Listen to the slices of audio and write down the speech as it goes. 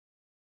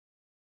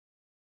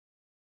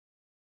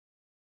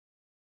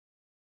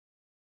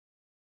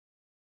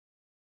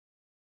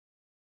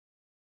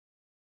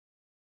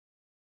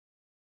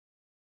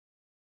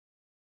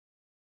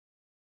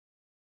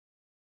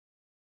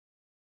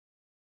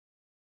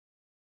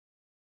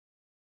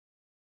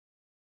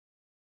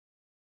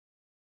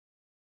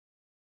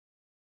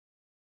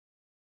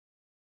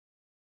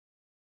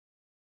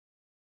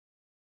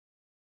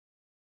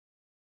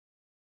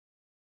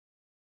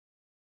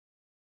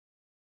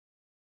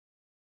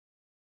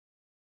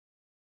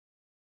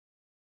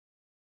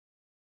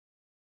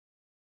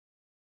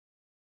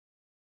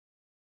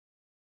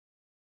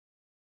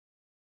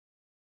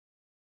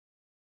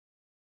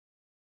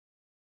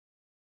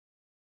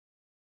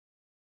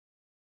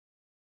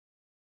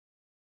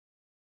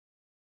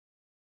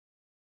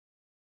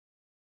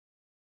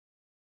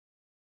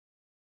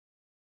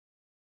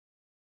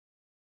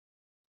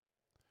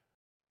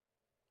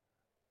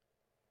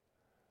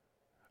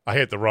I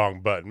hit the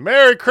wrong button.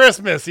 Merry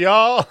Christmas,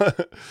 y'all.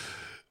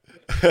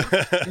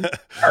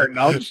 Starting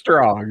off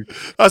strong.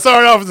 I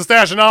started off with the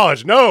stash of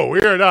knowledge. No, we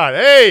are not.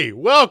 Hey,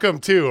 welcome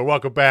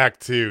back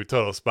to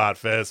Total Spot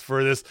Fest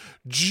for this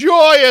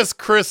joyous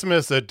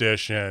Christmas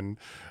edition.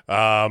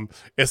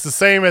 It's the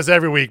same as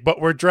every week, but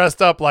we're dressed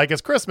up like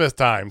it's Christmas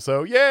time.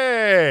 So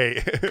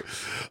yay.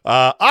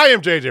 I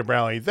am JJ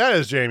Brownlee. That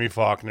is Jamie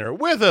Faulkner.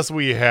 With us,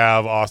 we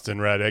have Austin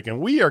Reddick, and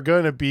we are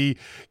going to be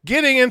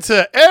getting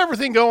into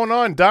everything going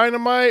on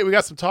Dynamite. We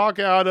got some talk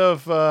out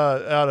of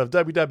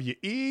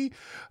WWE,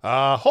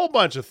 a whole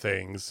bunch of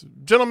things.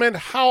 Gentlemen,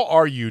 how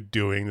are you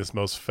doing this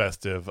most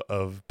festive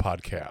of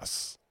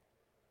podcasts?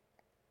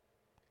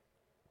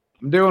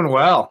 I'm doing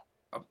well.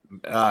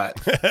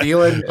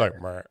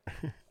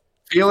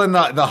 Feeling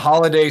the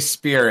holiday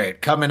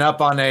spirit, coming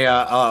up on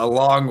a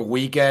long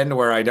weekend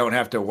where I don't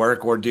have to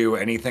work or do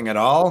anything at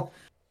all.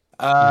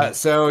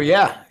 So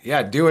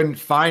yeah, doing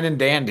fine and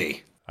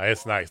dandy.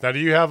 It's nice. Now, do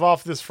you have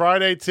off this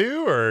Friday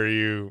too, or are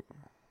you?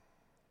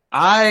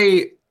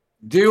 I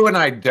do and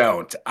I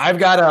don't. I've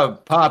got to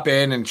pop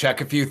in and check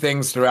a few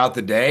things throughout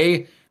the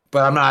day,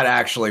 but I'm not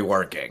actually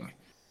working.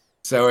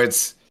 So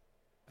it's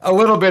a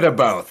little bit of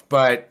both,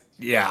 but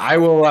yeah, I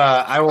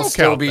will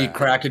still be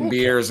cracking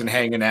beers and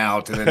hanging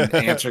out and then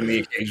answering the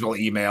occasional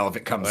email if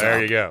it comes up.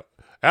 There you go.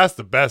 That's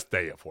the best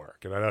day of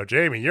work. And I know,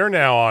 Jamie, you're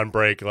now on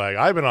break. Like,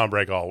 I've been on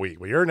break all week,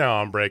 but you're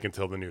now on break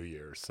until the new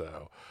year.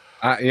 So,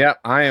 yeah,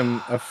 I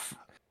am.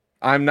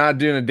 I'm not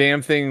doing a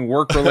damn thing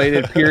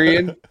work-related,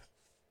 period,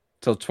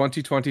 till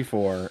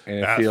 2024,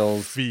 and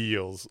it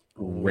feels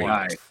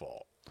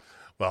wonderful.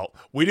 Well,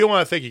 we do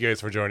want to thank you guys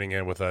for joining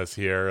in with us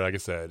here. Like I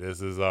said,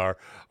 this is our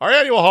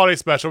annual holiday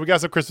special. We got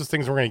some Christmas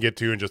things we're going to get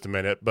to in just a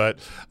minute. But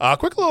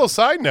quick little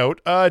side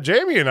note,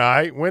 Jamie and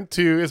I went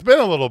to, it's been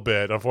a little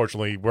bit,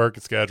 unfortunately, work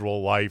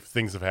schedule, life,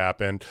 things have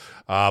happened.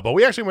 But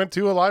we actually went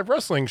to a live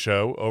wrestling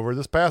show over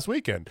this past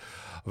weekend.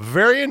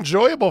 Very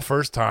enjoyable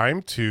first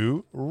time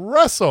to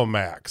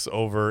WrestleMax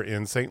over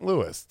in St.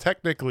 Louis,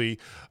 technically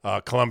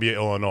Columbia,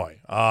 Illinois.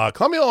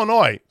 Columbia,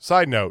 Illinois,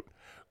 side note.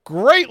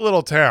 Great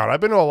little town. I've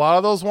been to a lot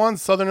of those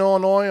ones. Southern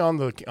Illinois on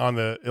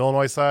the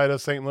Illinois side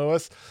of St.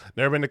 Louis.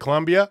 Never been to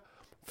Columbia.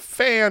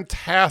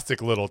 Fantastic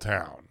little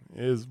town.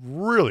 It is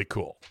really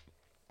cool.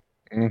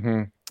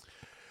 Mm-hmm.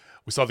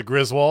 We saw the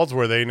Griswolds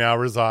where they now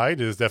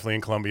reside. It is definitely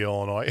in Columbia,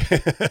 Illinois.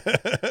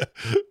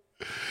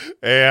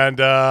 And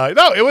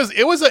no, it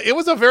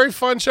was a very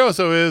fun show.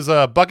 So it was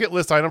a bucket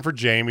list item for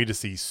Jamie to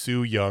see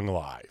Su Yung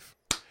live.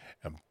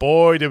 And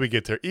boy, did we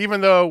get there,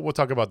 even though we'll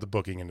talk about the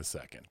booking in a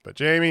second. But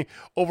Jamie,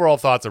 overall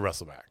thoughts of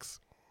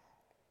WrestleMax?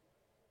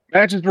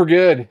 Matches were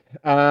good.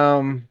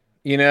 I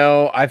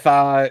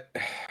thought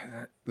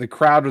the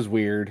crowd was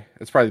weird.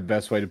 That's probably the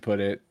best way to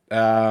put it.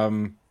 I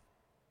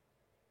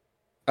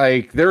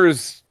think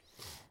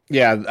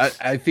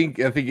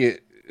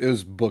it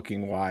was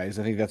booking wise.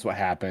 I think that's what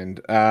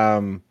happened.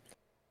 But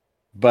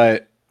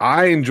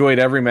I enjoyed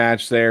every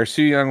match there.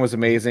 Su Yung was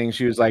amazing.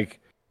 She was like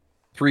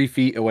 3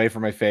 feet away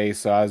from my face,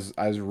 so I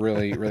was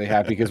really, really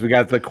happy because we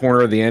got to the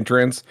corner of the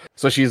entrance,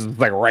 so she's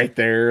like right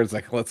there. It's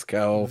like, let's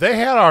go. They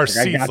had our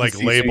seats like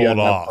labeled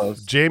off.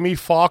 Jamie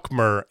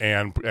Faulkner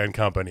and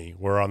company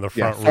were on the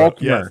front row.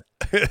 Yes.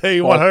 He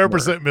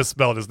 100%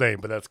 misspelled his name,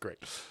 but that's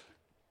great.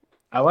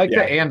 I like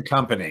the and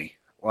company.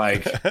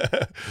 Like,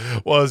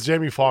 well, it's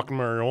Jamie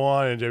Faulkner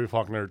 1 and Jamie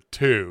Faulkner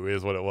 2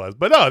 is what it was.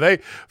 But no, they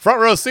front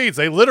row seats.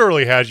 They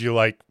literally had you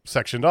like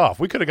sectioned off.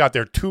 We could have got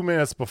there 2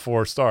 minutes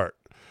before start.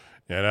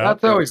 You know?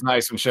 That's always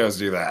nice when shows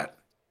do that.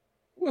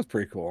 It was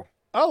pretty cool.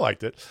 I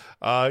liked it.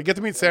 Get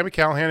to meet Sami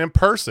Callihan in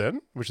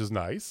person, which is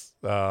nice.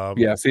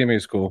 Sami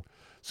is cool.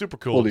 Super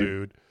cool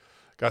dude.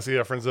 Got to see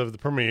our friends of the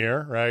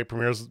Premiere, right?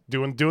 Premiere's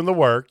doing the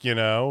work,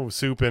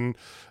 Soup and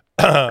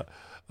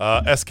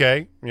SK,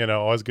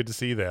 always good to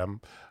see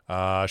them.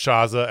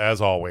 Shaza,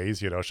 as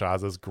always,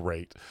 Shaza's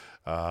great.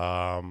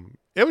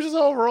 It was just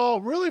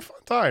overall really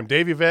fun time.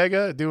 Davey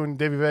Vega doing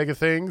Davey Vega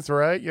things,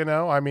 right?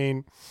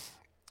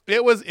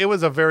 It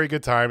was a very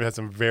good time. It had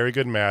some very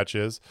good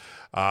matches.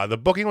 The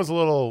booking was a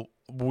little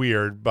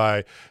weird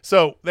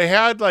so they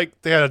had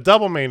a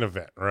double main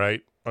event,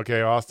 right?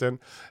 Okay, Austin.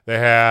 They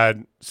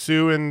had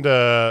Sue and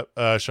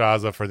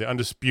Shaza for the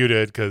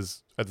Undisputed,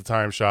 because at the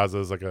time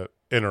Shaza is like a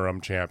interim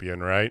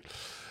champion, right?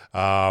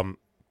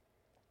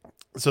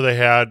 So they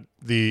had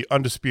the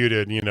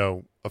Undisputed,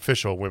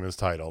 official women's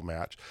title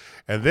match.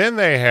 And then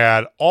they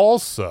had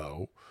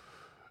also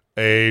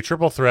a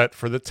triple threat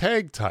for the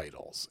tag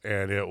titles.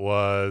 And it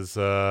was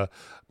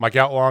Mike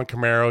Outlaw and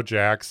Camaro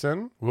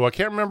Jackson, who I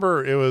can't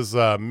remember. It was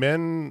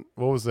men.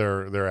 What was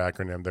their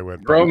acronym? They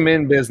went Grown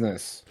Men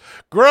Business.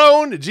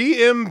 Grown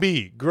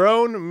GMB.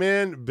 Grown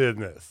Men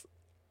Business.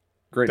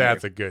 Great.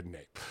 That's name. A good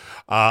name.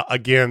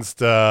 Against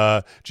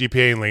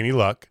GPA and Laney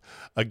Luck.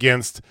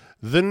 Against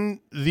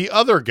the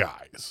other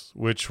guys,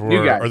 which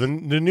were the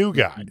new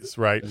guys,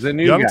 right? The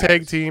new young guys.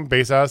 Tag team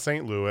based out of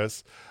St.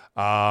 Louis.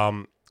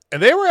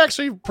 And they were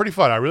actually pretty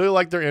fun. I really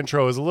liked their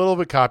intro. It was a little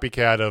bit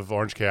copycat of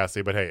Orange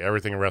Cassidy, but hey,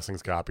 everything in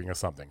wrestling's copying of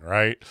something,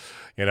 right?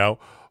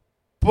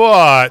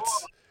 But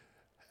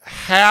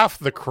half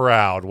the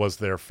crowd was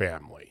their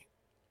family.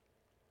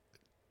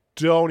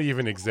 Don't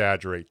even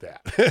exaggerate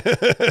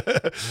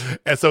that.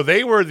 And so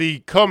they were the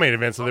co-main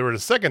event, so they were the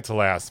second to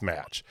last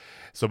match.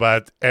 So,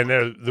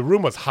 the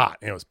room was hot,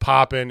 and it was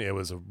popping. It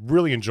was a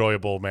really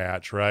enjoyable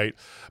match, right?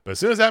 But as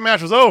soon as that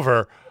match was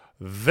over,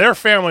 their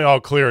family all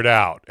cleared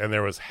out, and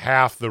there was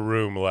half the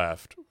room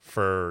left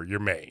for your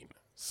main.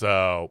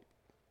 So,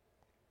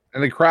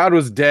 and the crowd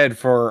was dead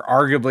for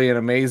arguably an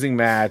amazing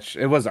match.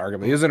 It was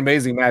an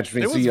amazing match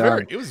between Su Yung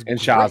and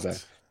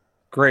Shaza.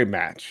 Great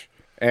match.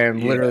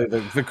 And literally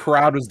the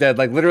crowd was dead.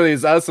 Like literally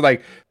it's us and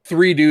like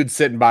 3 dudes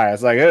sitting by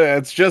us. Like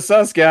it's just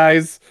us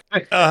guys.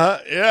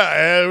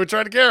 Yeah, and we're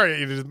trying to carry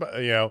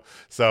it.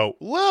 So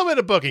a little bit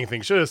of booking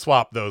thing. Should have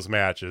swapped those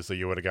matches so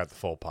you would have got the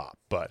full pop.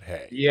 But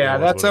hey. Yeah,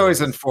 that's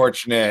always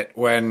unfortunate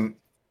when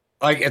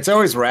it's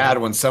always rad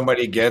when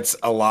somebody gets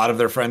a lot of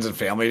their friends and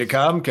family to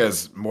come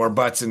because more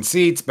butts and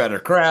seats, better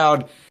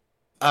crowd.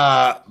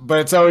 But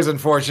it's always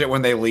unfortunate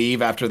when they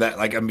leave after that,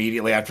 like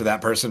immediately after that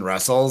person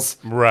wrestles.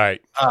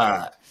 Right.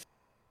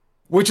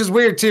 Which is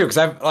weird too, because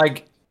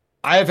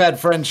I've had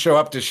friends show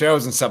up to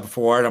shows and stuff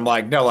before, and I'm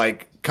like, no,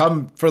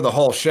 come for the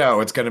whole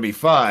show. It's going to be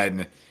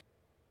fun.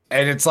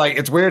 And it's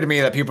weird to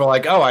me that people are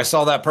like, oh, I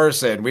saw that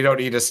person. We don't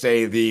need to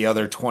stay the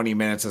other 20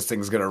 minutes this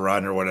thing's going to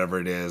run or whatever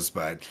it is.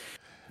 But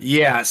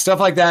yeah, stuff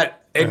like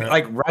that.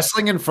 And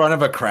wrestling in front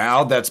of a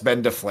crowd that's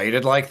been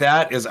deflated like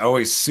that is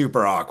always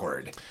super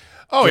awkward.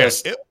 Oh,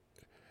 yes.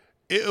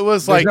 It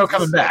was there's no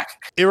coming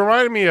back. It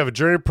reminded me of a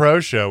Journey Pro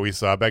show we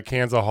saw back at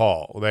Kansas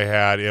Hall.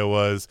 It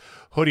was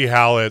Hoodie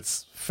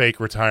Hallett's fake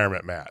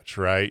retirement match,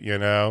 right?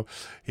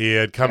 He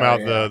had come out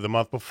the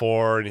month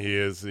before, and he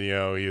is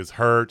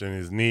hurt in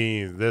his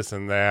knee, this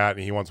and that,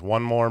 and he wants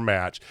one more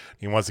match.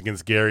 He wants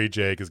against Gary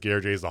Jay, because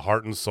Gary Jay is the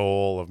heart and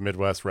soul of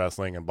Midwest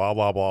wrestling, and blah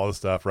blah blah, all this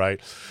stuff, right?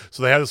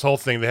 So they have this whole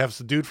thing. They have this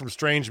dude from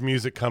Strange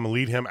Music come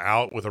lead him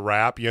out with a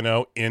rap,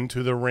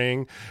 into the ring,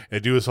 and they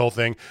do this whole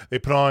thing. They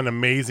put on an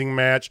amazing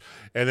match,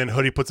 and then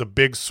Hoodie puts a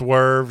big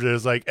swerve.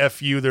 There's like,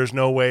 F you, there's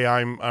no way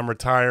I'm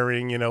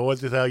retiring. What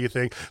the hell you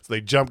think? So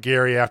they jump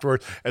Gary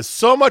afterwards. There's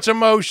so much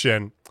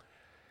emotion.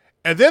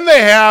 And then they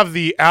have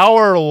the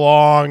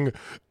hour-long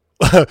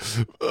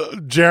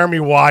Jeremy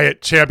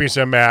Wyatt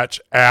championship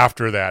match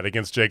after that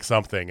against Jake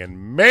Something.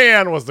 And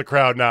man, was the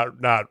crowd not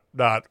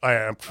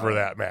amped for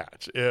that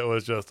match. It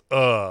was just,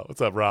 what's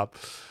up, Rob?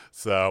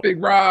 So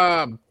Big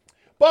Rob.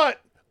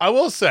 But I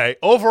will say,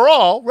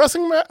 overall,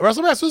 wrestling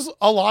match was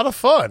a lot of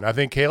fun. I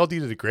think KLD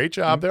did a great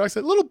job there. Like I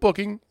said, little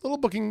booking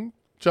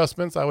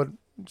adjustments, I would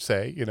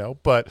say,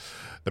 but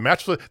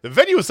the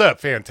venue was set up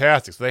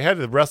fantastic. So they had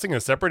the wrestling in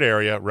a separate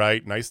area,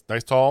 right? Nice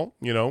tall,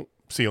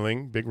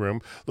 ceiling, big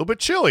room. A little bit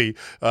chilly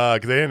because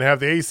they didn't have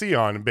the AC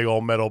on, a big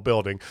old metal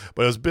building.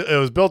 But it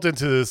was built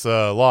into this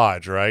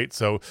lodge, right?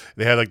 So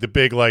they had the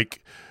big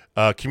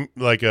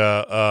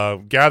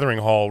gathering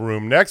hall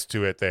room next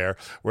to it there,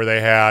 where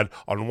they had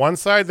on one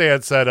side they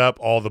had set up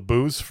all the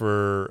booths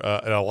for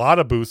and a lot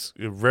of booths,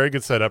 very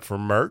good setup for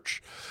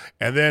merch,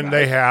 and then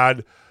they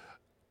had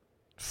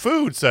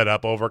food set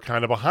up over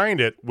kind of behind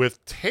it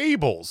with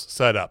tables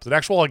set up, an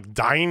actual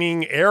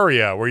dining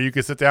area where you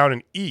could sit down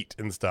and eat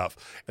and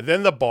stuff. And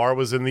then the bar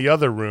was in the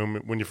other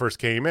room when you first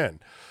came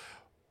in.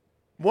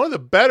 One of the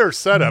better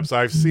setups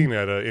I've seen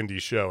at an indie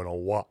show in a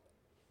while.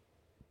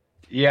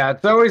 Yeah,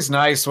 it's always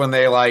nice when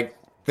they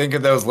think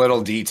of those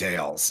little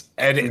details,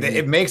 and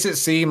it makes it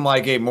seem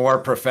like a more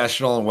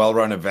professional and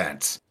well-run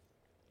event.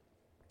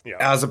 Yeah.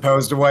 As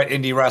opposed to what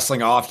indie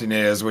wrestling often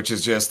is, which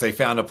is just they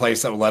found a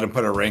place that will let them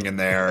put a ring in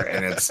there,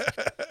 and it's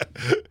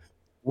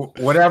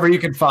whatever you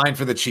can find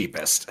for the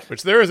cheapest.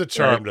 Which there is a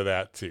charm to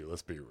that too.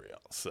 Let's be real.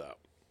 So,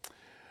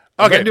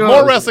 okay,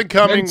 more wrestling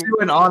coming. Been to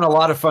and on a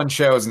lot of fun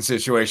shows and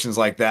situations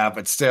like that,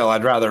 but still,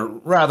 I'd rather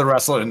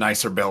wrestle in a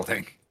nicer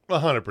building.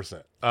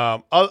 100%.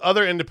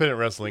 Other independent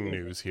wrestling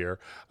news here.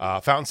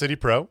 Fountain City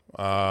Pro,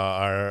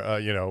 our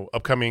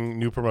upcoming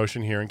new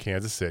promotion here in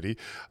Kansas City,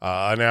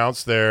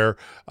 announced their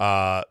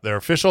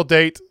official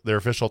date, their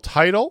official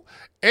title,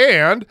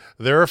 and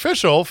their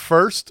official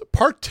first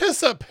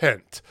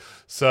participant.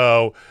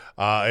 So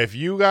if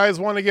you guys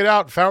want to get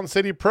out, Fountain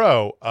City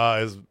Pro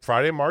is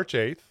Friday, March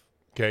 8th.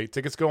 Okay,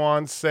 tickets go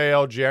on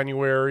sale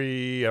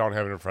January. I don't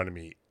have it in front of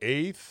me.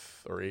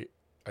 8th or 8th,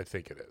 I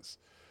think it is.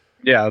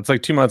 Yeah, it's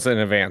 2 months in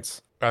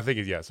advance. I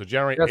think so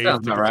January 8th. That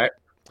sounds all right.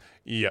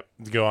 Yep,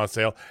 go on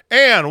sale.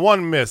 And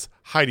one Miss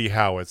Heidi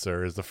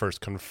Howitzer is the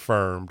first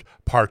confirmed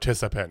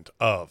participant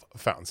of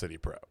Fountain City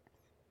Pro.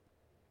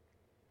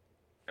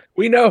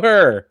 We know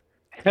her.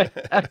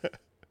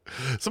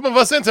 Some of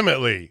us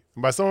intimately.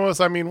 By some of us,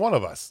 I mean one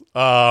of us.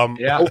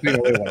 Yeah, hopefully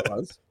only one of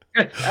us.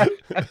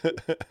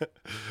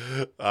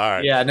 All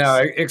right. Yeah, no,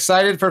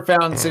 excited for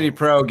Fountain City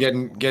Pro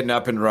getting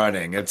up and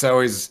running. It's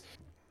always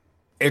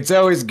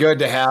good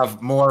to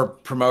have more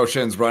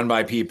promotions run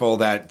by people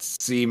that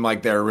seem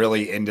like they're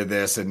really into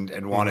this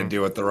and want to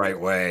do it the right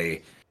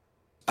way.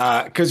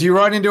 Because you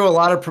run into a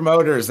lot of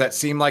promoters that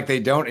seem like they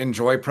don't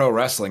enjoy pro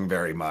wrestling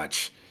very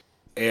much.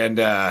 And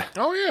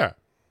oh yeah,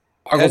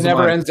 It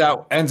never ends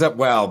up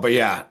well. But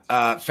yeah,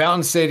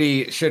 Fountain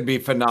City should be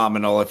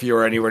phenomenal if you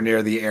were anywhere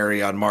near the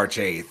area on March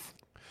 8th.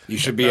 You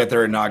should be at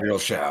their inaugural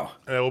show.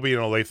 And it will be in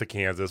Olathe,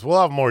 Kansas.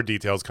 We'll have more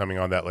details coming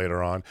on that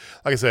later on.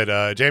 Like I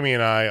said, Jamie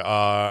and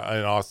I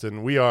in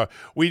Austin, we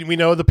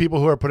know the people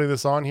who are putting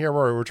this on here.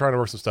 We're trying to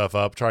work some stuff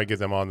up, try to get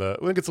them on the.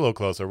 When it gets a little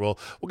closer, we'll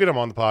get them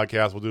on the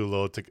podcast. We'll do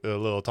a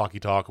little talky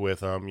talk with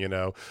them,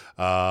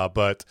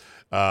 But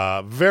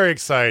very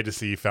excited to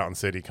see Fountain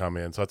City come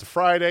in. So it's a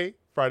Friday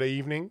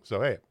evening.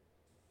 So hey,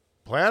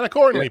 plan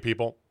accordingly,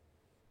 people.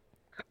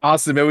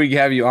 Austin, maybe we can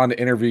have you on to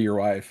interview your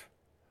wife.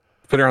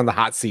 Put her on the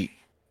hot seat.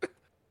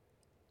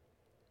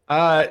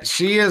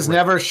 She is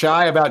never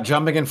shy about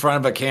jumping in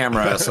front of a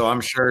camera, so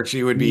I'm sure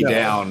she would be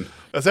down.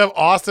 Let's have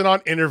Austin on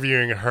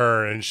interviewing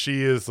her, and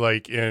she is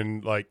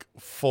in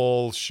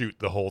full shoot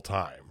the whole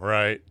time,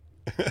 right?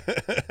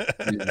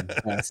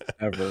 Best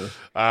ever.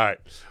 All right.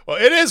 Well,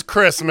 it is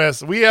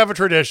Christmas. We have a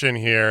tradition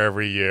here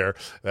every year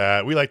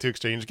that we like to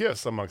exchange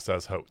gifts amongst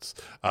us hosts.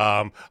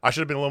 I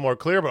should have been a little more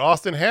clear, but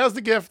Austin has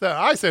the gift that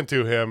I sent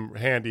to him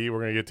handy.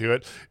 We're going to get to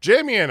it.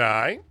 Jamie and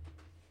I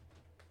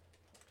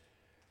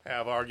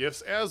have our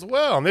gifts as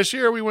well. And this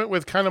year we went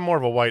with kind of more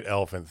of a white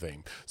elephant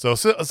theme. So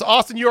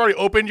Austin, you already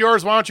opened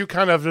yours. Why don't you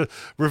kind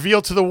of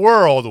reveal to the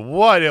world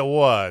what it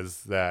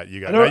was that you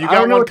got? Now, you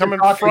got one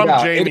coming from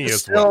Jamie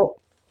as well.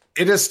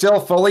 It is still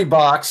fully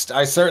boxed.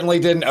 I certainly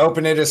didn't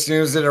open it as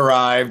soon as it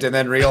arrived and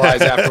then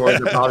realized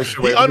afterwards I probably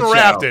should wait. He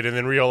unwrapped it and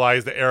then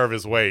realized the error of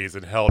his ways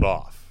and held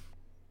off.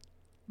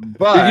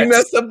 But you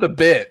messed up the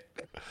bit.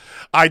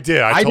 I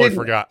did. I totally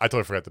forgot. I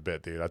totally forgot the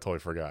bit, dude. I totally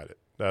forgot it.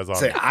 That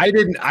was on. I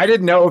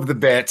didn't know of the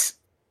bit.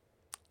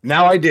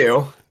 Now I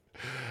do.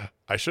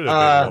 I should have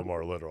been a little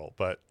more literal,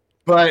 but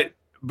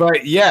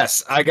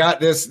yes, I got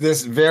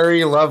this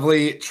very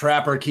lovely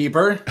Trapper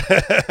Keeper.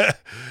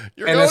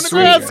 You're going to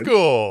grad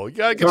school. You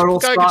gotta get Total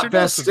your Spot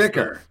Fest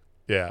sticker.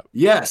 Yeah.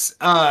 Yes.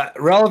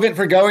 Relevant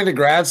for going to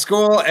grad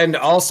school and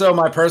also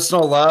my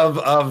personal love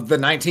of the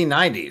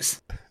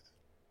 1990s.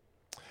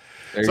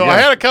 So I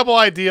had a couple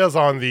ideas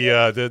on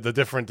the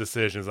different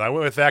decisions. I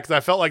went with that because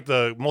I felt like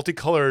the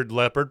multicolored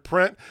leopard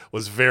print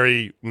was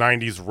very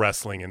 90s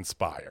wrestling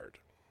inspired.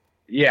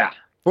 Yeah,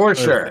 for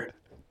sure.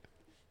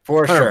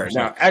 For 100%. Sure.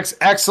 No,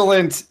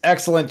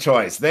 excellent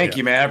choice. Thank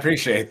you, man. I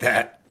appreciate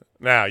that.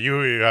 Now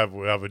you have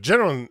a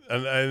general and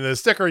the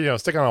sticker,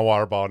 stick on a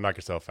water bottle and knock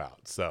yourself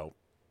out. So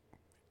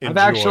I've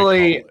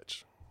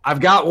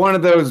got one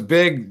of those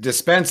big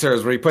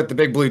dispensers where you put the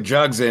big blue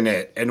jugs in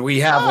it, and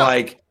we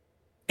have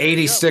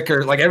 80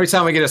 stickers. Like every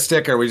time we get a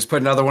sticker, we just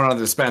put another one on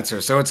the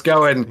dispenser. So it's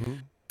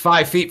going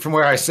 5 feet from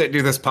where I sit and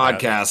do this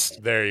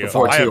podcast. There you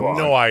go. I have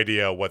no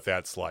idea what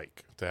that's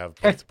like to have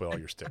place to put all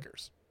your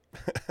stickers.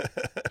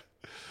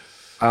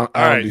 All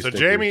right, so stickers,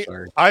 Jamie,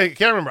 sorry. I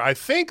can't remember. I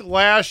think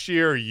last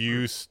year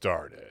you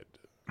started.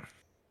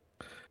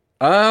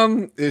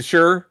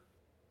 Sure.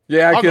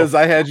 Yeah, because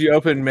I had you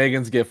open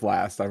Megan's gift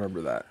last. I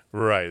remember that.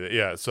 Right.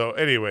 Yeah. So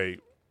anyway,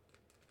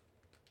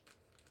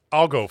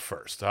 I'll go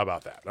first. How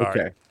about that? All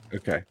right.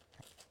 Okay.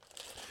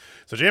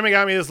 So Jamie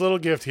got me this little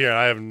gift here.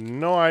 I have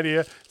no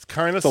idea. It's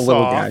kind of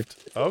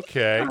soft.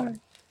 Okay.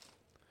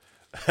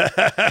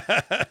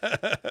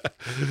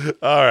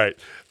 All right.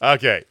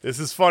 Okay. This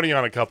is funny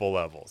on a couple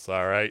levels.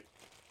 All right.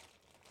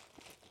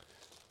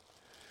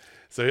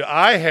 So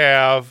I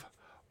have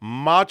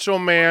Macho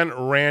Man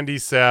Randy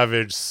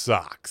Savage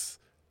socks.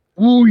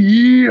 Oh,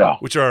 yeah.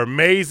 Which are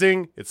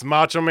amazing. It's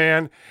Macho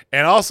Man.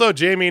 And also,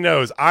 Jamie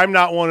knows I'm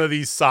not one of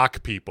these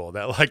sock people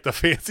that like the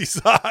fancy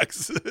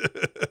socks.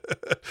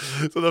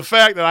 So the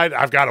fact that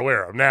I've got to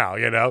wear them now,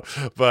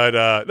 But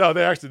no,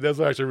 those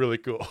are actually really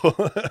cool.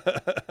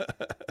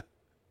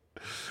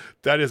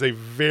 That is a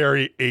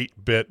very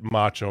 8-bit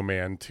Macho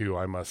Man, too,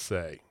 I must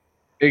say.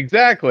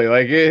 Exactly.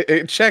 Like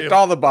it checked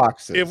all the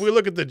boxes. If we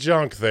look at the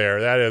junk there,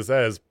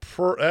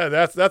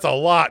 that's a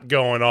lot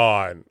going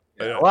on.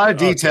 A lot of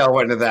detail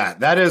went into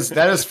that. That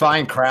is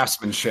fine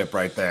craftsmanship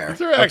right there.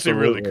 They're actually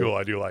really cool.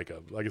 I do like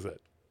them. Like I said,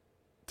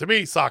 to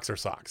me, socks are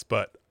socks,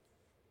 but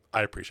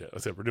I appreciate it. I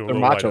said we're doing a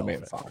little Macho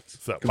Man socks.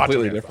 So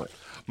completely different.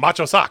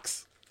 Macho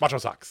socks.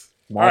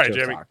 All right,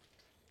 Jamie.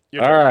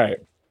 All right.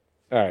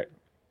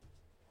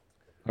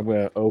 I'm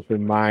going to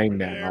open mine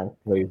now,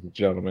 ladies and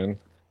gentlemen.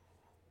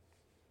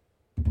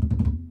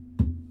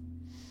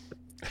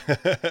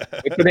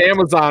 It's an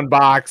Amazon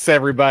box,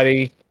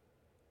 everybody.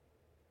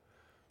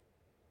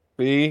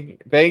 See?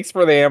 Thanks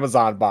for the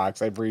Amazon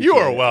box. I appreciate it. You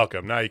are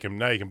welcome. Now you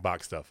can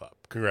box stuff up.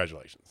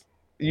 Congratulations.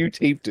 You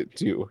taped it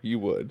too. You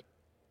would.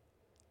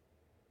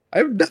 I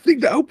have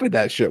nothing to open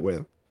that shit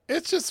with.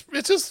 It's just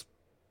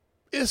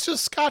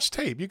Scotch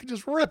tape. You can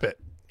just rip it.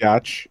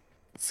 Scotch.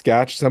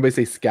 Somebody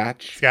say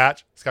Scotch.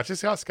 Scotch.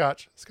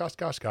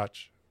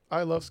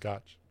 I love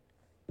Scotch.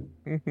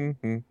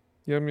 Mm-hmm.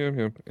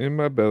 Yum. In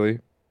my belly.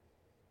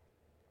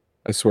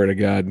 I swear to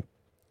God.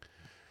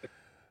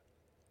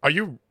 Are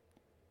you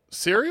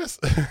serious?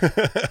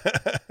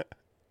 I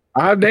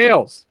have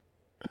nails.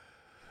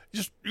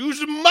 Just use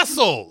your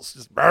muscles.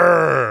 Just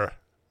brrr.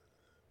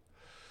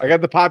 I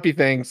got the poppy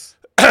things.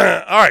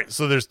 right,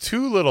 so there's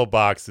 2 little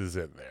boxes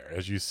in there,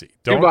 as you see.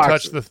 Don't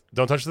touch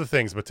the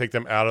things, but take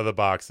them out of the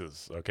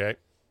boxes, okay?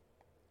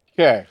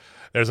 Okay.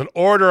 There's an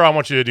order I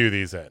want you to do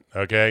these in,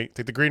 okay?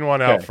 Take the green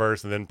one out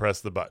first and then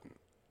press the button.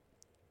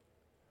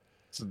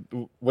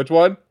 So, which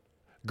one?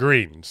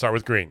 Green. Start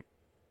with green.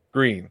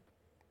 Green.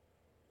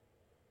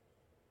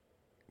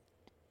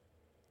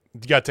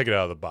 You got to take it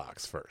out of the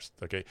box first,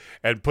 okay?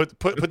 And put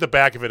the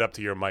back of it up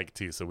to your mic,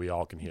 too, so we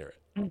all can hear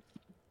it.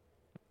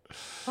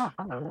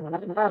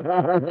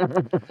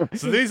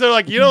 So these are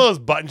like, those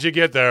buttons you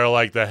get that are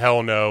like the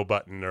hell no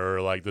button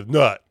or like the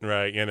nut,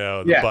 right?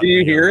 The Yeah. button, Do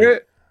you hear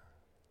it?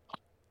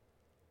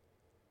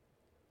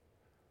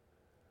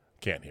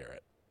 Can't hear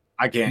it.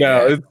 I can't.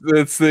 No,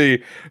 it's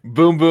the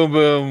boom, boom,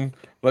 boom.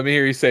 Let me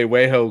hear you say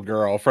 "Wayho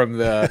girl" from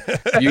the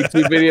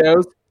YouTube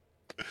videos,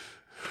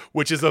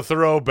 which is a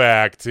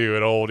throwback to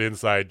an old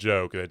inside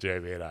joke that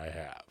Jamie and I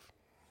have.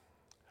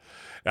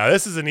 Now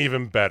this is an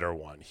even better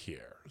one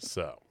here.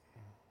 So,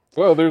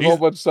 well, there's a whole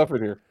bunch of stuff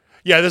in here.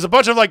 Yeah, there's a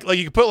bunch of like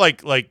you could put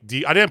like I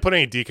didn't put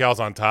any decals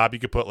on top. You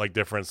could put like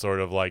different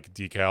sort of like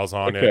decals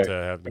on it to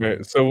have.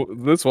 Okay, so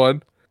this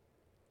one.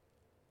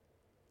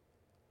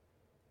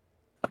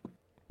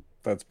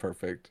 That's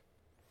perfect.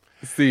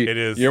 See, it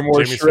is. You're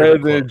more Jamie's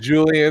shredded than a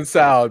Julian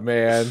salad,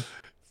 man.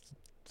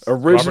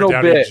 Original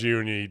Robert Downey bit.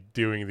 Jr.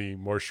 doing the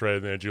more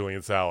shredded than a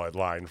Julian salad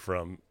line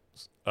from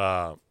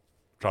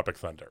Tropic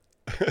Thunder.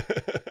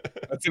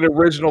 That's an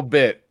original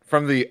bit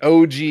from the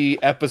OG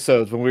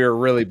episodes when we were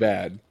really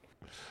bad.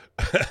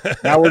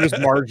 Now we're just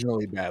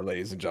marginally bad,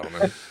 ladies and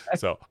gentlemen.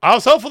 So I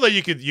was hopeful that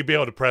you'd be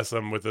able to press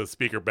them with the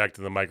speaker back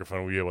to the microphone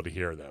and we'd be able to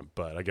hear them,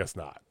 but I guess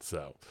not.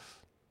 So.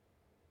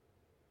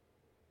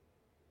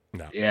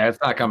 No. Yeah, it's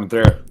not coming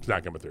through. It's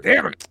not coming through.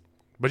 Damn it.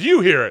 But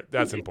you hear it.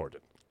 That's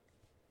important.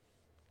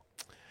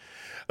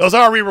 Those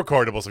are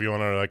re-recordable, so if you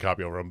want another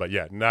copy over them. But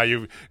yeah, now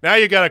you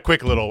got a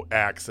quick little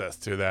access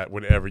to that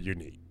whenever you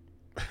need.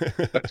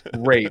 That's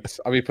great.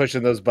 I'll be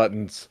pushing those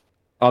buttons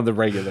on the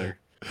regular.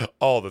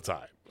 All the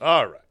time.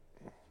 All right.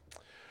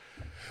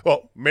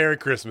 Well, Merry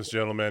Christmas,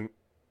 gentlemen.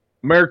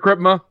 Merry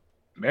Christmas.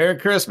 Merry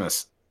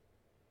Christmas.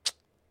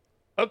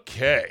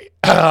 Okay.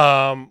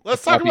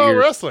 Let's talk about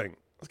wrestling.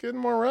 Let's get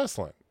into more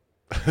wrestling.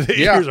 The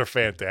ears are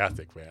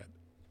fantastic, man.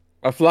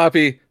 My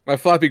floppy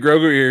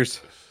Grogu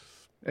ears.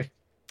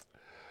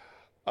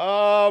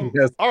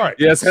 Yes. All right.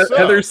 Yes, so,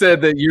 Heather said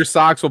that your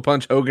socks will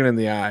punch Hogan in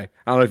the eye. I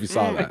don't know if you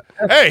saw that.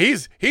 Hey,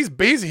 he's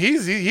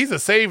a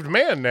saved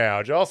man now.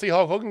 Did y'all see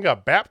Hulk Hogan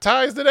got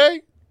baptized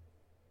today?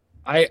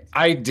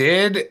 I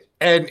did,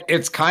 and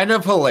it's kind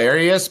of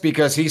hilarious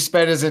because he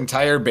spent his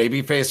entire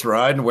babyface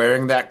run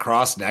wearing that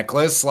cross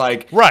necklace.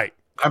 Like, right.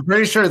 I'm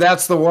pretty sure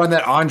that's the one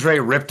that Andre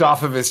ripped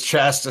off of his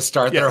chest to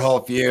start their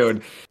whole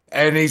feud.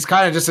 And he's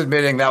kind of just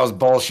admitting that was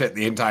bullshit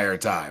the entire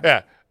time.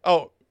 Yeah.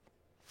 Oh,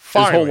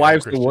 finally, his whole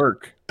life's to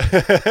work.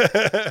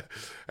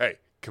 Hey,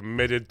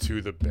 committed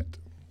to the bit.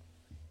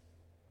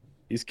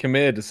 He's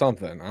committed to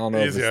something. I don't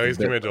know. He's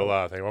committed to a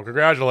lot of things. Well,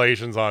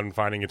 congratulations on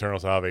finding eternal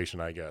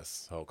salvation, I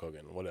guess. Hulk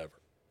Hogan, whatever.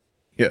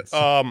 Yes.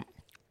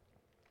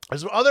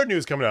 There's some other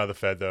news coming out of the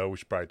Fed, though, we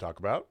should probably talk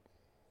about.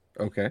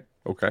 Okay.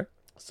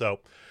 So,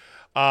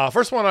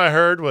 first one I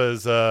heard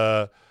was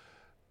probably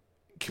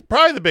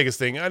the biggest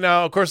thing.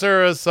 Now, of course,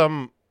 there are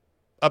some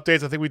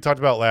updates I think we talked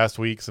about last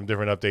week, some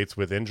different updates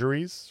with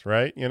injuries,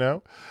 right?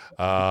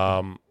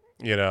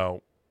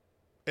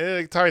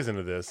 It ties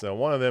into this.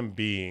 One of them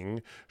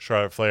being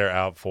Charlotte Flair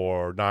out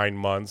for 9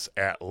 months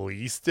at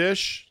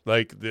least-ish.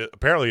 Like,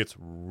 apparently it's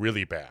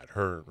really bad.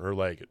 Her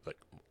leg, like,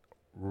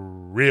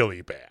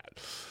 really bad.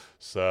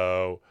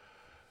 So,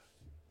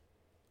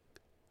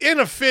 in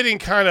a fitting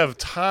kind of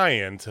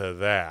tie-in to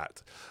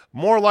that,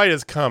 more light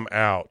has come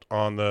out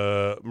on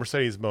the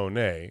Mercedes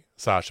Moné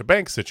Sasha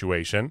Banks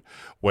situation,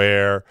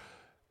 where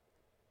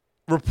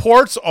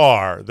reports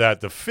are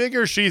that the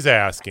figure she's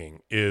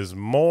asking is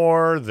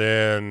more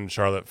than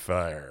Charlotte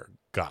Flair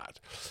got.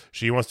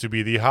 She wants to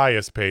be the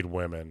highest paid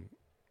woman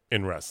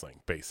in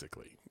wrestling,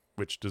 basically,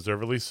 which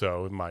deservedly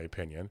so, in my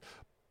opinion.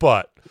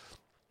 But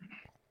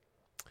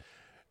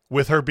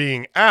with her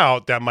being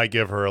out, that might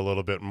give her a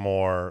little bit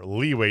more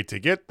leeway to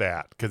get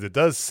that, because it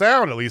does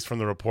sound, at least from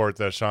the report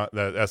that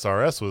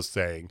SRS was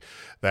saying,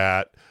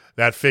 that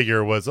that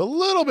figure was a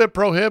little bit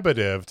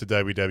prohibitive to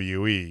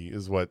WWE,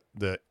 is what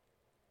the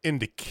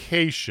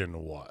indication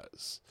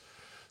was.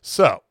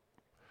 So,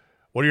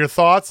 what are your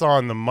thoughts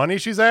on the money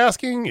she's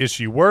asking? Is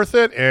she worth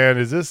it? And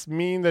does this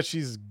mean that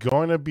she's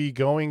going to be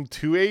going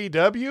to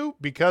AEW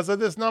because of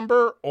this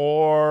number,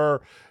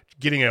 or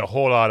getting a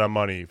whole lot of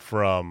money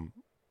from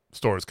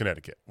Stores,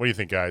 Connecticut? What do you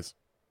think, guys?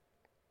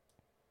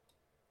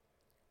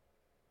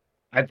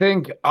 I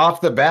think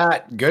off the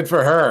bat, good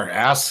for her.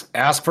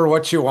 Ask for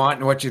what you want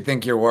and what you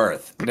think you're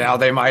worth. Now,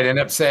 they might end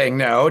up saying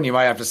no, and you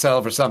might have to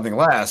settle for something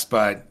less,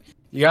 but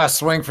you got to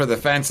swing for the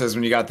fences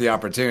when you got the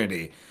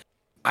opportunity.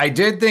 I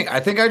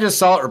think I just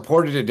saw it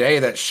reported today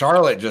that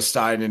Charlotte just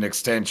signed an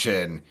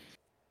extension,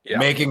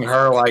 making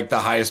her like the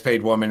highest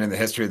paid woman in the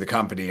history of the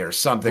company or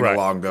something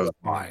along those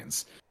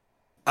lines.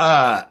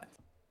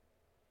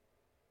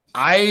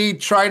 I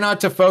try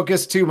not to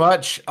focus too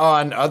much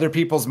on other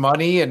people's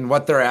money and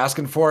what they're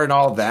asking for and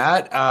all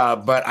that.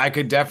 But I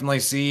could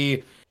definitely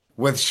see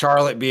with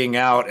Charlotte being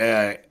out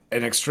an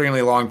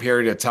extremely long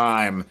period of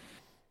time,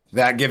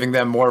 that giving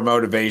them more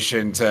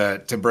motivation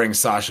to bring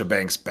Sasha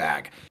Banks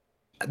back.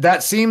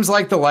 That seems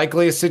like the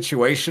likeliest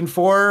situation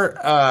for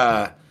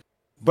her.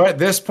 But at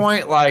this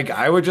point, like,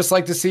 I would just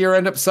like to see her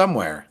end up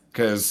somewhere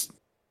because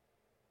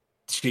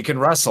she can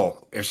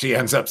wrestle if she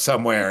ends up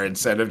somewhere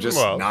instead of just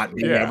not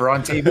being ever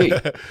on TV.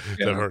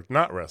 Than her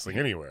not wrestling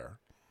anywhere.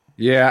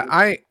 Yeah,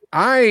 I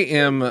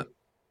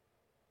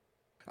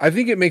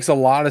think it makes a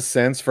lot of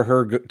sense for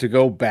her to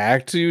go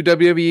back to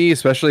WWE,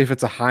 especially if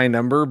it's a high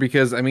number,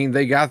 because I mean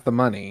they got the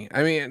money.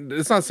 I mean,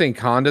 it's not saying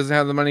Khan doesn't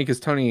have the money, because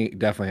Tony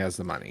definitely has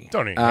the money.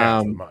 Tony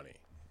has the money,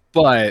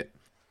 but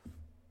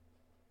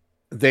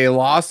they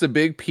lost a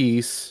big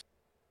piece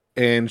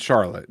in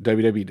Charlotte.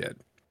 WWE did.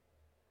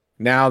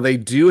 Now they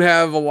do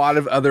have a lot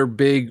of other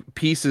big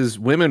pieces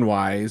women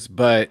wise,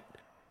 but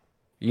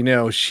you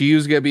know, she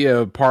was gonna be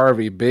a part of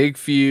a big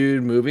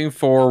feud moving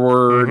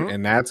forward,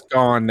 and that's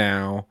gone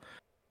now.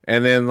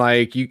 And then,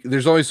 like,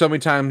 there's only so many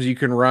times you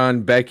can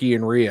run Becky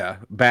and Rhea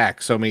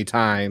back so many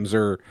times,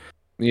 or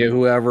you know,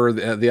 whoever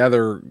the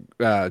other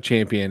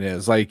champion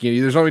is. Like, you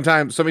know, there's only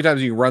so many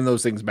times you can run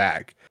those things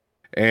back,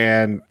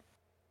 and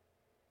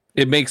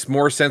it makes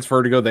more sense for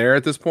her to go there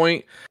at this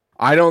point.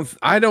 I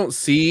don't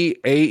see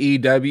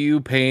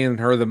AEW paying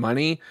her the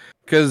money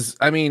because,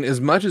 I mean,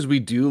 as much as we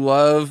do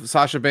love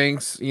Sasha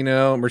Banks, you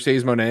know,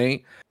 Mercedes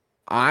Moné,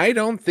 I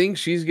don't think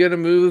she's gonna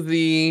move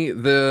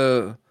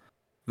the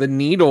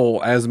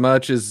needle as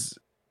much as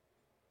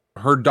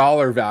her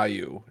dollar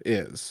value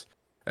is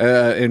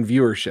in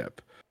viewership.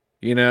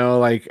 You know,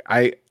 like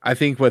I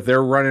think what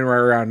they're running right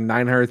around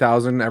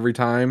 900,000 every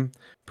time,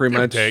 pretty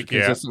much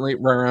consistently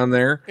right around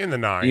there in the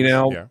 9s. You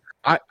know,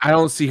 I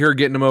don't see her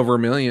getting them over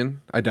 1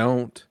 million. I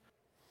don't.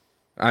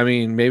 I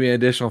mean, maybe an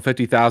additional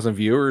 50,000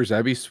 viewers,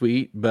 that'd be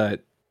sweet,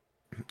 but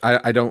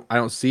I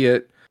don't see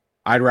it.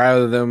 I'd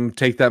rather them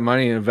take that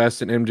money and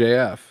invest in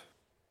MJF.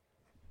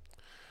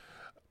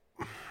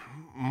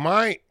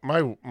 My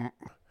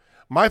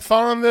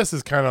thought on this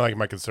is kind of like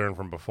my concern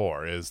from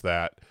before, is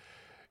that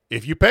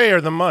if you pay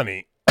her the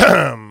money,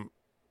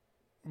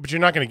 but you're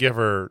not going to give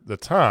her the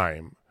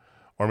time,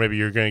 or maybe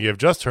you're going to give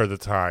just her the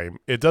time,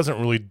 it doesn't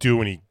really do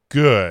any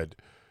good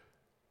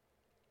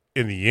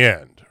in the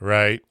end,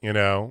 right? You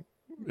know,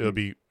 it'll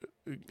be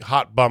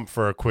hot bump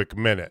for a quick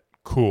minute.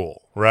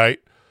 Cool, right?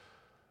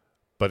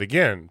 But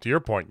again, to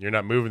your point, you're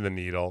not moving the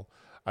needle.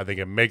 I think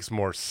it makes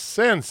more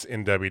sense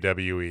in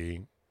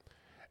WWE.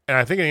 And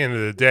I think at the end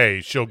of the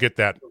day, she'll get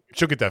that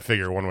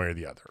figure one way or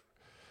the other.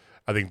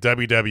 I think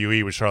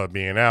WWE with Charlotte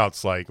being out,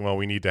 it's like, well,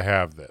 we need to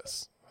have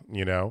this,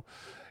 you know?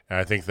 And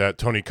I think that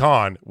Tony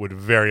Khan would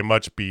very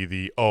much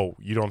be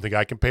you don't think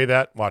I can pay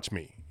that? Watch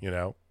me, you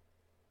know?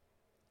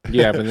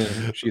 Yeah, but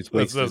then she's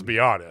wasted. Let's be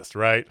honest,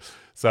 right?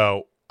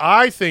 So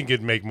I think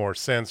it'd make more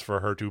sense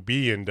for her to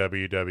be in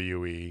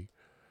WWE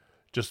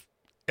just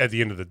at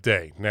the end of the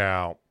day.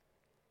 Now,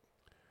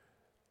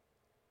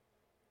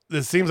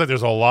 it seems like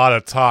there's a lot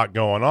of talk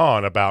going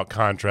on about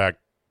contract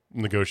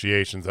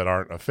negotiations that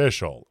aren't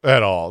official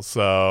at all.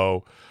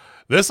 So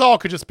this all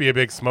could just be a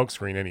big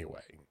smokescreen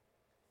anyway.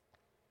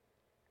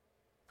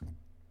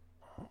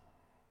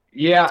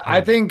 Yeah,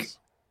 I think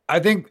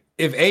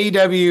if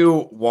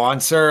AEW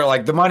wants her,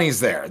 like, the money's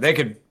there. They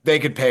could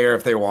pay her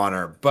if they want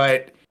her.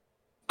 But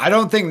I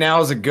don't think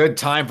now is a good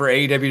time for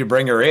AEW to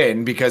bring her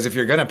in, because if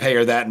you're going to pay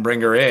her that and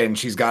bring her in,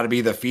 she's got to be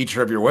the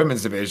feature of your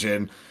women's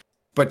division.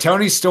 But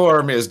Toni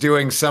Storm is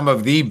doing some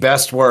of the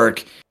best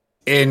work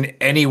in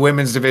any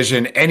women's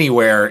division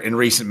anywhere in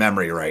recent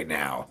memory right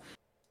now.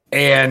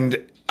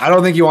 And I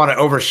don't think you want to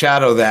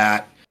overshadow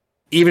that,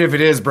 even if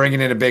it is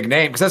bringing in a big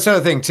name. Because that's the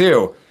other thing,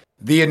 too.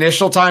 The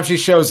initial time she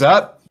shows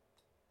up,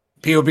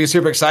 people be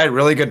super excited,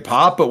 really good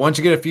pop. But once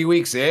you get a few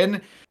weeks in,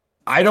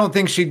 I don't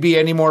think she'd be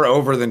any more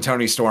over than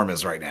Toni Storm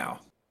is right now.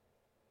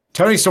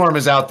 Toni Storm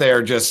is out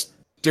there just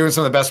doing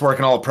some of the best work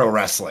in all of pro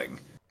wrestling.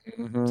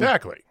 Mm-hmm.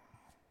 Exactly.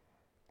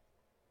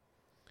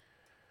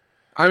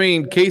 I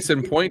mean, case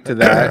in point to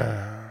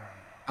that,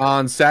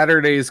 on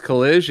Saturday's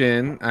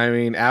Collision, I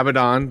mean,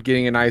 Abaddon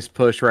getting a nice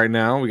push right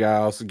now. We got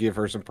to also give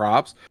her some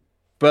props.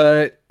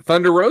 But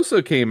Thunder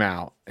Rosa came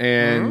out,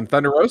 and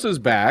Thunder Rosa's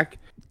back,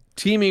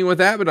 teaming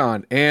with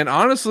Abaddon. And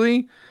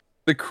honestly,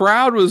 the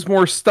crowd was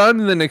more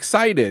stunned than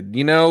excited.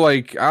 You know,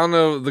 like, I don't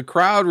know, the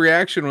crowd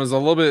reaction was a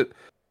little bit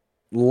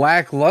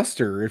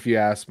lackluster, if you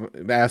ask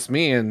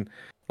me. And,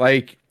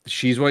 like,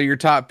 she's one of your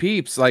top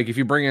peeps. Like, if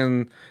you bring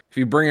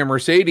in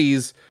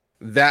Mercedes,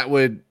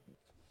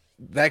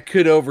 that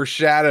could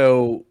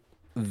overshadow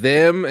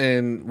them,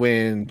 and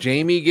when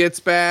Jamie gets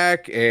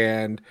back,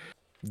 and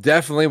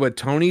definitely what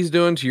Tony's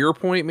doing, to your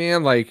point,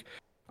 man, like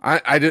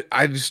I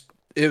just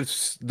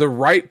it's the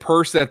right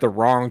person at the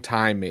wrong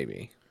time,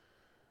 maybe.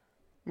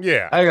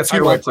 Yeah, I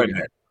think that's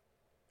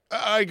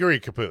I agree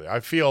completely.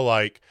 I feel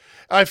like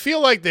I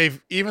feel like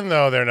even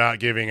though they're not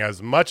giving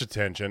as much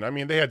attention, I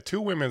mean, they had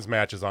 2 women's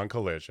matches on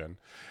Collision.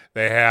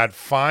 They had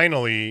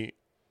finally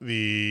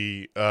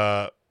the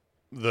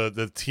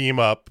team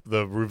up,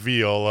 the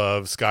reveal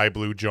of Sky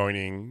Blue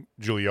joining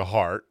Julia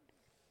Hart.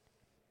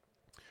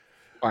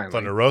 Finally.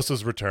 Thunder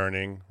Rosa's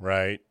returning,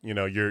 right? You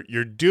know,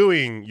 you're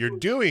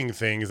doing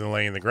things and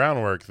laying the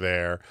groundwork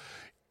there.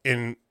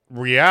 In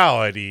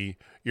reality,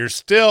 you're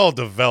still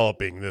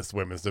developing this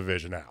women's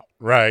division out,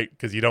 right?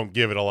 Because you don't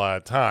give it a lot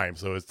of time,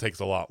 so it takes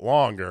a lot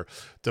longer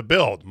to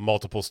build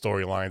multiple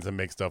storylines and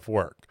make stuff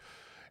work.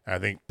 And I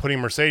think putting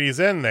Mercedes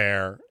in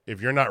there,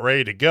 if you're not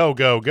ready to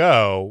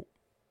go,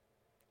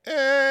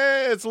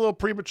 it's a little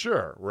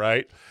premature,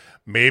 right?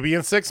 Maybe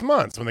in 6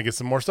 months when they get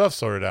some more stuff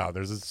sorted out.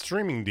 There's a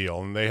streaming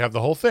deal and they have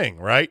the whole thing,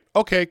 right?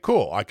 Okay,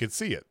 cool. I could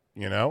see it,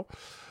 you know?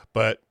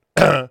 But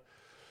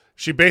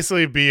she'd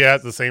basically be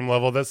at the same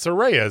level that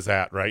Saraya's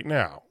at right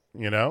now,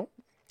 you know?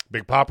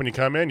 Big pop when you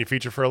come in, you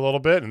feature for a little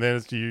bit, and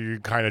then you're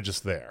kind of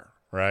just there,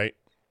 right?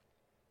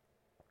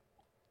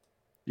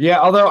 Yeah,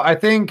 although I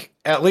think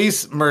at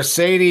least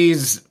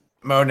Mercedes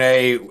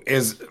Moné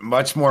is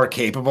much more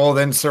capable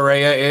than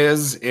Saraya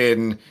is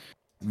in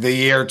the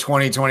year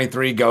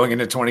 2023 going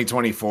into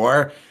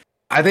 2024.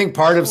 I think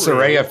part of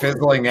Saraya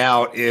fizzling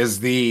out is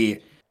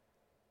the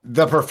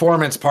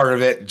performance part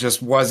of it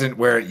just wasn't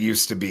where it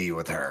used to be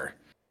with her.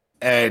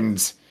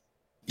 And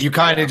you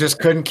kind of just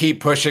couldn't keep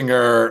pushing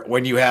her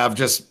when you have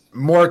just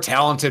more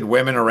talented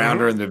women around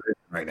her in the division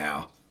right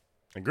now.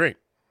 Agree.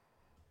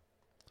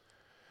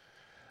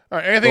 All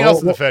right, anything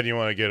else in the Fed you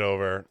want to get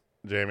over,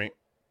 Jamie?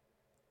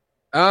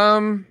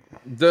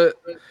 The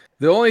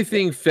only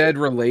thing Fed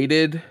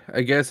related,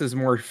 I guess, is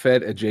more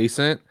Fed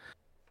adjacent.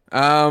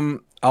 A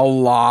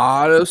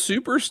lot of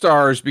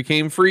superstars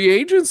became free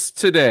agents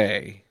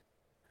today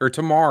or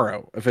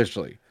tomorrow,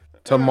 officially.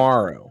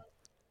 Tomorrow,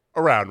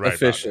 around right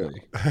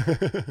officially.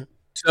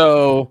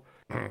 So,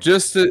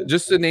 just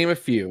to name a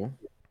few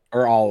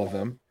or all of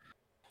them,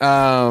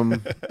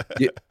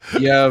 you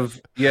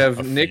have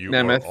Nick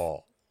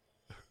Nemeth.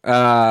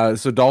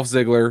 So Dolph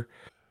Ziggler,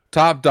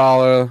 Top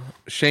Dollar,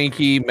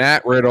 Shanky,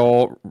 Matt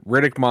Riddle,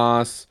 Riddick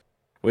Moss,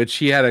 which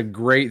he had a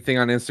great thing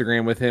on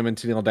Instagram with him and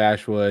Tennille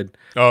Dashwood.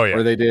 Oh yeah,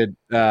 where they did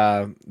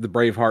the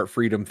Braveheart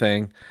Freedom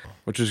thing,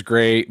 which was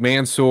great.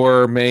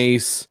 Mansoor,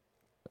 Mace,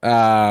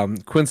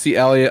 Quincy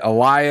Elliott,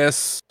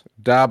 Elias,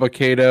 Daba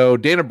Kato,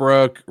 Dana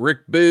Brooke, Rick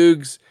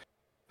Boogs,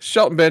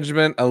 Shelton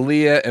Benjamin,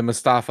 Aaliyah, and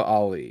Mustafa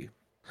Ali.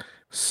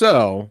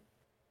 So,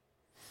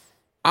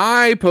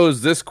 I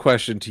pose this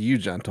question to you,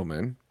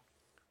 gentlemen.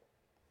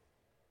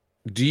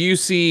 Do you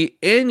see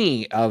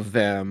any of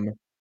them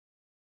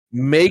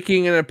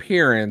making an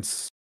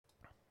appearance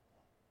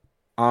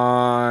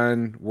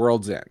on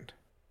World's End?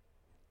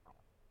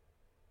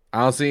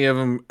 I don't see any of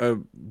them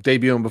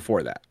debuting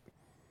before that.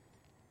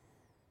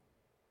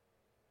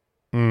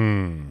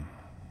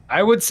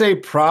 I would say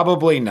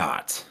probably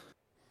not.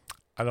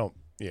 I don't.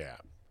 Yeah.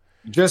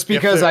 Just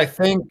because I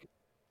think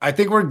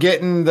we're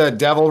getting the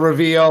devil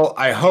reveal.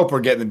 I hope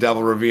we're getting the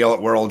devil reveal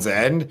at World's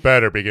End.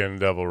 Better be getting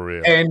devil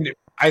reveal. And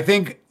I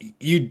think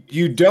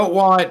you don't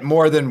want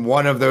more than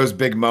one of those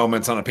big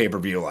moments on a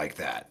pay-per-view like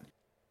that.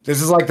 This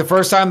is like the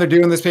first time they're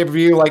doing this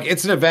pay-per-view. Like,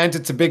 it's an event,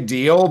 it's a big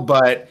deal,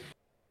 but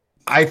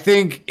I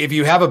think if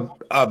you have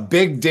a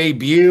big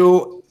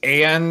debut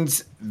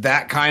and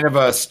that kind of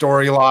a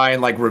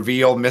storyline, like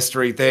reveal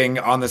mystery thing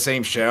on the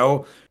same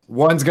show,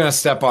 one's going to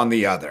step on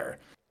the other.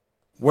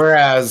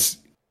 Whereas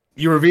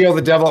you reveal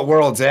the devil at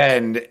World's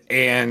End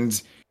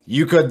and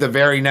you could the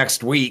very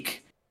next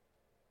week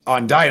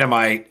on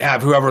Dynamite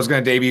have whoever's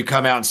going to debut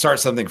come out and start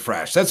something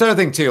fresh. That's the other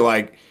thing too.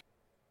 Like,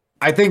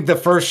 I think the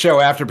first show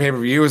after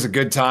pay-per-view is a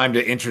good time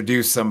to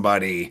introduce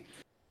somebody.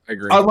 I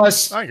agree.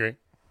 I agree.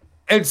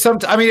 And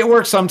it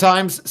works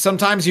sometimes.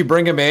 Sometimes you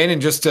bring them in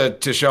and just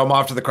to show them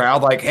off to the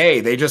crowd, like, hey,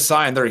 they just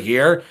signed, they're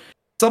here.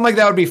 Something like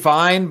that would be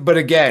fine. But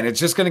again, it's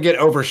just going to get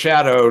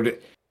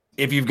overshadowed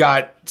if you've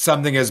got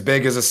something as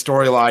big as a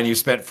storyline you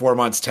spent 4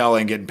 months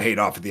telling, getting paid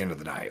off at the end of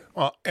the night.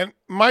 Well, and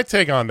my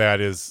take on that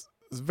is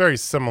very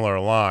similar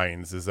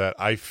lines, is that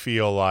I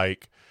feel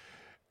like,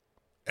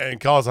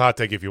 and call us a hot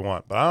take if you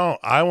want, but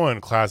I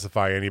wouldn't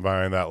classify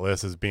anybody on that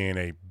list as being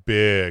a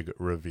big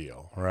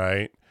reveal,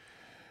 right?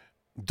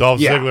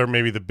 Dolph Ziggler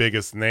may be the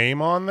biggest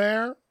name on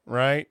there,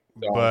 right?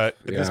 But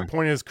at this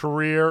point in his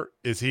career,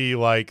 is he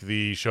like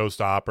the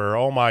showstopper,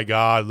 oh my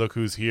God, look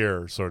who's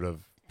here sort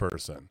of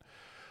person?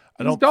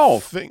 I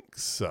don't think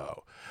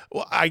so.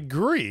 Well, I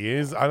agree.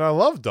 And I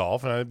love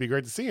Dolph, and it'd be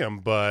great to see him,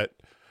 but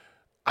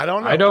I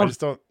don't know. I just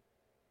don't.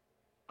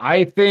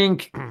 I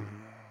think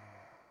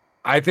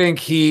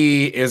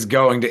he is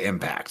going to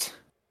Impact.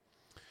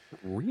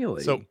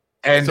 Really?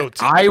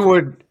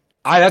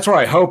 That's where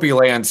I hope he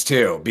lands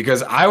too,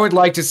 because I would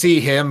like to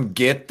see him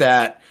get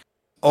that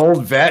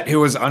old vet who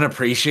was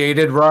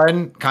unappreciated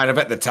run kind of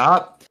at the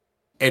top,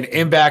 and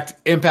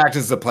Impact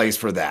is the place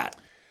for that.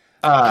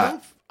 I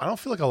don't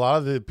feel like a lot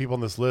of the people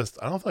on this list,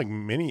 I don't feel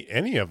like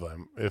any of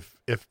them,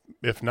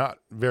 if not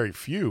very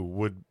few,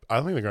 I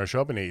don't think they're going to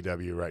show up in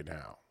AEW right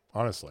now,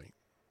 honestly.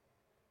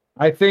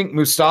 I think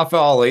Mustafa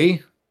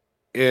Ali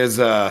is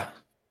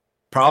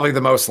probably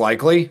the most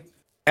likely.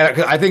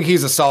 And I think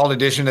he's a solid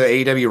addition to the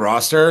AEW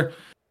roster.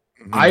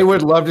 I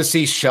would love to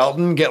see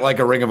Shelton get like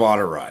a Ring of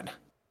Honor run.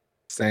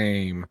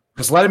 Same.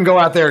 Just let him go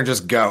out there and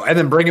just go. And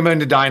then bring him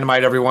into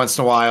Dynamite every once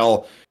in a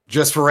while,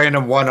 just for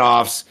random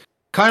one-offs.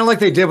 Kind of like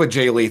they did with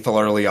Jay Lethal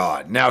early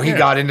on. Now, he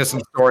got into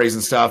some stories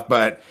and stuff,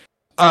 but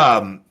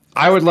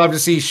I would love to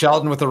see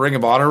Shelton with a Ring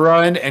of Honor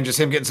run and just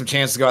him getting some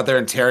chance to go out there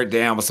and tear it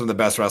down with some of the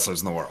best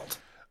wrestlers in the world.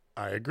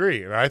 I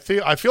agree. And I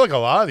feel like a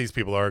lot of these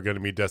people are going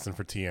to be destined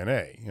for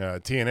TNA.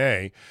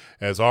 TNA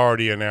has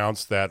already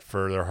announced that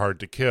for their Hard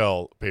to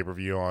Kill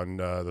pay-per-view on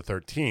the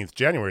 13th,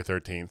 January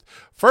 13th.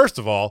 First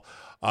of all,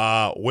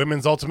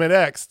 Women's Ultimate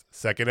X,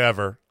 second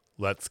ever.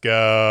 Let's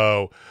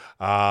go.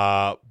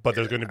 But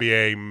there's going to be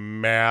a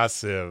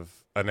massive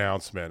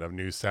announcement of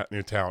new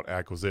talent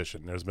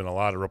acquisition. There's been a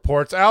lot of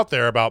reports out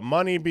there about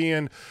money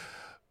being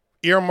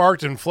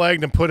earmarked and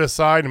flagged and put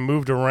aside and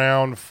moved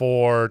around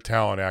for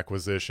talent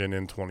acquisition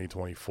in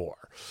 2024.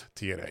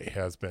 TNA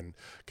has been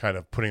kind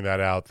of putting that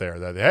out there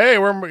that,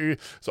 hey,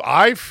 so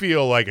I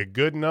feel like a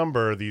good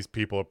number of these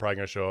people are probably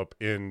going to show up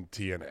in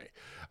TNA.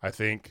 I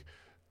think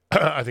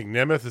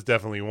Nemeth is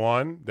definitely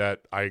one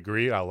that I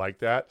agree. I like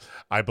that.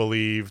 I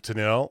believe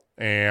Tanil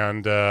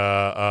and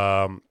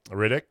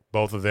Riddick,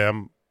 both of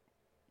them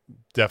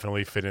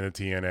definitely fit into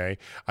TNA.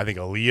 I think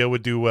Aaliyah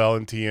would do well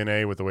in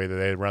TNA with the way that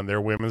they run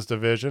their women's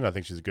division. I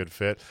think she's a good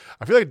fit.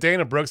 I feel like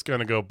Dana Brooke's going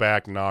to go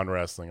back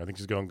non-wrestling. I think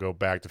she's going to go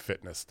back to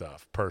fitness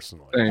stuff,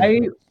 personally.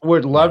 I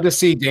would love to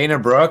see Dana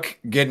Brooke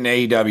get an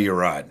AEW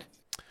run.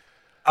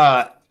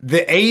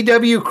 The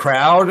AEW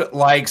crowd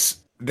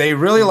they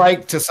really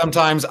like to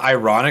sometimes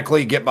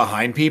ironically get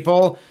behind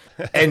people.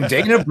 And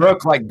Dana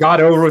Brooke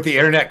got over with the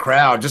internet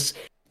crowd. Just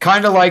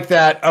kind of like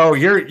that, oh,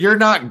 you're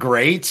not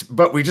great,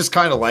 but we just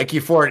kind of like you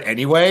for it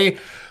anyway.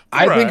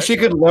 I think she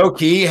could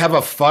low-key have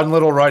a fun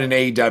little run in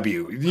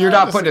AEW. You're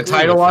not putting a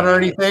title on her or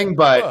anything,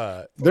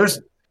 but there's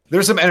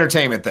some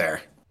entertainment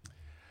there.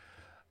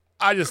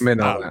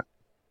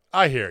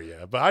 I hear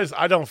you, but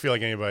I don't feel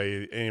like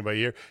anybody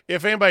here.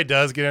 If anybody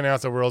does get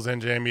announced at World's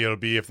End, Jamie, it'll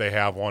be if they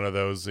have one of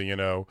those,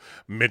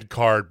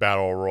 mid-card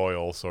battle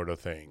royal sort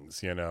of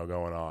things,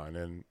 going on.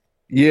 And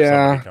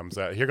somebody comes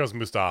out. Here goes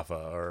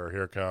Mustafa, or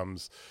here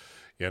comes,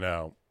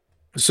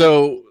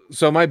 So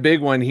my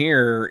big one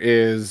here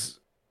is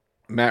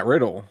Matt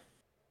Riddle.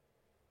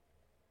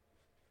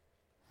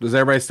 Does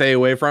everybody stay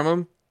away from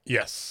him?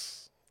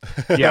 Yes.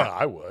 Yeah,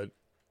 I would.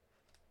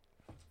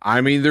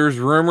 I mean, there's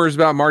rumors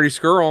about Marty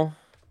Scurll.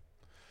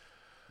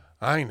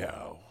 I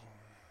know.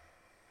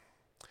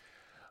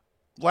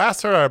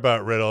 Last heard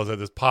about Riddle is that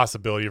there's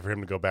possibility for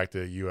him to go back to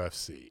the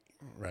UFC,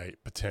 right?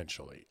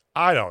 Potentially.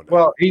 I don't know.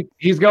 Well,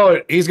 he's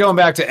going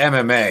back to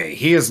MMA.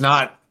 He is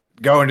not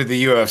going to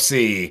the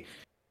UFC.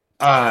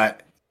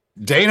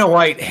 Dana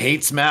White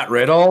hates Matt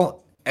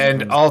Riddle,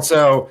 and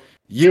also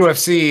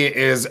UFC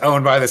is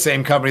owned by the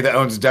same company that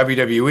owns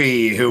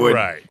WWE, who would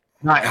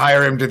not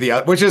hire him to the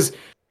other, which is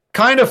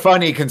kind of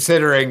funny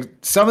considering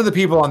some of the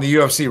people on the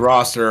UFC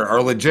roster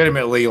are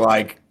legitimately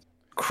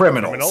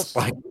criminals.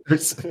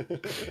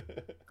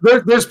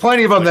 There's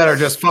plenty of them that are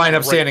just fine,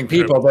 upstanding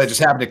people that just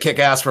happen to kick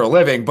ass for a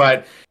living.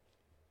 But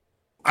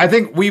I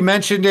think we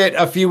mentioned it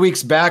a few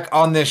weeks back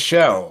on this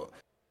show.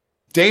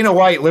 Dana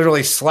White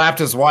literally slapped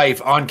his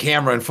wife on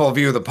camera in full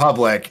view of the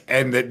public,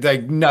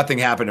 and nothing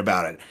happened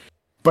about it.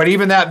 But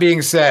even that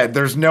being said,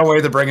 there's no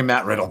way they're bringing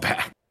Matt Riddle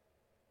back.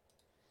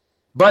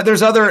 But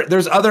there's other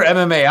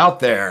MMA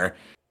out there,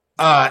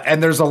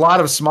 and there's a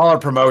lot of smaller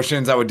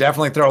promotions that would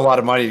definitely throw a lot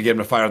of money to get him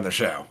to fight on the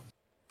show.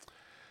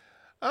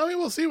 I mean,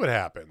 we'll see what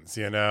happens.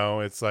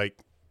 It's like,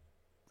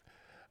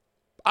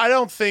 I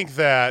don't think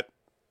that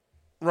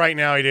right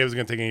now AEW is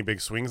going to take any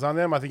big swings on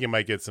them. I think you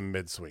might get some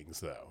mid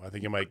swings, though. I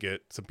think you might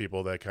get some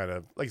people that kind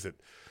of, like I said,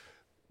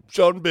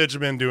 Shelton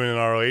Benjamin doing an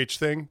ROH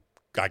thing.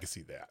 I can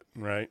see that,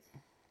 right?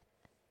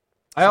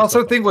 I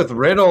also think with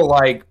Riddle,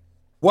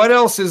 what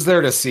else is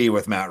there to see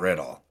with Matt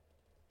Riddle?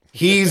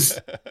 He's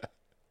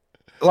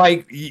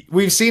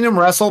we've seen him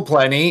wrestle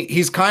plenty.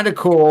 He's kind of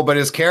cool, but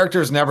his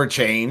character's never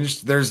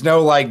changed. There's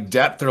no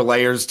depth or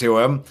layers to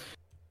him.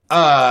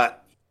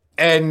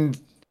 And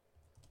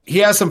he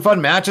has some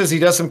fun matches. He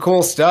does some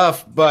cool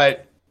stuff,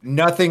 but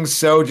nothing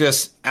so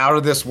just out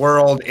of this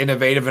world,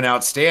 innovative and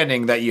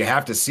outstanding that you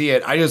have to see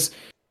it. I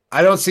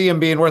don't see him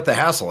being worth the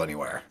hassle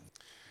anywhere.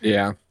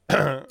 Yeah.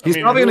 He's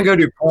probably going to go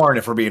do porn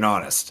if we're being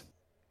honest.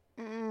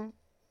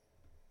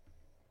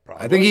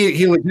 I think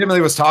he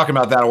legitimately was talking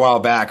about that a while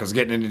back, was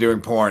getting into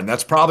doing porn.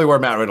 That's probably where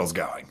Matt Riddle's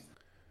going.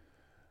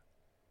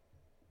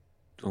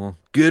 Well,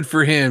 good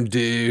for him,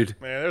 dude.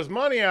 Man, there's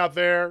money out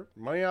there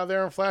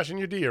and flashing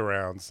your D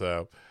around.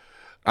 So,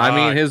 I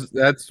mean,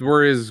 that's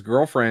where his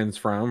girlfriend's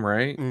from,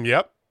 right?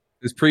 Yep.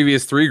 His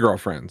previous 3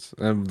 girlfriends,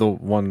 and the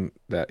one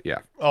that,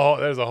 Oh,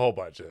 there's a whole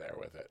bunch in there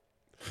with it.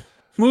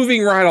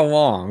 Moving right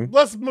along.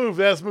 Let's move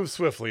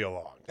swiftly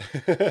along.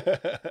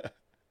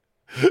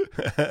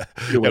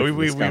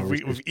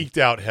 We've eked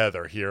out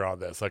Heather here on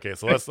this. Okay,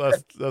 so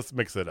let's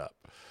mix it up.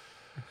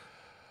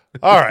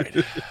 All right.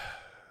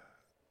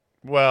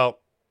 Well,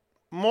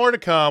 more to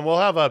come. We'll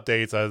have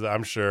updates, as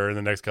I'm sure, in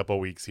the next couple of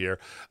weeks here.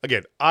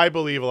 Again, I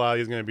believe a lot of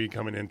these are going to be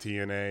coming in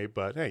TNA,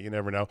 but hey, you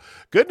never know.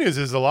 Good news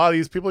is a lot of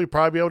these people you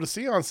probably be able to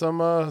see on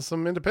some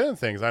independent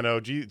things. I know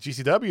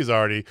GCW's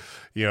already,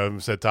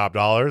 said Top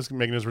Dollars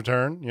making his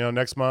return,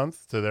 next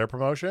month to their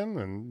promotion,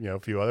 and a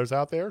few others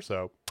out there.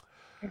 So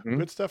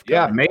good stuff.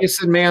 Yeah,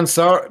 Mason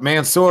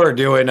Mansoor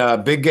doing a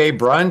Big Gay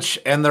Brunch,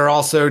 and they're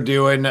also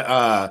doing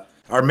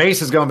our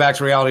Mace is going back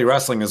to Reality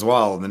Wrestling as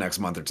well in the next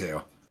month or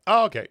two.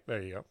 Oh, okay.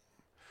 There you go.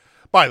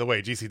 By the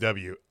way,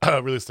 GCW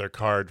released their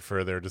card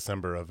for their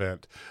December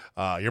event.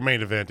 Your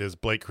main event is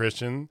Blake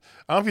Christian.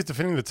 I don't know if he's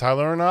defending the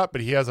title or not,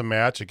 but he has a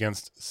match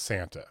against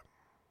Santa.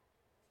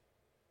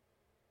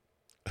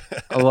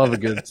 I love a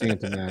good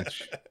Santa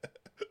match.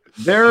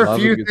 There are a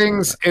few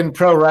things in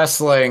pro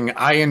wrestling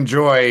I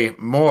enjoy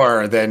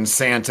more than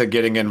Santa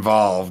getting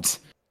involved.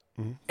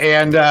 Mm-hmm.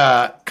 And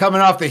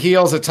coming off the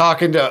heels of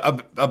talking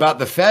about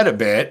the Fed a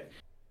bit,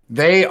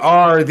 they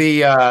are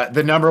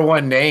the number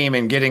one name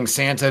in getting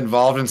Santa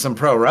involved in some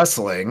pro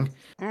wrestling.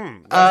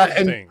 And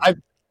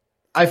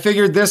I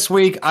figured this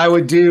week I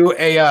would do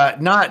a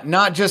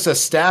not just a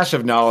stash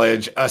of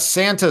knowledge, a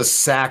Santa's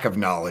sack of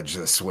knowledge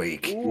this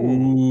week.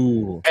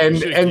 Ooh.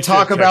 And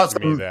talk about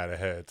some that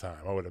ahead of time.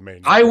 I would have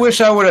made. I wish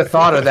I would have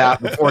thought of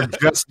that before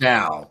just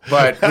now,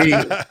 but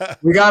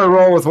we got to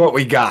roll with what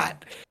we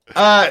got.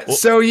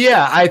 So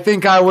yeah, I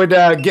think I would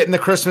get in the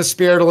Christmas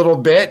spirit a little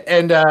bit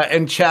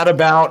and chat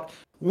about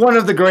one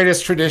of the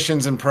greatest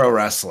traditions in pro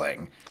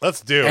wrestling.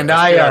 Let's do it. And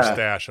Let's get our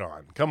stash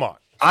on. Come on.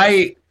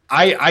 I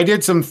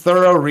did some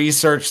thorough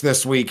research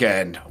this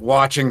weekend,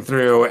 watching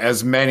through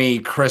as many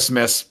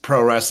Christmas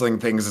pro wrestling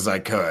things as I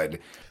could.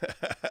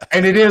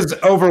 And it is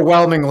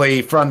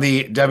overwhelmingly from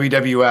the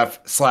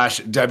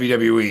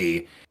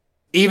WWF/WWE,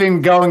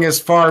 even going as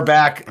far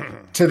back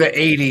to the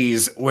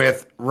 80s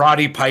with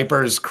Roddy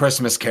Piper's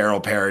Christmas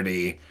Carol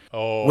parody,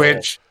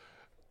 which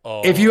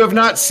if you have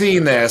not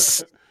seen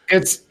this,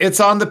 it's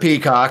on the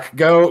Peacock.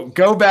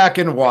 Go back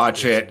and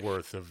watch it.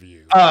 Worth a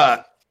view.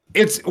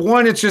 It's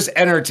just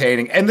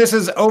entertaining. And this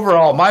is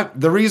overall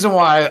the reason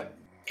why,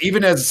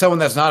 even as someone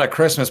that's not a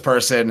Christmas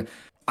person,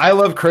 I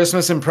love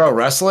Christmas in pro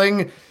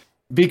wrestling,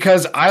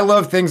 because I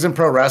love things in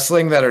pro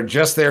wrestling that are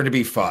just there to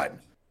be fun.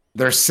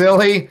 They're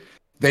silly,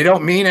 they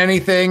don't mean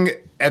anything,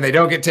 and they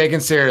don't get taken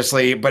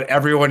seriously, but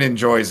everyone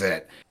enjoys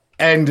it.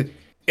 And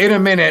in a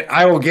minute,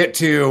 I will get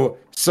to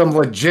some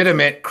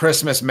legitimate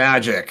Christmas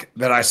magic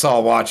that I saw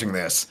watching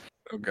this.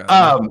 Okay.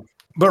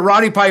 But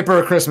Roddy Piper,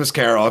 A Christmas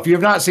Carol, if you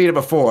have not seen it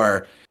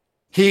before,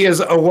 he is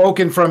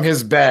awoken from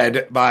his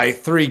bed by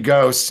three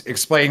ghosts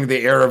explaining the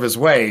error of his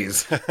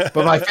ways.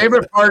 But my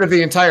favorite part of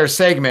the entire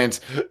segment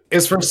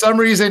is, for some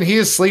reason, he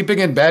is sleeping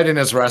in bed in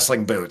his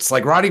wrestling boots.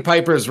 Like, Roddy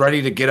Piper is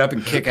ready to get up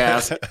and kick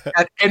ass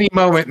at any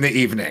moment in the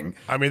evening.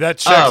 I mean, that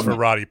checks for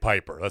Roddy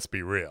Piper. Let's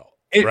be real.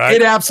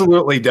 It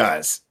absolutely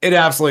does. It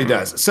absolutely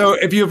does. So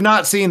if you have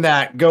not seen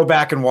that, go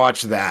back and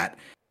watch that.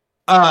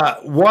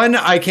 One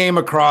I came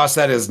across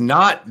that is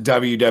not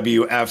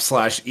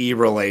WWF/E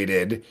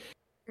related.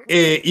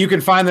 You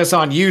can find this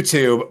on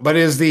YouTube, but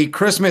is the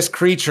Christmas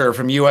Creature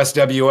from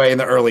USWA in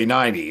the early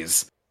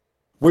 90s,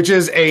 which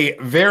is a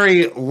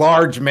very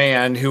large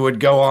man who would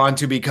go on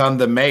to become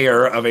the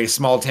mayor of a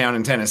small town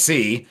in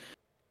Tennessee,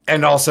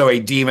 and also a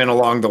demon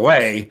along the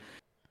way,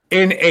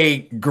 in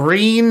a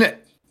green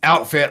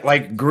outfit,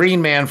 like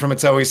Green Man from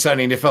It's Always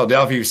Sunny in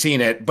Philadelphia. You've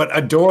seen it, but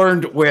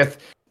adorned with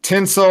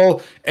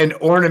tinsel and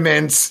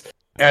ornaments.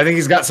 And I think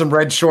he's got some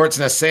red shorts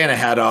and a Santa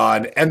hat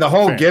on. And the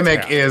whole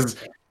gimmick is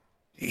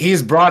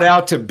he's brought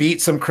out to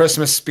beat some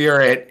Christmas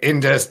spirit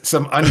into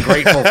some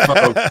ungrateful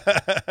folk.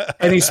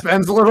 And he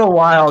spends a little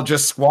while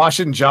just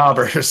squashing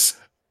jobbers.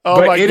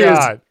 Oh, my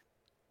God.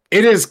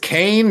 It is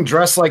Kane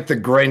dressed like the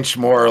Grinch,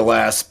 more or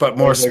less, but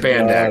more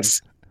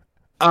spandex.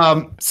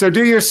 So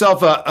do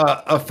yourself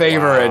a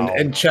favor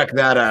and check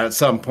that out at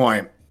some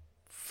point.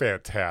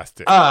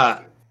 Fantastic.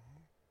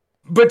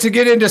 But to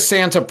get into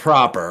Santa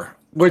proper,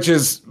 which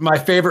is my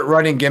favorite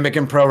running gimmick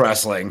in pro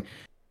wrestling,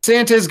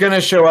 Santa is going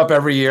to show up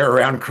every year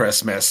around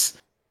Christmas.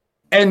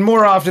 And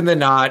more often than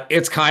not,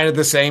 it's kind of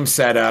the same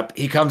setup.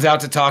 He comes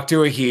out to talk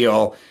to a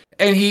heel,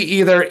 and he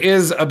either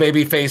is a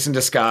babyface in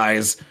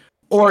disguise,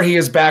 or he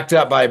is backed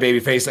up by a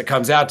babyface that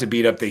comes out to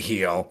beat up the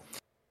heel.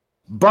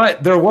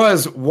 But there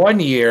was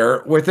one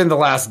year within the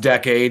last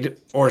decade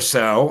or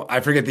so, I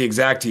forget the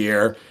exact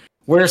year,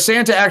 where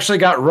Santa actually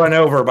got run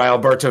over by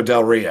Alberto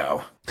Del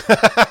Rio.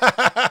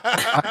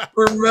 I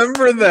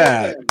remember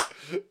that.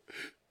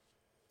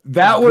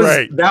 That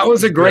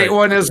was a great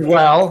one as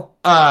well.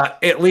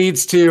 It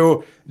leads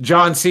to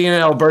John Cena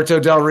and Alberto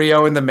Del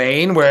Rio in the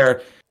main,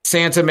 where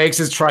Santa makes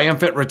his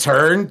triumphant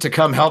return to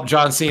come help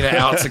John Cena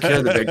out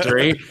secure the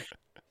victory.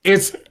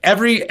 It's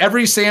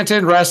every Santa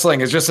in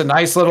wrestling is just a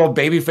nice little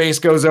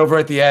babyface goes over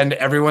at the end.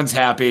 Everyone's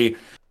happy,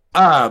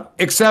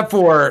 except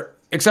for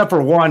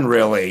one,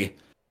 really.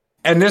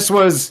 And this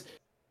was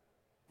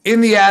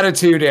in the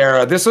Attitude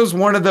Era. This was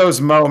one of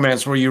those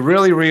moments where you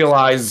really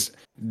realize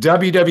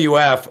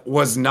WWF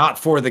was not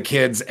for the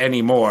kids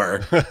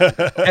anymore.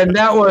 And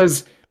that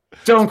was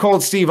Stone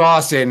Cold Steve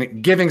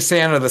Austin giving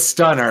Santa the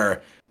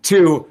stunner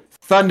to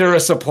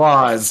thunderous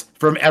applause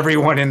from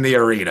everyone in the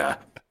arena.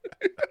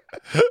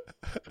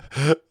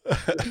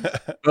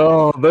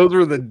 Oh, those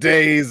were the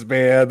days,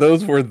 man.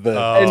 Those were the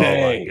days. Oh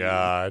my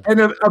God. And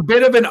a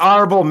bit of an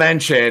honorable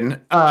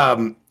mention,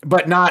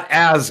 but not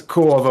as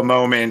cool of a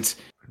moment,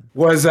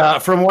 was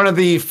from one of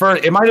the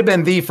first, it might have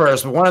been the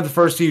first, but one of the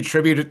first few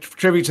tribute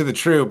to the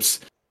troops,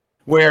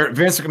 where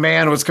Vince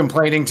McMahon was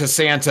complaining to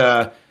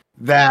Santa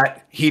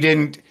that he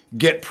didn't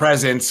get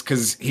presents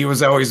because he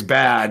was always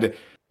bad,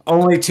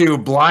 only to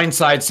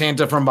blindside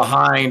Santa from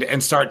behind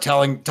and start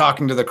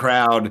talking to the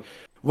crowd,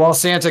 while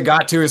Santa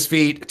got to his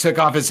feet, took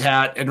off his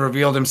hat, and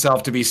revealed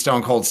himself to be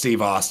Stone Cold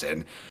Steve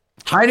Austin.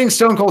 Hiding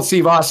Stone Cold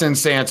Steve Austin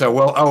Santa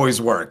will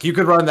always work. You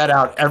could run that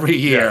out every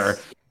year.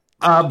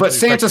 Yes. But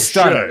Santa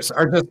stunners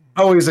are just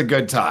always a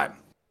good time.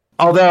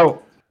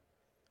 Although,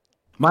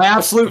 my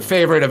absolute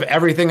favorite of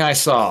everything I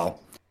saw,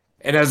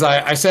 and as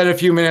I said a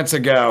few minutes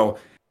ago,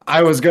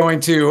 I was going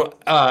to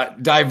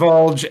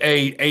divulge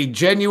a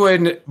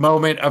genuine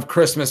moment of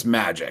Christmas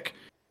magic.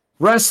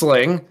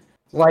 Wrestling,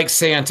 like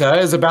Santa,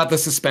 is about the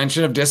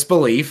suspension of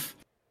disbelief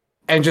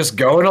and just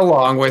going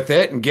along with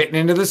it and getting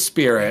into the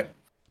spirit.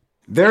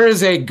 There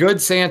is a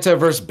good Santa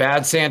versus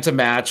bad Santa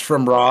match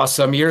from Raw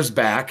some years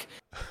back,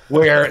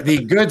 where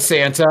the good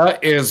Santa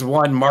is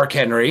one Mark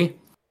Henry,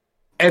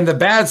 and the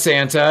bad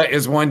Santa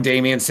is one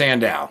Damian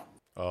Sandow.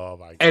 Oh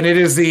my God. And it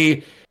is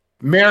the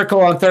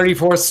Miracle on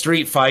 34th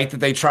Street fight that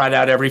they tried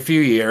out every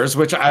few years,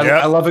 which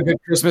I love a good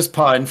Christmas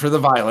pun for the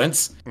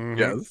violence. Mm-hmm.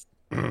 Yes.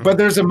 But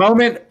there's a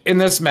moment in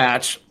this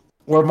match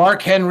where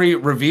Mark Henry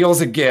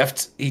reveals a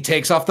gift. He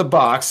takes off the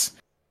box,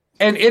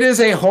 and it is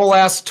a whole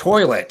ass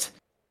toilet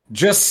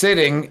just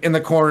sitting in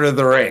the corner of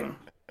the ring.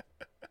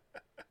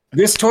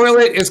 This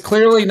toilet is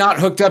clearly not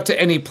hooked up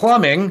to any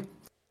plumbing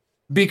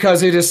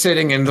because it is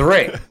sitting in the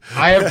ring.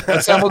 I have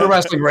assembled a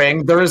wrestling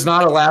ring. There is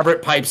not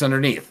elaborate pipes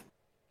underneath.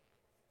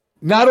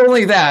 Not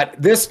only that,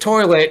 this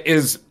toilet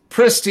is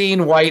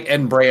pristine white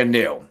and brand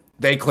new.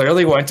 They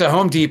clearly went to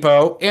Home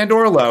Depot and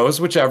or Lowe's,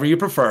 whichever you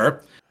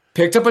prefer,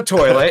 picked up a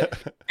toilet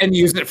and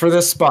used it for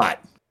this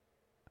spot.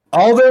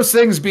 All those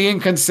things being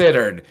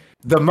considered,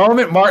 the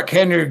moment Mark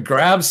Henry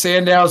grabs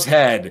Sandow's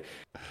head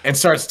and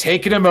starts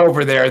taking him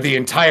over there, the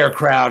entire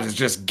crowd is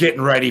just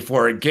getting ready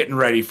for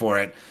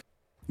it.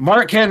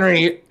 Mark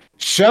Henry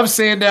shoves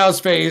Sandow's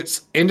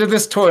face into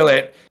this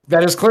toilet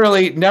that has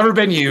clearly never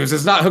been used,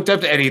 is not hooked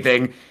up to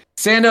anything.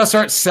 Sandow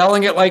starts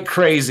selling it like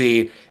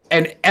crazy,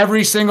 and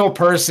every single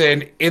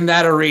person in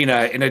that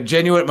arena, in a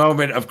genuine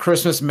moment of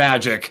Christmas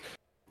magic,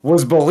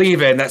 was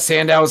believing that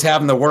Sandow was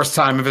having the worst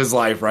time of his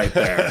life right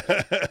there.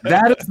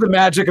 That is the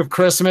magic of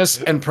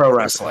Christmas and pro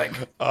wrestling.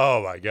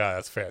 Oh my God,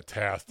 that's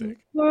fantastic.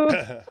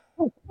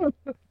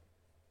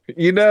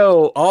 You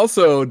know,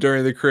 also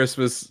during the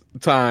Christmas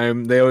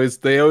time, they always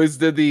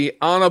did the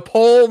on a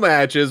pole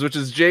matches, which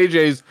is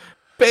JJ's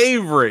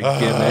favorite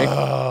gimmick.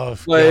 Oh,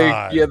 like,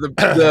 God. yeah,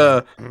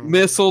 the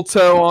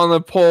mistletoe on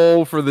the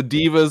pole for the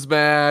Divas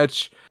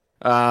match.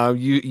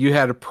 You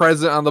had a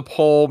present on the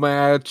pole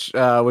match,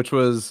 which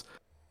was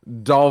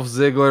Dolph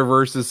Ziggler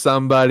versus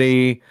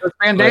somebody.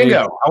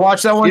 Fandango. I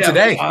watched that one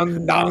today.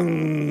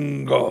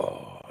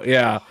 Fandango.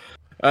 Yeah.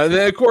 And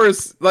then, of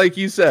course, like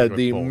you said,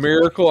 the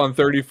Miracle on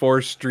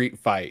 34th Street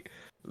fight.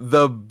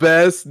 The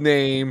best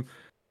name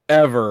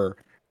ever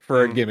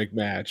for a gimmick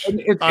match.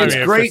 It's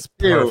great, it's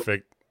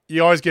perfect.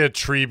 You always get a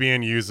tree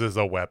being used as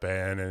a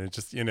weapon, and it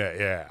just,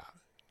 yeah.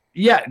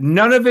 Yeah,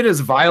 none of it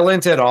is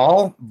violent at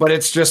all, but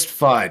it's just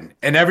fun.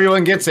 And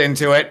everyone gets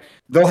into it.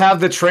 They'll have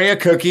the tray of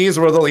cookies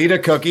where they'll eat a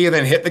cookie and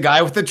then hit the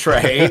guy with the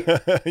tray.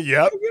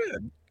 Yep.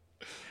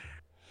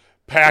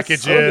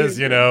 Packages,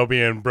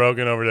 being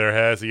broken over their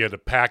heads. So you had to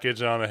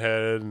package on the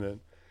head. And then...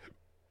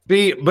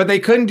 But they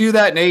couldn't do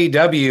that in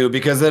AEW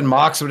because then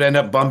Mox would end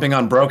up bumping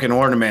on broken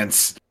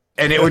ornaments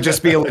and it would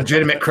just be a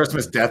legitimate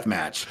Christmas death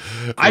match.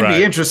 I'd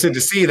be interested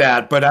to see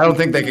that, but I don't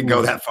think they could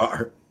go that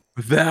far.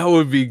 That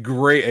would be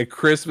great. A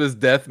Christmas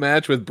death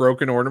match with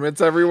broken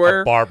ornaments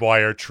everywhere. A barbed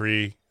wire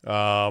tree.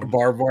 Barbed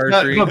wire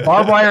tree. The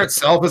barbed wire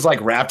itself is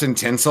like wrapped in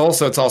tinsel,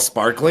 so it's all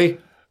sparkly.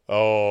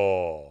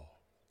 Oh,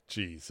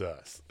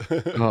 Jesus.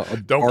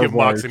 Don't give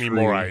Mox any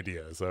more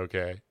ideas,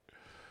 okay?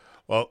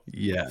 Well,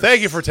 yes.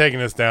 Thank you for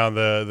taking us down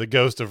the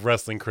Ghost of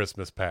Wrestling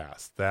Christmas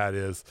Past. That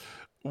is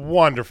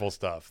wonderful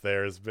stuff.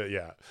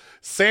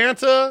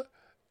 Santa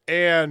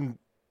and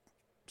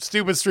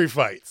stupid street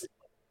fights.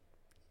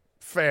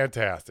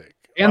 Fantastic.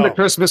 And the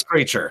Christmas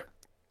creature.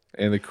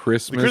 And the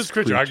Christmas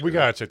creature. We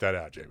gotta check that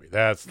out, Jamie.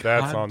 That's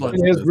on the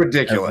list. It is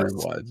ridiculous.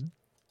 Everyone.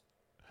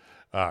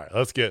 All right,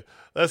 let's get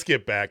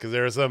back because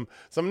there's some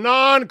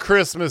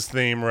non-Christmas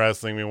theme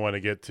wrestling we want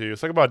to get to.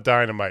 Let's talk about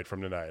Dynamite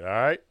from tonight.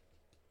 All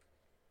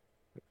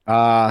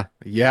right.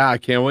 Yeah,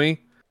 can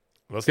we?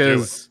 Let's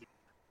do it.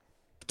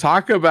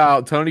 Talk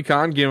about Tony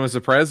Khan giving us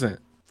a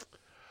present.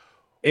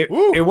 It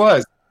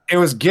was. It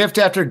was gift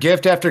after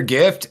gift after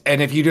gift,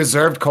 and if you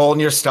deserved coal in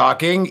your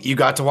stocking, you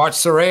got to watch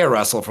Saraya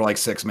wrestle for like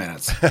 6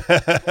 minutes.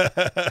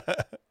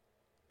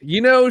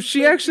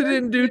 She actually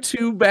didn't do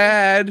too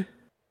bad.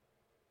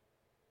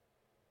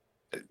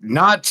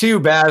 Not too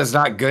bad is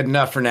not good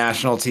enough for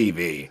national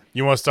TV.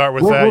 You want to start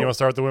with that? You want to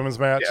start with the women's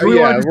match? We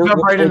want to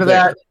jump right into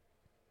that.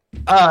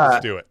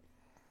 Let's do it.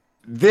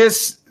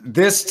 This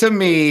to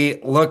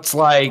me looks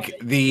like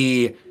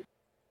the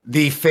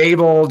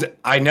fabled,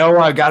 I know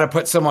I've got to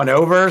put someone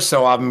over,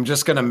 so I'm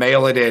just going to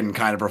mail it in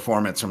kind of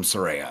performance from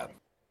Saraya.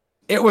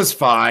 It was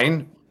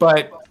fine,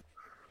 but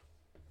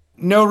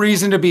no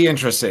reason to be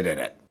interested in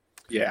it.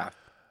 Yeah.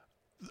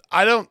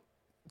 I don't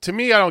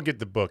get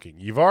the booking.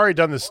 You've already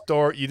done the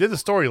story. You did the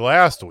story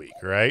last week,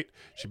 right?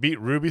 She beat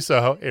Ruby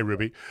Soho. Hey,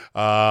 Ruby.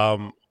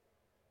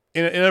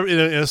 In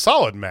a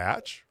solid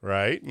match,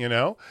 right?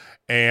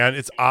 And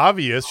it's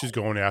obvious she's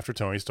going after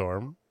Toni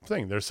Storm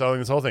thing. They're selling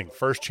this whole thing.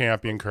 First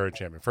champion, current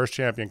champion. First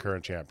champion,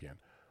 current champion.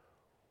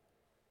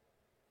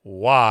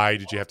 Why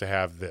did you have to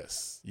have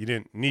this?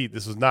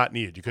 This was not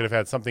needed. You could have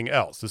had something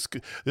else. This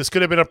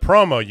could have been a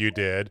promo you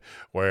did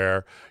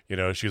where,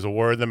 she was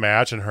awarded the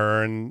match and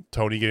her and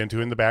Toni get into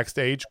it in the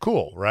backstage.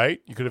 Cool,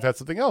 right? You could have had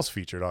something else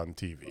featured on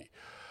TV.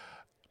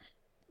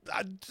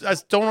 I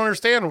just don't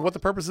understand what the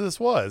purpose of this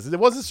was. It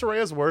wasn't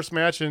Saraya's worst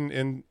match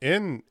in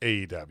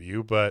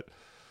AEW, but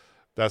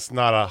that's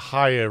not a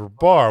higher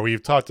bar.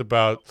 We've talked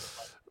about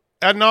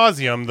ad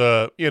nauseum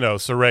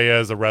Saraya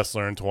as a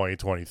wrestler in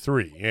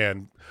 2023,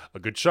 and a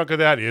good chunk of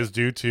that is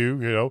due to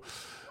the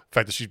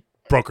fact that she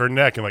broke her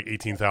neck in like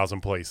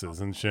 18,000 places,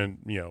 and she,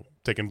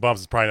 taking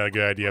bumps is probably not a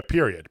good idea.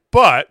 Period.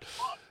 But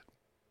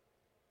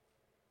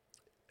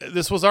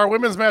this was our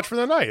women's match for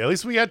the night. At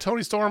least we had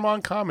Toni Storm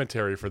on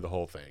commentary for the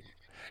whole thing.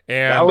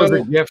 And that was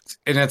a gift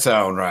in its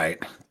own right.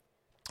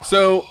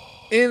 So,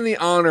 in the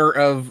honor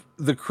of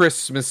the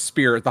Christmas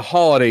spirit, the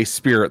holiday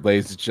spirit,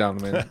 ladies and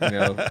gentlemen,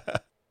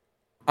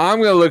 I'm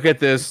going to look at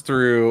this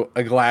through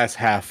a glass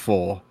half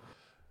full.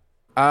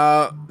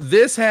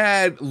 This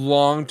had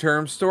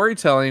long-term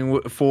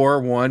storytelling for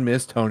one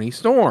Miss Toni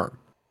Storm.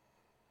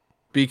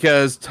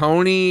 Because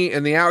Toni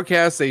and the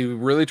Outcasts, they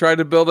really tried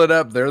to build it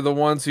up. They're the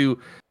ones who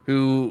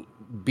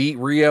beat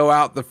Rio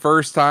out the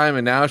first time,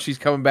 and now she's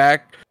coming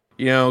back,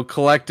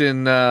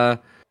 collecting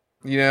her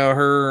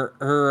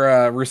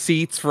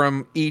receipts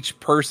from each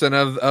person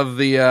of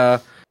the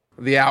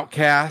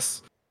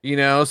Outcasts,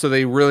 so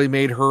they really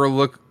made her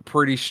look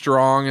pretty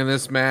strong in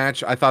this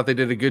match. I thought they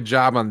did a good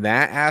job on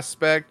that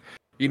aspect.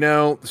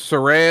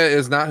 Saraya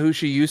is not who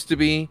she used to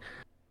be.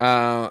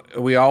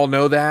 We all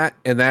know that,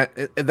 and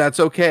that's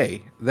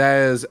okay. That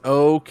is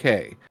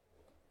okay.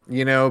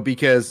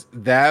 Because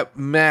that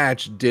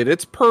match did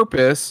its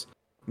purpose.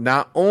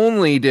 Not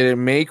only did it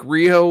make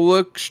Riho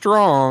look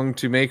strong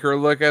to make her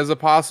look as a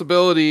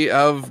possibility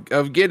of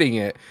getting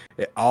it,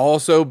 it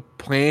also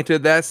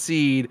planted that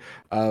seed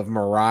of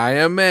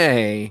Mariah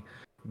May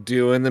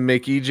doing the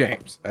Mickie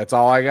James. That's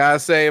all I gotta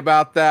say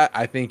about that.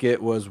 I think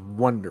it was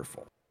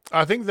wonderful.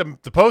 I think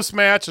the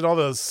post-match and all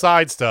the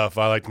side stuff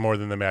I liked more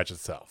than the match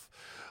itself.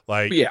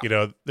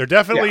 They're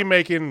definitely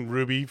making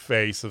Ruby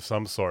face of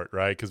some sort,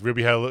 right? Because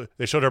Ruby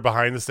they showed her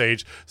behind the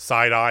stage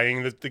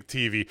side-eyeing the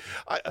TV.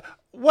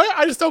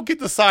 I just don't get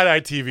the side-eye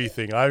TV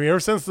thing. I mean, ever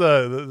since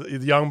the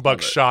Young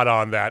Bucks shot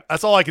on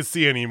that's all I can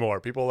see anymore.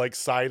 People like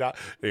side-eye.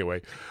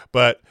 Anyway,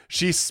 but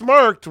she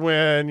smirked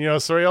when,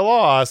 Saraya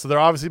lost, so they're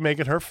obviously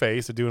making her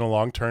face and doing a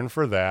long turn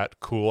for that.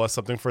 Cool. That's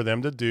something for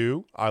them to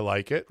do. I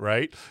like it,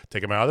 right?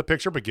 Take them out of the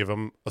picture, but give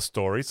them a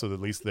story so that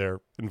at least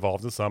they're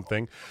involved in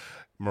something.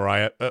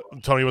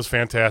 Toni was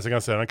fantastic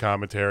on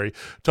commentary,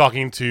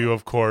 talking to,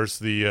 of course,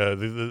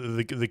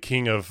 the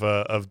king of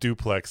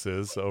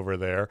duplexes over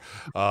there.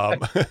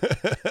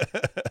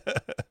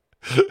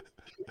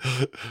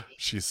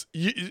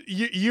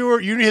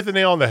 You hit the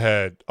nail on the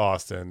head,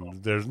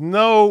 Austin. There's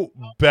no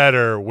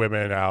better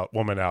woman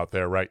out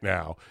there right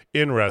now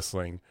in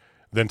wrestling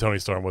than Toni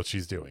Storm. What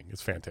she's doing,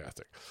 it's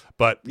fantastic.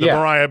 But the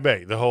Mariah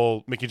May, the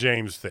whole Mickie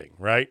James thing,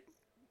 right?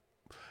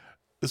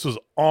 This is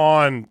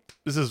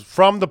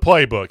from the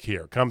playbook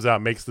here. Comes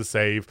out, makes the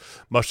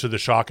save, much to the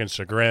shock and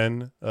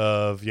chagrin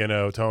of,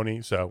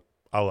 Toni. So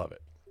I love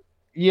it.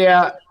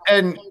 Yeah.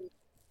 And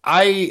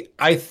I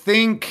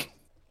think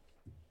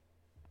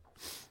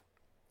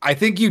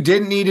you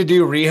didn't need to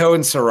do Riho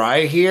and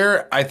Saraya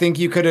here. I think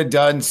you could have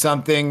done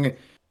something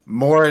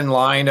more in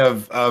line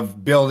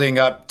of building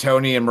up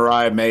Toni and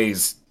Mariah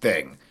May's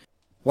thing.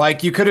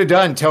 Like you could have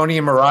done Toni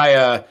and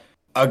Mariah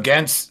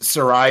against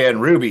Saraya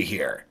and Ruby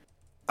here.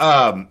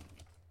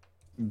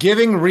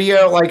 Giving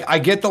Rio, I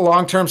get the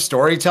long-term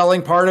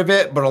storytelling part of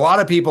it, but a lot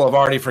of people have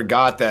already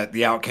forgot that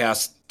the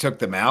Outcasts took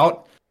them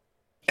out.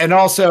 And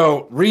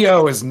also,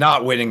 Rio is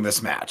not winning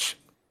this match.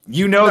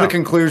 The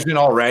conclusion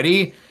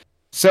already.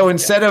 So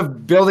instead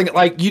of building,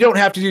 you don't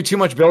have to do too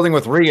much building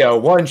with Rio.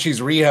 One,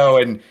 she's Rio,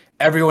 and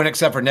everyone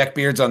except for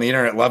neckbeards on the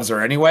internet loves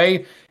her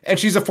anyway. And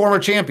she's a former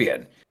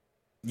champion.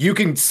 You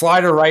can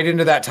slide her right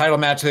into that title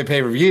match of the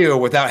pay-per-view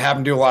without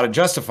having to do a lot of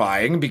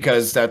justifying,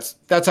 because that's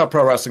how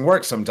pro wrestling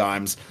works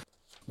sometimes.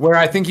 where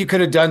I think you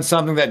could have done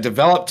something that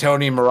developed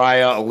Tony and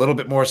Mariah a little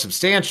bit more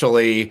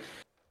substantially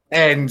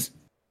and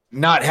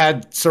not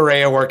had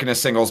Saraya work in a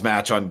singles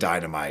match on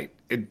Dynamite.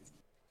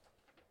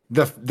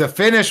 The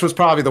finish was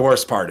probably the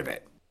worst part of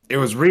it. It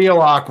was real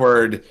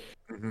awkward.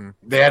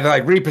 They had to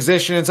like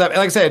reposition and stuff. And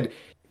like I said,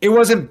 it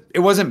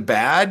wasn't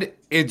bad.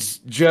 It's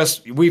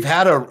just we've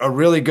had a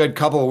really good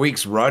couple of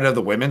weeks run of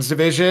the women's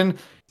division,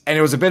 and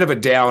it was a bit of a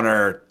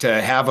downer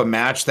to have a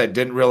match that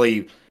didn't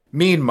really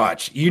mean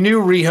much. You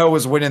knew Riho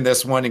was winning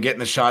this one and getting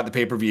the shot at the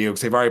pay-per-view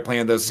because they've already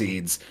planted those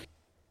seeds.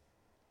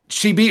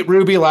 She beat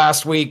Ruby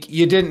last week.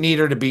 You didn't need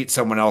her to beat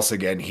someone else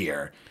again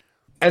here.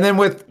 And then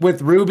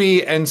with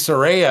Ruby and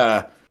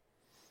Saraya,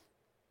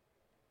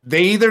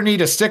 they either need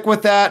to stick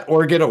with that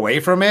or get away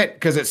from it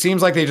because it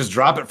seems like they just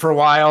drop it for a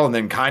while and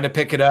then kind of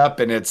pick it up.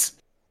 And it's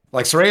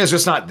like Saraya's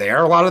just not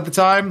there a lot of the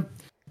time.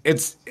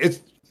 It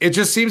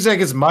just seems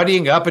like it's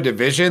muddying up a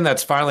division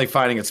that's finally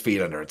finding its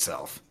feet under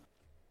itself.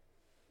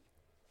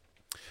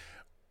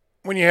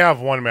 When you have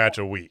one match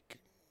a week,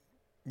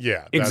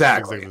 yeah, that's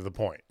exactly the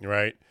point,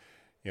 right?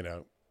 You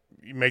know,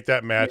 you make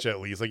that match at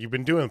least like you've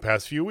been doing the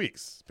past few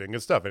weeks. It's been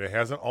good stuff. And it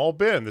hasn't all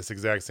been this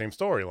exact same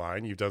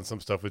storyline. You've done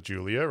some stuff with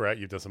Julia, right?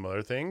 You've done some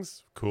other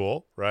things.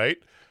 Cool, right?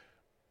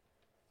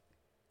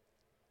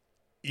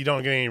 You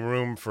don't get any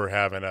room for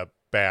having a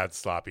bad,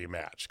 sloppy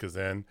match because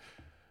then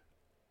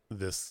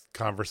this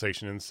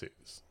conversation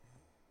ensues.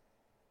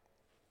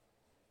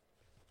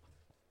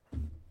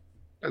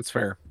 That's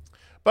fair.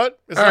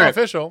 But it's not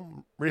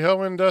official.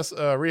 Riho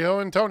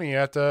and Tony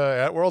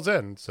at World's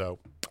End, so...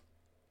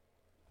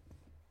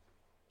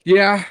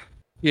 Yeah.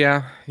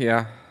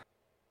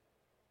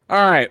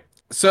 All right.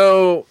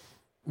 So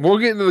we'll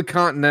get into the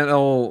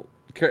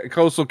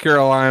Coastal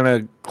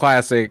Carolina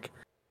Classic,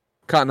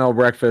 Continental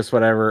Breakfast,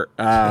 whatever.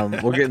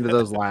 We'll get into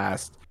those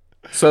last.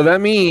 So that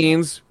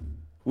means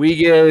we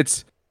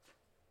get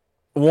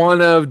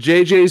one of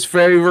JJ's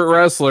favorite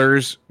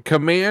wrestlers,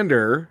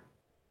 Commander,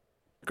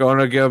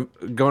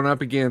 going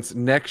up against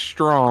Next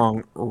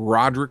Strong,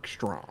 Roderick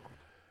Strong.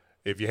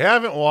 If you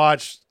haven't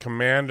watched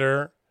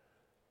Commander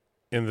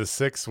in the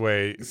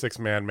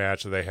six-man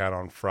match that they had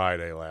on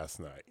Friday last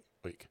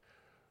week,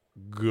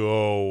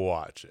 go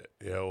watch it.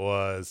 It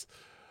was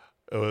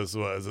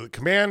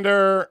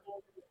Commander,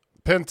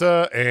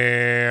 Penta,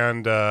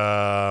 and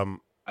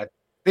I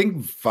think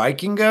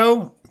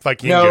Vikingo.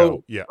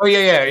 No. Yeah. Oh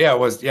yeah. It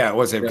was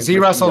him because he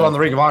wrestled on the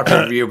Ring of Honor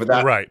pay-per-view, but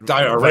that right.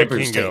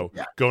 Vikingo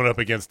going up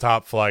against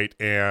Top Flight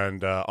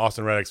and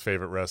Austin Reddick's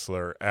favorite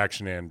wrestler,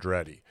 Action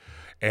Andretti,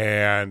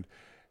 and.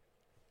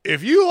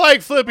 If you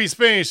like flippy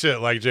spinny shit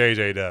like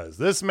JJ does,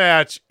 this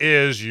match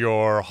is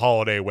your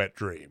holiday wet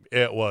dream.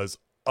 It was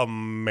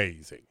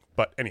amazing.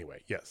 But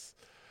anyway, yes.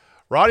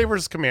 Roddy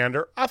versus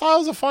Commander. I thought it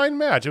was a fine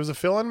match. It was a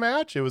fill-in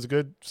match. It was a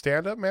good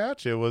stand-up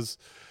match. It was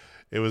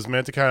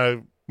meant to kind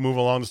of move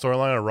along the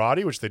storyline of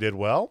Roddy, which they did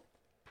well.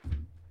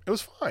 It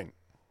was fine.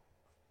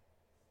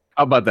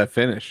 How about that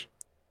finish?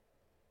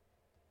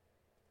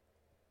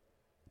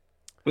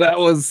 That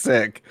was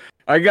sick.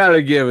 I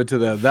gotta give it to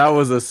them. That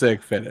was a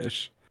sick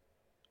finish.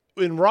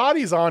 When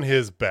Roddy's on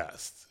his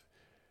best,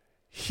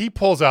 he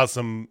pulls out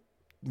some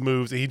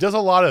moves. He does a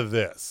lot of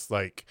this.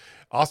 Like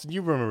Austin,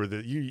 you remember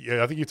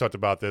that? I think you talked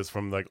about this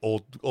from like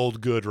old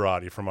good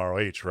Roddy from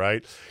ROH,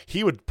 right?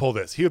 He would pull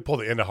this. He would pull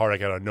the end of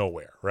Hardike out of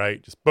nowhere,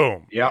 right? Just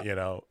boom. Yeah. You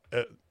know.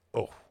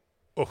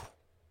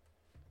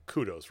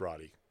 Kudos,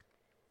 Roddy.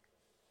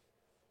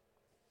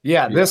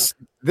 Yeah. This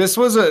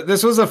was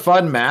a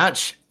fun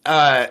match.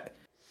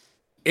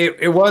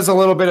 It was a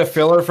little bit of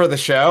filler for the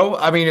show.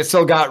 I mean, it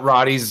still got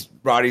Roddy's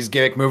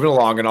gimmick moving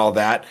along and all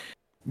that.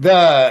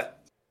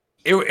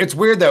 It's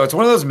weird though. It's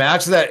one of those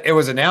matches that it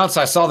was announced.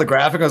 I saw the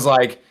graphic. I was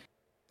like,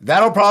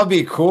 that'll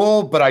probably be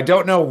cool, but I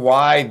don't know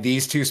why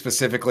these two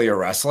specifically are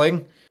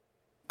wrestling.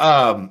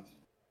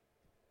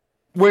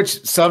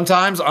 Which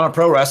sometimes on a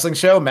pro wrestling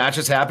show,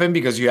 matches happen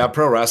because you have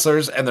pro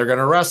wrestlers and they're going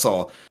to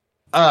wrestle.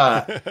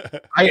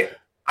 I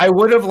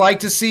would have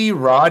liked to see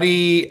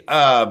Roddy.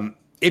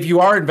 If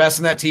you are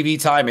investing that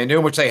TV time into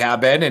him, which they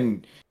have been,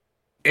 and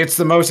it's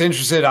the most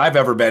interested I've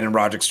ever been in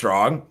Roderick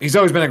Strong. He's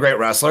always been a great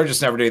wrestler,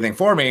 just never did anything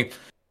for me.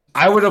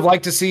 I would have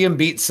liked to see him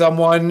beat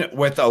someone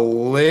with a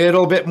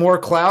little bit more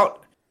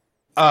clout.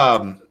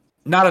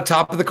 Not a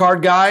top of the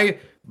card guy,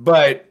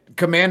 but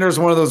Commander is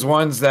one of those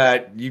ones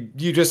that you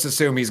just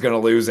assume he's going to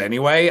lose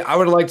anyway. I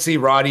would like to see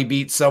Roddy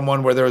beat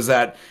someone where there was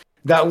that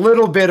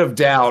little bit of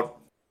doubt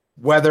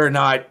whether or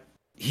not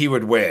he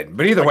would win.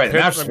 But either way, the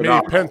match was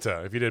phenomenal.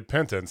 Penta, if you did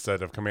Penta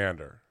instead of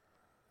Commander.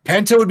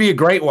 Penta would be a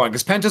great one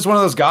because Penta's one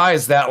of those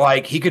guys that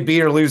like he could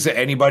beat or lose to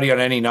anybody on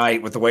any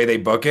night with the way they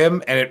book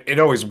him, and it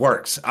always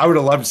works. I would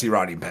have loved to see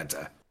Roddy and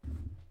Penta.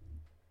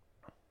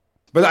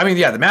 But I mean,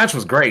 yeah, the match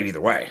was great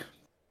either way.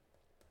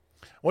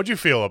 What'd you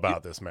feel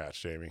about this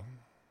match, Jamie?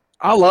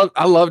 I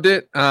loved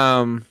it.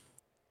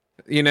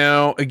 You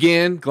know,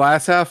 again,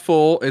 glass half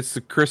full. It's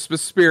the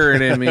Christmas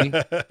spirit in me.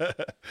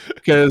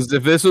 Because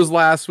if this was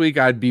last week,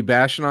 I'd be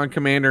bashing on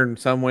Commander in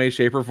some way,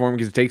 shape, or form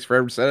because it takes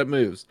forever to set up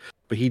moves.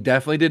 but he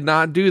definitely did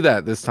not do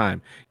that this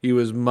time. He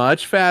was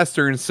much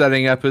faster in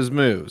setting up his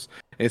moves.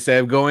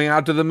 Instead of going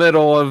out to the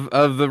middle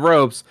of the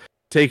ropes,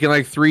 taking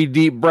like 3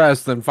 deep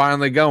breaths, then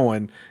finally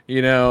going,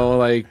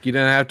 like you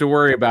didn't have to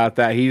worry about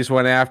that. He just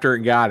went after it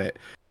and got it.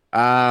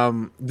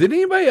 Did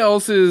anybody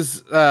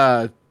else's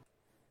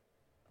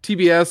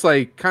TBS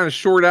like kind of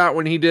short out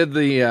when he did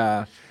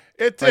the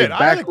It did.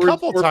 like I had a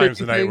couple 450 times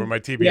tonight thing? where my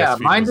TBS Yeah,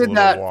 feed mine was a did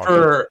little that wonky.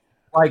 for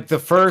like the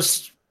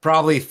first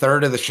probably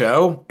third of the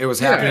show. It was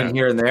happening Yeah.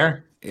 here and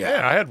there.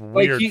 Yeah, I had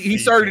Like weird. he feed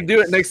started to do it.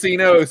 changes. Next thing you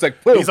know, it's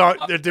like boom. He's on.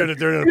 They're doing a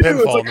It's pinfall like,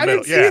 in the I middle.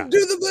 didn't see Yeah, him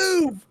do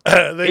the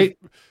move.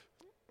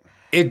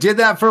 It did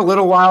that for a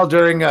little while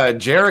during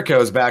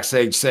Jericho's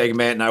backstage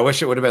segment, and I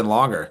wish it would have been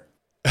longer.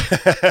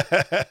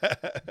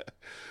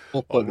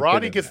 Well,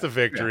 Roddy gets the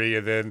victory,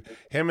 and then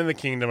him and the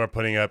Kingdom are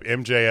putting up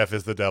MJF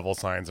is the devil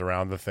signs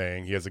around the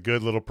thing. He has a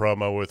good little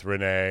promo with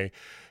Renee.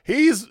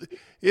 He's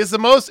the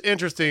most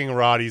interesting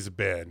Roddy's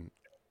been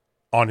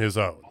on his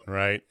own,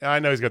 right? I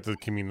know he's got the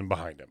Kingdom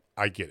behind him.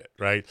 I get it,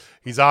 right?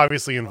 He's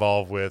obviously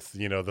involved with,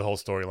 the whole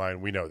storyline.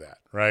 We know that,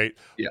 right?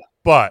 Yeah.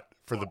 But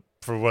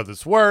for what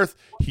it's worth,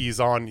 he's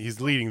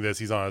leading this.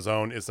 He's on his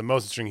own. It's the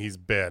most interesting he's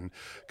been,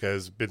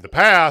 because in the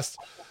past,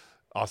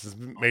 Austin's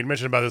made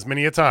mention about this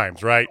many a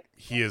times, right?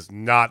 He has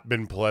not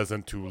been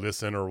pleasant to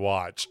listen or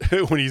watch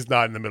when he's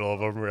not in the middle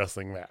of a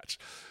wrestling match.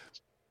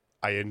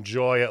 I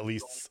enjoy at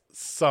least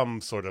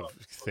some sort of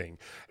thing.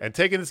 And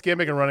taking this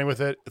gimmick and running with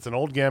it, it's an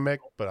old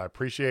gimmick, but I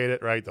appreciate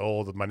it, right? The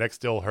old, my neck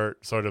still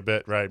hurt sort of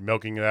bit, right?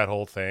 Milking that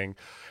whole thing.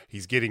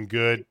 He's getting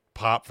good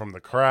pop from the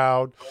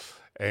crowd,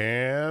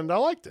 and I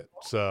liked it.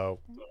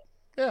 So,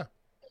 yeah.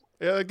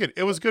 Yeah, good.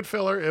 It was good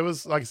filler. It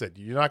was, like I said,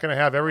 you're not going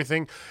to have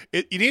everything.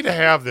 You need to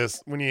have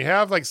this when you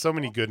have like so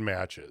many good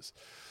matches.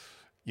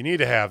 You need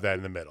to have that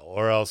in the middle,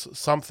 or else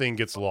something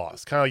gets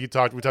lost. Kind of like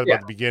we talked about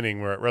at the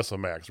beginning, where at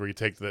WrestleMax, where you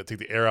take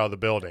the air out of the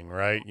building,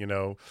 right?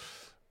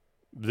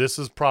 This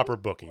is proper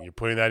booking. You're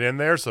putting that in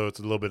there, so it's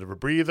a little bit of a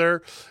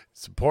breather.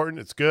 It's important.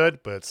 It's good,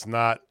 but it's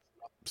not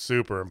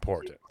super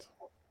important.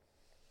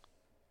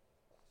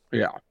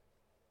 Yeah.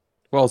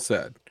 Well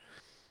said.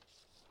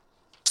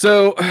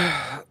 So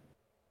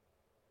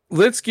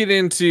let's get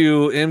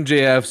into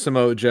MJF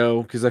Samoa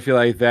Joe, because I feel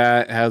like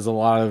that has a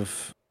lot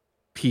of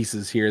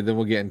pieces here. Then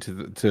we'll get into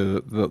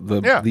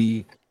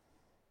the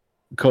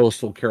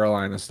coastal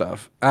Carolina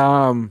stuff.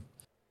 So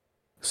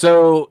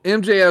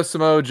MJF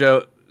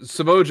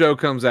Samoa Joe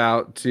comes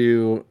out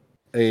to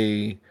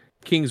a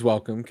King's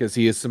Welcome because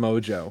he is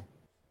Samoa Joe.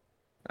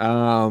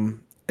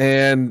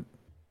 And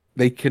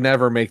they can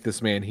never make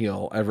this man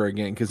heel ever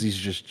again because he's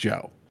just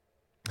Joe.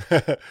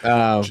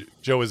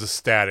 Joe is a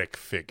static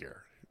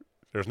figure.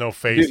 There's no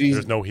face,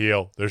 there's no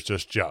heel, there's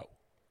just Joe.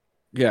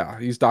 Yeah,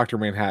 he's Dr.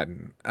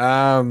 Manhattan.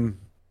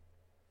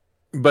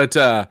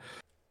 But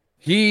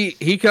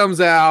he comes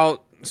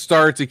out,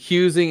 starts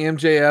accusing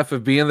MJF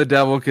of being the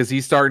devil because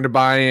he's starting to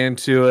buy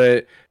into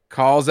it,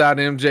 calls out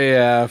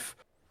MJF.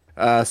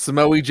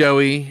 Samoa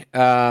Joey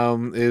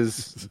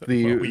is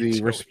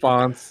the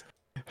response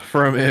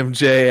from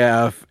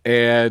MJF,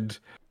 and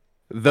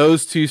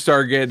those two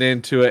start getting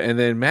into it, and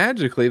then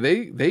magically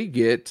they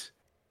get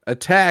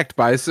attacked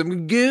by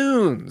some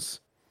goons.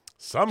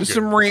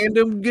 Some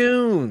random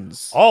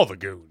goons. All the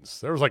goons.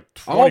 There was like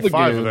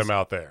 25 of them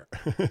out there.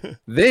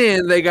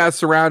 Then they got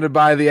surrounded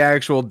by the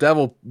actual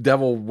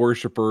devil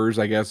worshippers,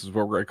 I guess is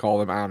what we're going to call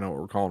them. I don't know what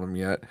we're calling them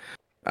yet.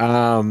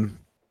 Other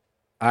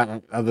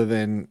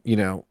than,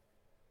 I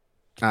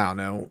don't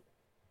know,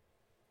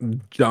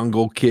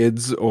 Jungle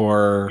Kids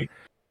or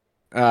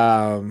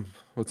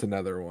what's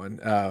another one?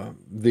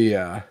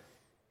 The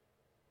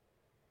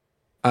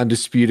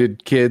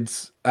Undisputed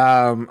Kids.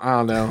 I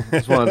don't know.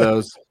 It's one of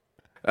those.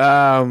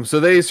 So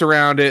they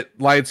surround it,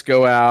 lights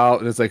go out,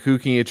 and it's like, who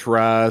can you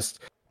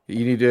trust?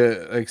 You need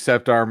to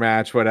accept our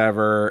match,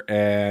 whatever.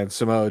 And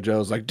Samoa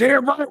Joe's like,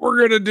 damn right,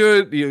 we're gonna do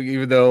it.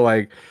 Even though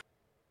like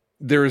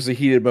there was a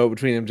heated moment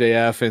between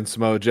MJF and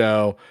Samoa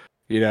Joe,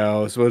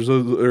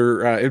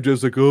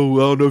 MJF's like, oh,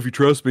 well, I don't know if you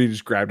trust me. He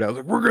just grabbed out,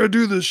 like, we're gonna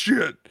do this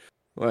shit.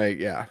 Like,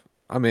 yeah,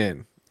 I'm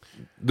in.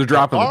 They're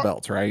dropping the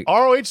belts, right?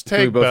 ROH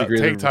take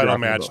title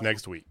match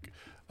next week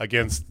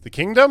against the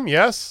Kingdom.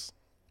 Yes.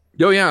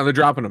 Oh yeah, they're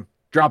dropping them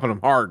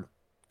hard.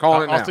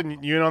 Calling it Austin, now.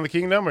 you in on the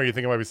Kingdom, or you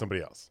think it might be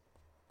somebody else?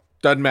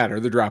 Doesn't matter.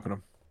 They're dropping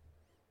them.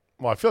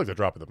 Well, I feel like they're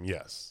dropping them.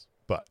 Yes,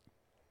 but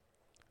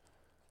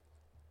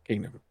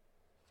Kingdom.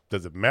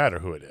 Does it matter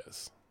who it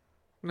is?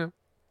 No.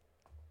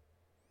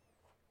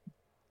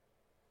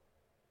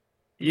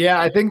 Yeah,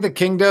 I think the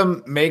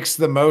Kingdom makes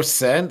the most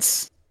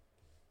sense.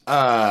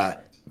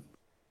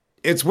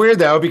 It's weird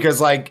though, because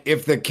like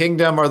if the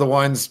Kingdom are the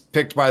ones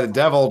picked by the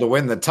devil to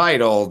win the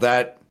title,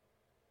 that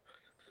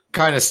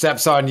kind of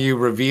steps on you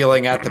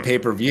revealing at the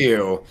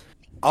pay-per-view.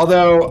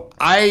 Although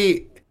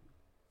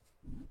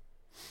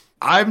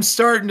I'm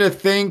starting to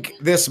think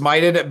this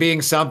might end up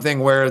being something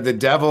where the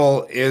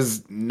devil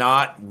is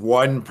not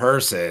one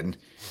person.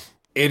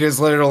 It is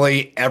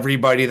literally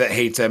everybody that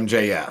hates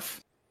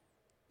MJF.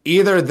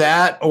 Either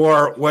that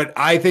or what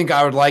I think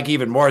I would like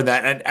even more than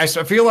that. And I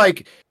feel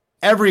like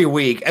every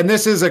week, and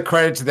this is a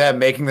credit to them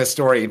making this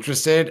story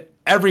interested.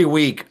 Every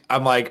week,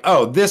 I'm like,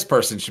 oh, this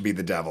person should be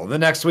the devil. The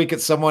next week,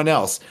 it's someone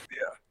else.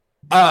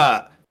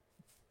 Yeah.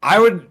 I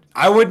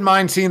wouldn't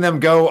mind seeing them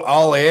go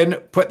all in,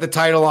 put the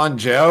title on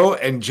Joe,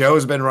 and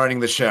Joe's been running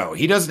the show.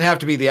 He doesn't have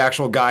to be the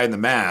actual guy in the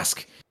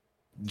mask.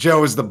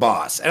 Joe is the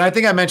boss. And I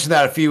think I mentioned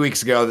that a few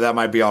weeks ago that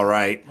might be all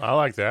right. I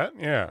like that.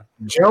 Yeah.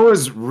 Joe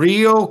is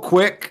real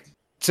quick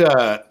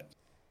to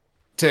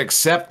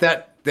accept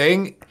that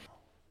thing,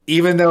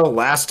 even though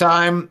last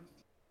time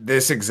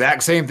this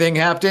exact same thing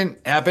happened.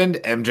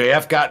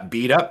 MJF got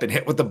beat up and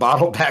hit with the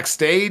bottle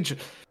backstage.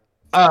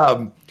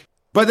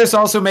 But this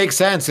also makes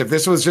sense if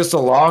this was just a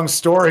long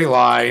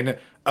storyline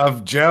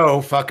of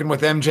Joe fucking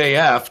with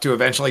MJF to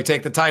eventually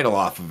take the title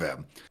off of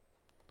him.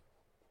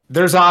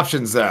 There's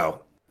options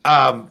though.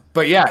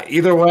 But yeah,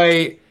 either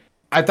way,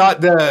 I thought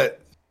the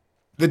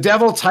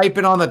devil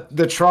typing on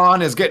the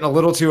Tron is getting a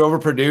little too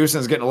overproduced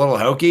and is getting a little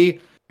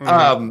hokey.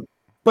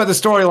 But the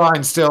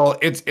storyline still,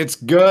 it's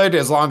good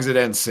as long as it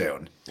ends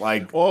soon.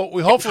 Like, well,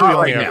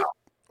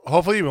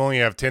 hopefully we only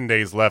have 10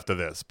 days left of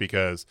this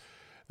because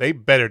they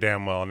better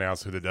damn well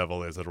announce who the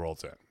devil is at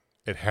World's End.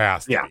 It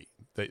has to be.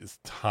 It's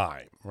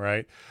time,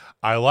 right?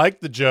 I like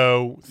the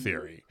Joe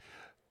theory.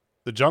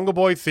 The Jungle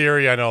Boy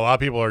theory, I know a lot of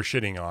people are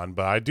shitting on,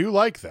 but I do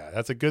like that.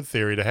 That's a good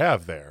theory to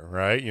have there,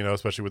 right? You know,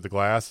 especially with the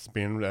glass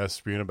being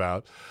spewing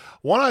about.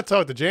 One I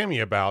talked to Jamie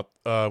about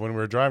when we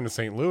were driving to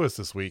St. Louis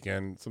this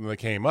weekend, something that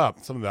came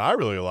up, something that I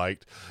really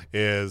liked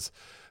is,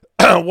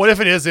 what if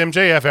it is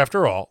MJF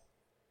after all?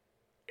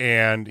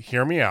 And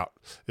hear me out.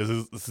 This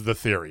is the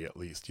theory, at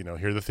least. You know,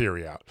 hear the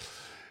theory out.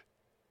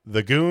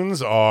 The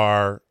goons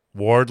are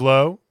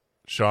Wardlow,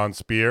 Sean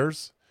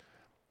Spears,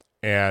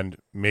 and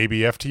maybe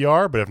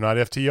FTR, but if not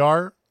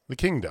FTR, the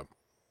Kingdom.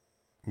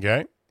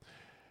 Okay?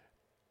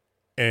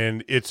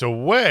 And it's a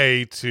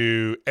way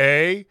to,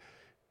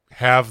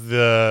 have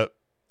the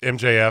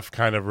MJF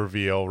kind of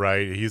reveal,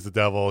 right? He's the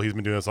devil. He's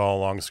been doing this all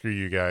along. Screw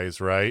you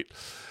guys, right?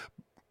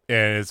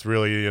 And it's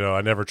really, you know,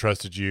 I never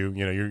trusted you.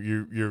 You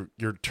know,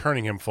 you're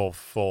turning him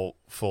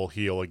full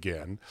heel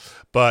again.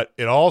 But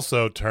it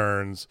also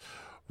turns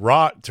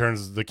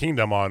the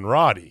Kingdom on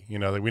Roddy. You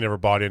know, that we never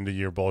bought into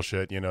your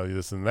bullshit, you know,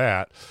 this and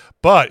that.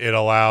 But it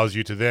allows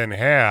you to then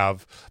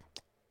have,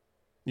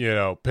 you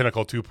know,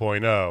 Pinnacle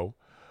 2.0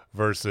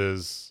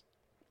 versus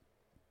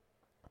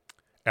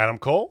Adam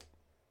Cole,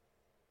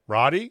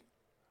 Roddy,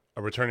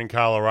 a returning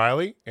Kyle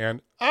O'Reilly,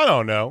 and I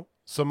don't know,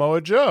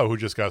 Samoa Joe, who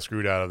just got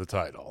screwed out of the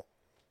title.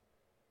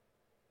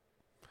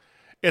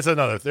 It's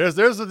another.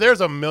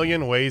 There's a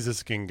million ways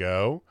this can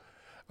go.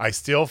 I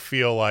still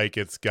feel like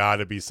it's got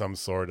to be some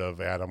sort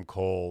of Adam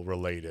Cole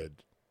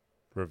related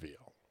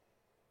reveal.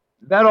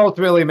 That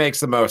ultimately makes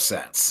the most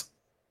sense.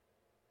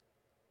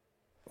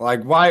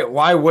 Like,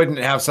 why wouldn't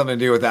it have something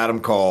to do with Adam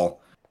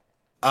Cole?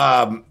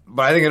 But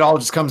I think it all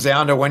just comes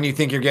down to when you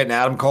think you're getting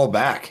Adam Cole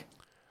back.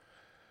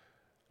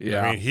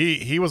 Yeah, I mean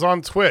he was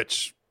on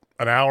Twitch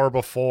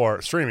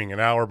streaming an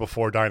hour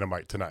before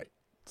Dynamite tonight.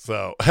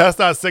 So that's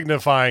not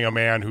signifying a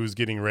man who's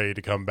getting ready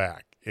to come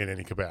back in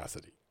any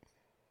capacity.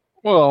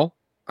 Well,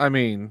 I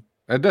mean,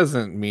 that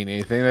doesn't mean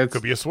anything. That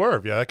could be a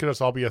swerve. Yeah, that could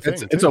just all be a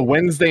thing. It's a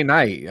Wednesday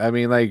night. I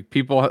mean, like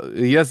he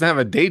doesn't have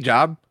a day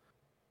job.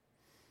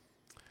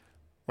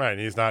 Right.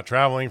 He's not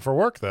traveling for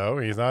work though.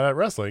 He's not at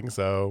wrestling.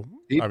 So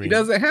he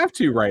doesn't have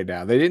to right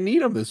now. They didn't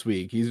need him this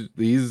week. He's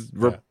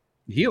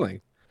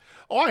healing.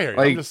 Oh, I hear you.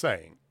 Like, I'm just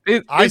saying.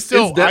 I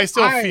still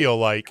feel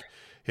like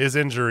his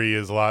injury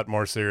is a lot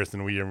more serious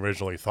than we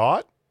originally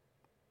thought,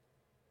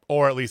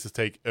 or at least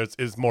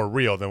it's more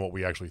real than what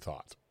we actually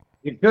thought.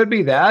 It could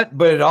be that,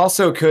 but it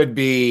also could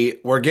be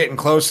we're getting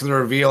close to the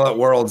reveal at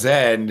World's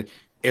End.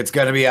 It's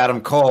going to be Adam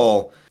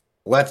Cole.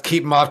 Let's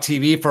keep him off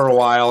TV for a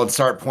while and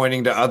start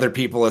pointing to other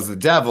people as the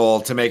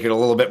devil to make it a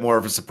little bit more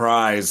of a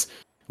surprise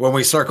when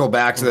we circle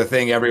back to the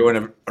thing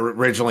everyone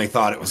originally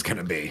thought it was going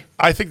to be.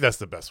 I think that's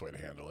the best way to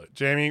handle it.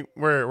 Jamie,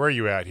 where are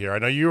you at here? I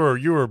know you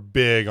were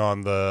big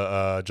on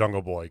the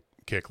Jungle Boy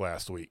kick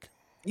last week.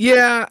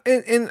 Yeah,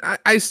 and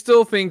I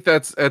still think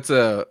that's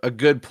a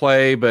good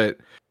play, but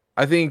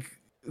I think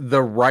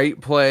the right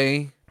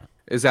play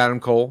is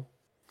Adam Cole.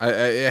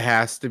 It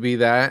has to be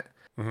that.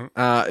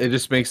 Mm-hmm. It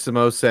just makes the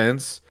most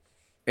sense.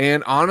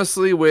 And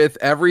honestly, with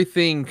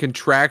everything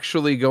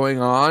contractually going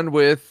on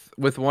with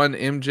one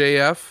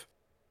MJF,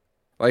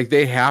 like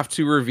they have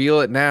to reveal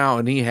it now,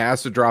 and he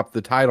has to drop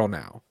the title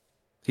now.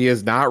 He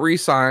has not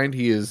re-signed.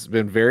 He has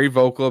been very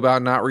vocal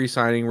about not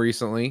re-signing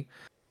recently.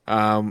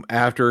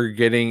 After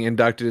getting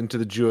inducted into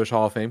the Jewish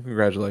Hall of Fame,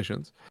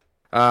 congratulations.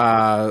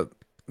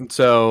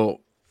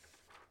 So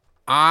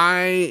I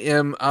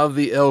am of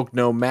the ilk,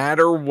 no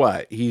matter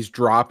what, he's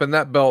dropping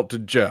that belt to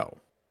Joe.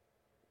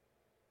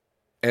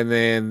 And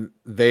then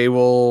they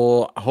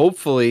will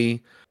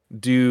hopefully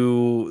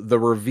do the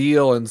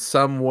reveal in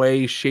some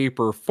way, shape,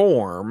 or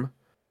form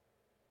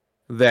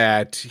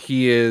that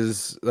he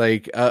is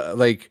like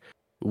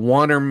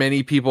one or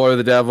many people are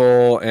the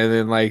devil, and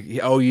then like,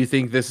 oh, you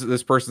think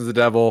this person's the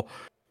devil?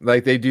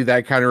 Like they do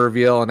that kind of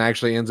reveal and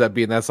actually ends up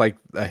being that's like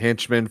a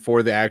henchman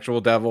for the actual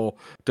devil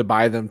to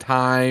buy them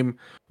time.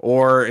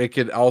 Or it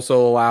could also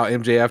allow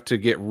MJF to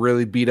get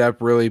really beat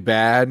up really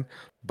bad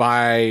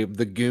by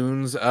the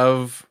goons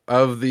of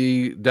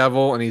the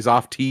devil, and he's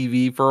off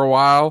TV for a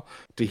while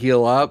to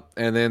heal up,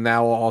 and then that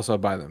will also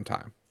buy them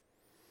time.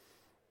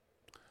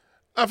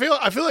 I feel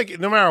like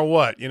no matter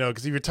what,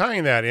 because if you're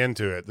tying that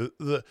into it,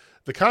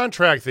 the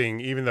contract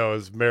thing, even though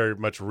it's very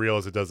much real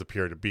as it does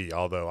appear to be,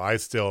 although I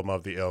still am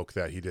of the ilk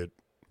that he did.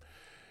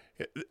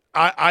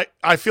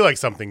 I feel like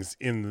something's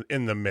in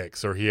the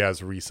mix, or he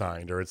has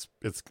re-signed, or it's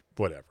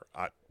whatever.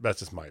 That's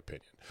just my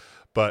opinion.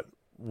 But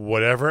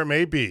whatever it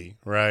may be,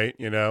 right?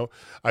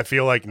 I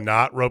feel like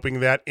not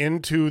roping that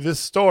into this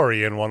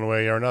story in one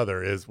way or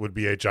another would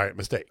be a giant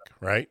mistake,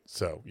 right?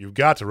 So you've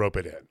got to rope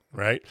it in,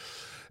 right?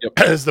 Yep.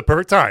 It's the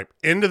perfect time.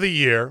 End of the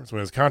year. It's when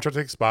his contract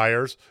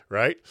expires,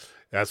 right?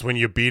 That's when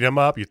you beat him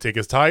up. You take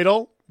his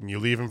title and you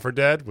leave him for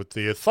dead with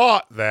the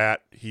thought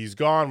that he's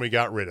gone. We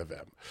got rid of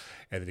him.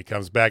 And then he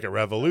comes back at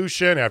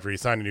Revolution after he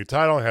signed a new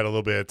title and had a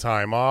little bit of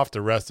time off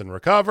to rest and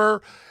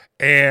recover.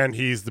 And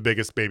he's the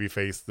biggest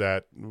babyface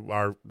that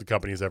the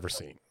company's ever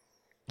seen.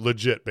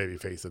 Legit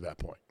babyface at that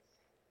point.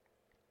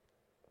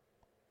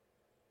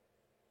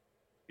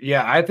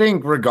 Yeah, I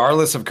think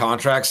regardless of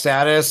contract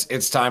status,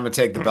 it's time to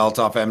take the belt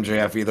off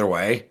MJF either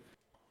way.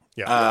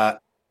 Yeah.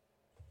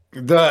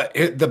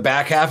 The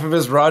back half of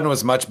his run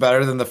was much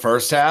better than the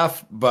first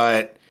half,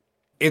 but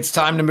it's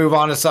time to move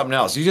on to something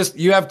else.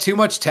 You have too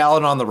much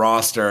talent on the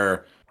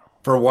roster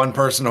for one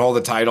person to hold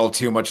the title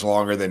too much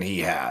longer than he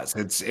has.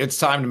 It's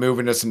time to move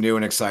into some new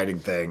and exciting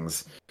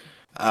things.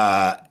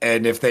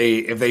 And if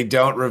they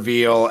don't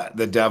reveal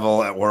the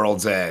devil at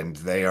World's End,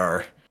 they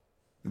are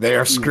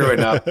screwing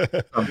up.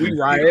 We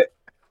riot.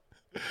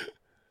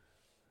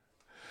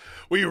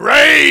 We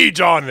rage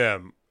on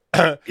them.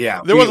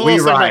 Yeah. There was a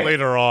little segment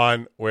later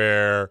on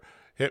where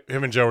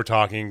him and Joe were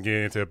talking,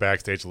 getting into it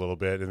backstage a little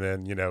bit, and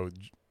then,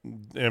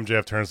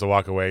 MJF turns to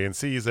walk away and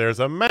sees there's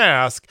a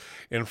mask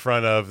in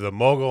front of the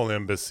Mogul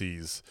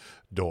Embassy's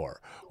door,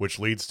 which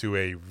leads to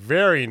a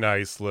very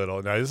nice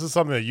little. Now, this is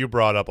something that you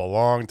brought up a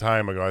long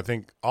time ago. I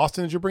think,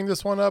 Austin, did you bring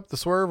this one up, the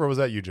Swerve, or was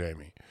that you,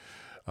 Jamie?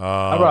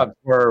 I brought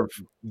Swerve.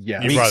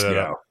 Yeah, you brought that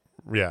up.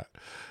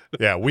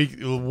 Yeah,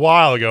 a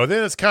while ago.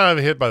 Then it's kind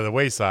of hit by the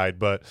wayside,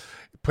 but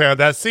plant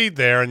that seed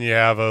there, and you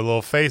have a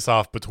little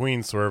face-off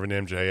between Swerve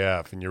and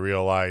MJF, and you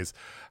realize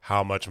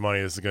how much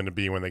money this is going to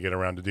be when they get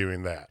around to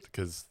doing that,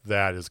 because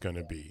that is going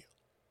to be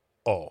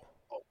so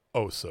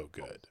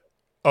good.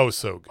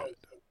 So good.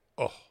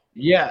 Oh.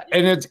 Yeah,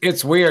 and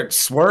it's weird.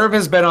 Swerve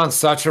has been on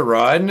such a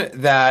run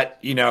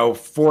that,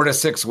 4 to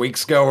 6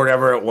 weeks ago,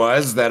 whatever it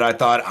was, that I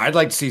thought I'd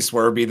like to see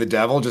Swerve be the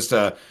devil just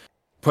to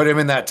put him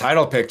in that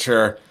title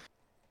picture.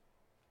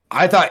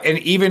 I thought, and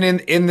even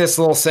in this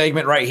little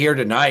segment right here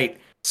tonight,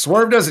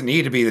 Swerve doesn't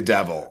need to be the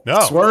devil.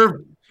 No.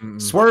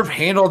 Swerve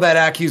handled that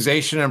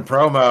accusation and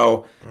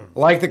promo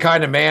like the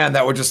kind of man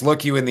that would just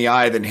look you in the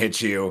eye then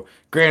hit you.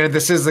 Granted,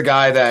 this is the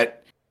guy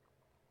that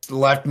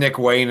left Nick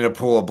Wayne in a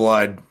pool of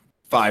blood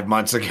 5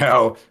 months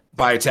ago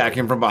by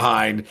attacking from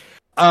behind.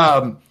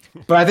 But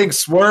I think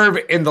Swerve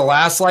in the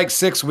last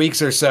 6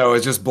 weeks or so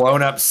has just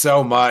blown up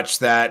so much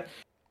that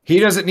he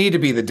doesn't need to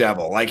be the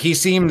devil. Like, he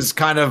seems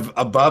kind of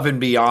above and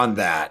beyond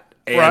that.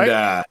 And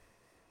right.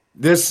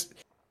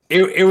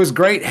 It was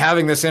great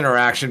having this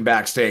interaction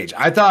backstage.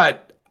 I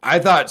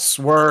thought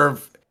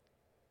Swerve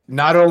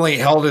not only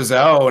held his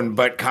own,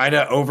 but kind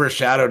of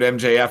overshadowed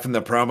MJF in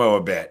the promo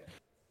a bit.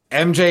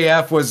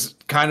 MJF was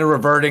kind of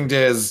reverting to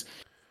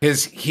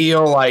his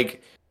heel,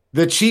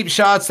 the cheap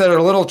shots that are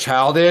a little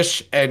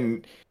childish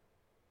and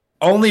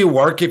only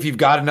work if you've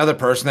got another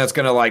person that's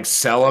going to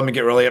sell them and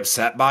get really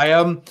upset by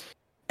them.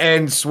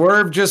 And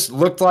Swerve just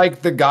looked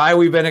like the guy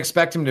we've been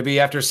expecting him to be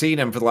after seeing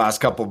him for the last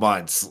couple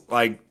months.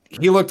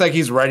 He looked like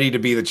he's ready to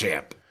be the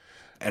champ.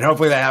 And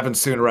hopefully that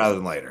happens sooner rather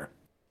than later.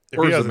 If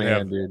he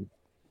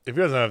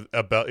doesn't have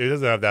a belt, he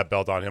doesn't have that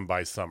belt on him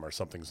by summer,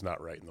 something's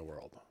not right in the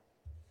world.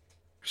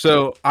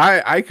 So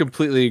I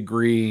completely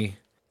agree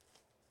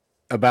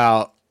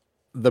about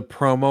the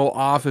promo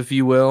off, if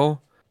you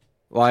will.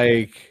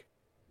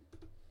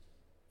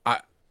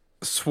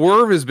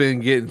 Swerve has been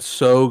getting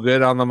so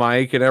good on the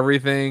mic and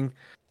everything,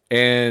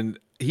 and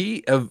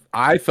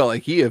I felt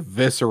like he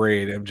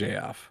eviscerated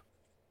MJF.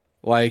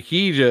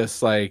 He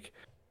just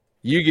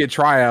you get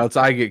tryouts,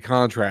 I get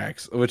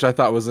contracts, which I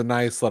thought was a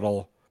nice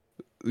little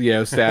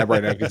stab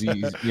right now because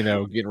he's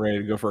getting ready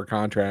to go for a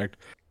contract.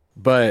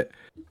 But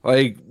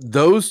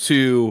those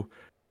two,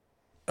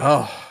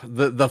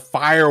 the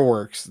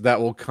fireworks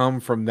that will come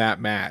from that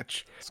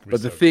match.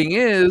 But the thing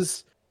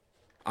is,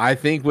 I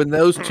think when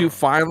those two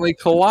finally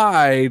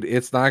collide,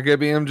 it's not going to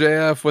be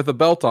MJF with a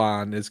belt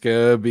on. It's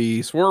going to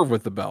be Swerve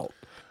with the belt.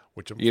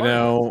 Which I'm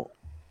fine with.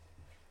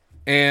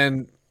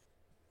 And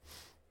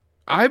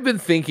I've been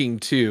thinking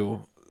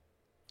too,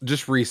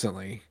 just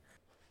recently,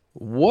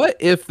 what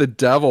if the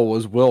devil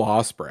was Will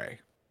Ospreay?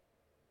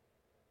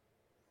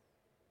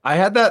 I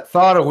had that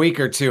thought a week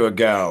or two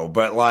ago,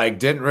 but like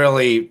didn't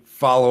really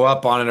follow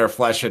up on it or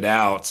flesh it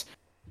out.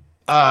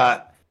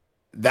 That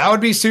would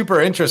be super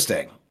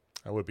interesting.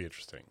 That would be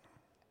interesting.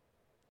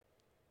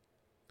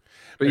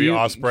 But Maybe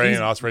Ospreay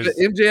and Ospreay's.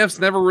 MJF's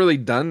never really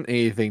done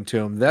anything to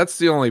him. That's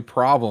the only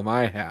problem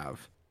I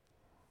have.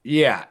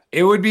 Yeah,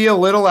 it would be a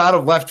little out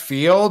of left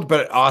field,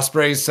 but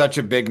Ospreay's such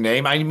a big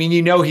name. I mean,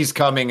 he's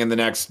coming in the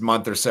next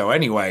month or so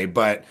anyway,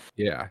 but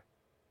yeah,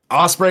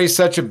 Ospreay's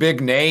such a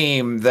big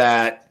name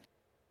that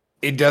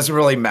it doesn't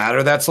really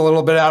matter. That's a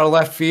little bit out of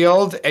left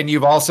field. And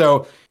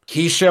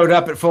he showed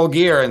up at Full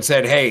Gear and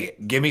said, hey,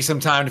 give me some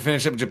time to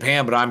finish up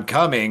Japan, but I'm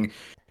coming.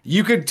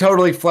 You could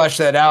totally flesh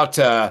that out.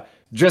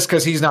 Just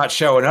because he's not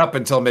showing up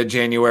until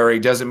mid-January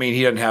doesn't mean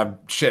he doesn't have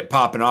shit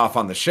popping off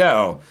on the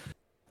show.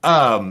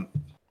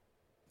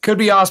 Could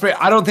be Ospreay.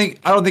 I don't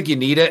think you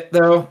need it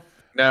though.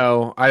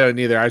 No, I don't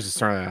either. I was just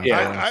throwing it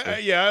out.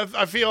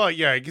 I feel like,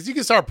 because you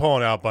can start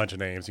pulling out a bunch of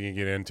names. You can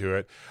get into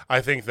it.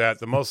 I think that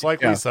the most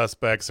likely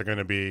suspects are going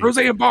to be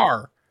Roseanne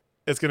Barr.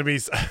 It's going to be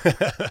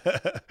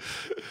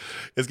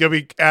it's going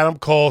to be Adam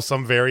Cole,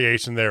 some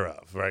variation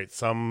thereof, right?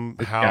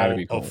 Somehow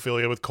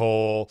affiliate with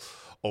Cole,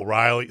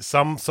 O'Reilly,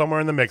 somewhere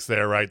in the mix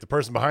there, right? The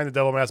person behind the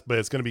devil mask, but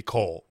it's going to be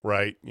Cole,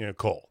 right?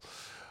 Cole.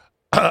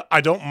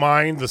 I don't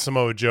mind the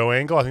Samoa Joe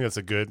angle. I think that's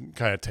a good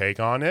kind of take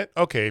on it.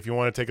 Okay, if you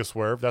want to take a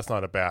swerve, that's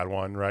not a bad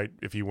one, right?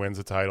 If he wins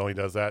the title, he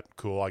does that.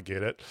 Cool, I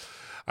get it.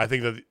 I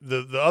think that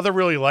the other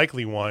really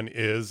likely one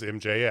is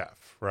MJF,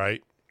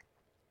 right?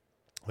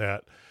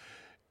 That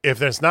if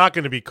there's not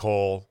going to be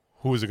Cole,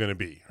 who's it going to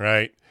be,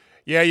 right?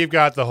 Yeah, you've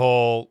got the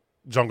whole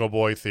Jungle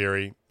Boy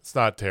theory. It's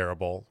not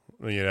terrible,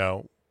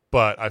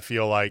 but I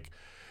feel like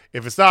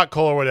if it's not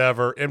Cole or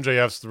whatever,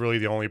 MJF's really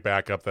the only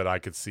backup that I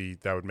could see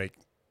that would make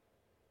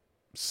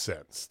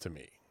sense to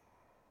me.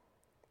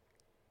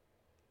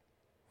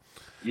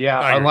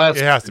 Yeah, unless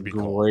it has to be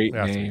great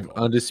Cole. name,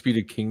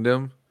 Undisputed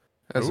Kingdom.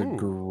 That's a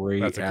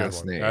great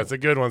ass name. That's a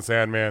good one,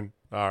 Sandman.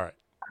 All right.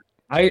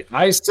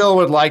 I still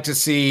would like to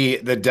see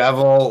the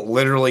devil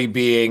literally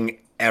being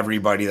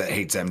everybody that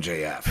hates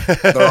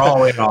MJF. They're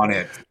all in on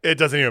it. It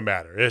doesn't even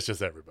matter. It's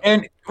just everybody.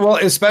 And well,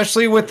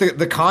 especially with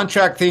the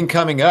contract thing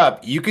coming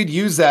up, you could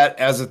use that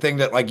as a thing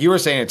that, like you were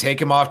saying, to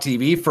take him off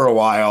TV for a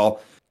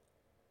while.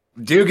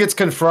 Dude gets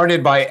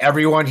confronted by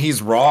everyone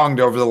he's wronged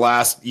over the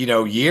last,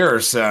 year or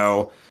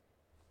so,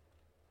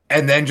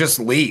 and then just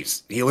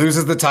leaves. He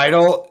loses the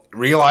title,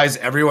 realize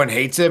everyone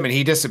hates him, and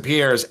he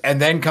disappears,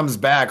 and then comes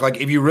back. Like,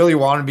 if you really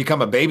want to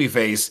become a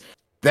babyface,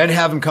 then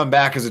have him come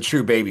back as a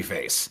true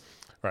babyface.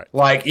 Right.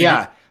 Like,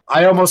 yeah,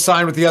 I almost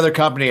signed with the other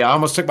company. I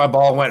almost took my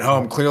ball and went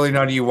home. Clearly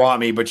none of you want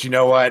me, but you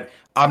know what?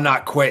 I'm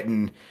not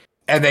quitting.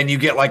 And then you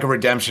get like a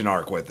redemption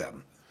arc with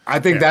them. I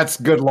think that's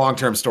good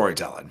long-term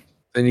storytelling.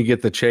 Then you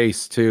get the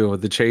chase too.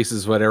 The chase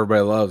is what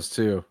everybody loves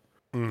too.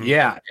 Mm-hmm.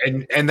 Yeah,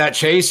 and that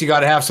chase, you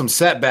got to have some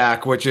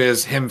setback, which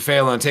is him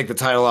failing to take the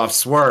title off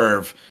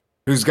Swerve,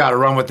 who's got to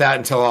run with that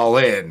until All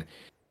In.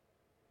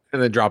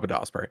 And then drop it to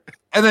Ospreay.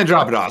 And then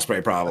drop it to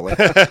Ospreay, probably.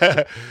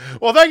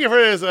 Well, thank you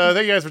for this.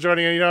 Thank you guys for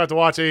joining in. You don't have to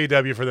watch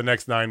AEW for the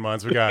next 9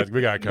 months. We got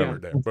it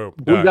covered there. Boom.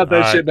 We got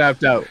that shit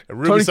mapped out. And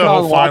Ruby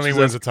Soho finally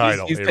wins the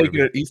title.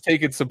 He's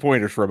taking some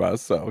pointers from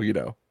us, so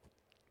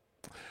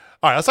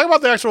All right, let's talk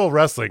about the actual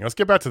wrestling. Let's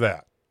get back to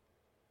that.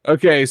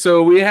 Okay,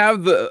 so we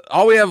have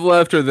all we have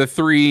left are the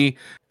 3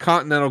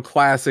 Continental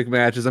Classic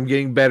matches. I'm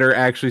getting better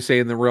actually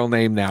saying the real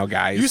name now,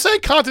 guys. You say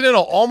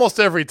Continental almost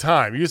every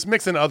time. You just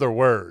mix in other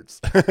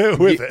words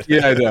with it.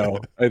 Yeah,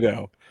 I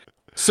know.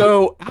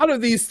 So out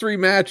of these 3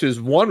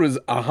 matches, one was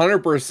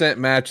 100%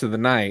 match of the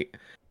night,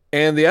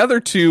 and the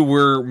other 2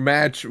 were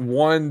match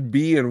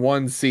 1B and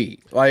 1C.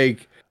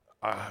 Like,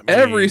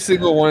 every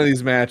single one of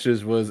these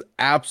matches was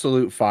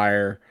absolute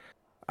fire.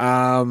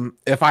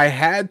 If I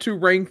had to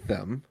rank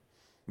them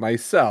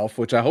myself,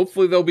 which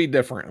hopefully they'll be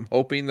different. I'm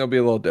hoping they'll be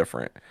a little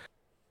different.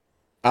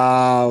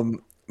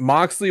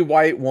 Moxley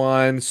White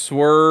 1,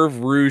 Swerve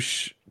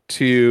Roosh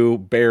 2,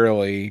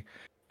 barely,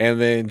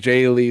 and then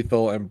Jay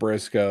Lethal and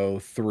Briscoe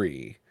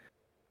 3.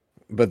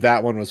 But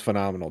that one was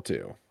phenomenal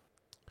too.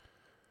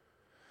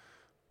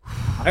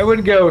 I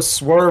would go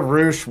Swerve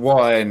Roosh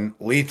 1,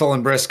 Lethal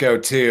and Briscoe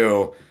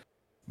 2,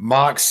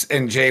 Mox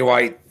and Jay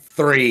White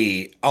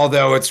 3,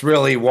 although it's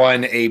really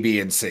 1 A, B,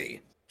 and C.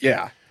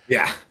 Yeah.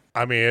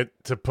 I mean,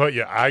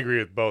 I agree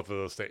with both of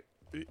those statements.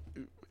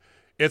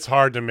 It's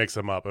hard to mix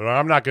them up. And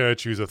I'm not going to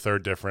choose a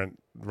third different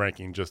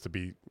ranking just to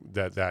be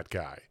that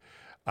guy.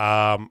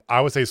 I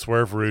would say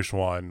Swerve Roosh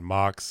 1,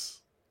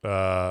 Mox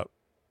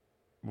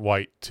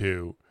White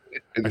 2.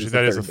 Actually,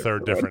 that is a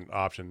third different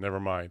option.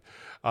 Never mind.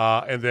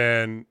 And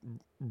then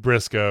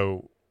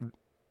Briscoe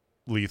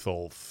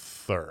Lethal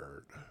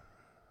 3rd.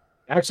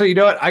 Actually, you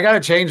know what? I got to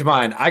change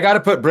mine. I got to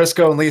put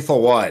Briscoe and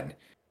Lethal 1.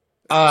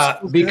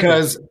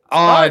 Because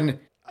on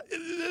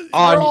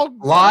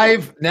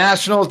live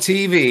national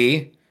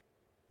TV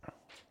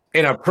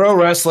in a pro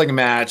wrestling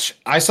match,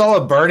 I saw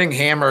a burning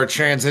hammer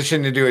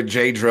transition into a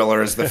J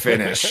driller as the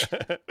finish.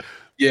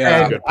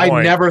 Yeah, and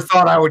I never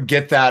thought I would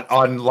get that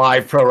on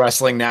live pro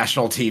wrestling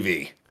national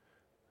TV.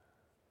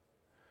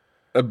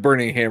 A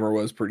burning hammer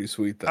was pretty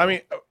sweet, though. I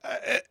mean,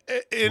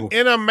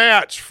 in a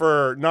match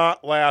for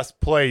not last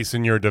place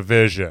in your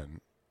division,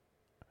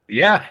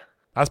 Yeah.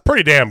 that's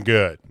pretty damn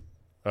good.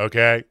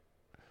 Okay,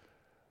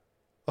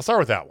 I'll start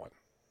with that one.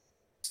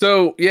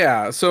 So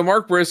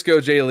Mark Briscoe,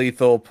 Jay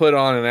Lethal put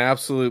on an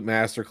absolute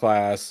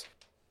masterclass.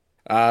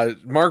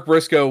 Mark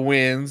Briscoe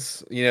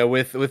wins,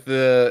 with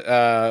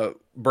the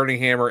burning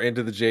hammer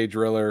into the Jay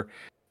Driller.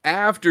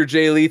 After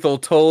Jay Lethal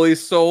totally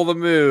stole the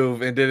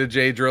move and did a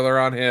Jay Driller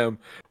on him,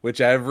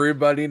 which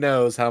everybody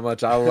knows how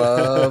much I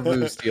love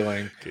move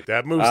stealing. Get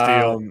that move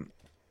steal.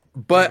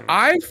 But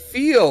I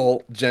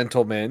feel,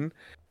 gentlemen,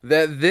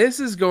 that this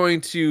is going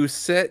to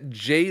set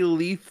Jay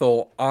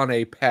Lethal on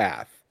a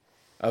path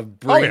of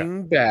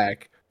bringing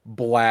back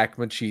Black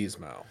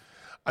Machismo.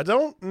 I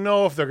don't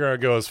know if they're going to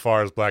go as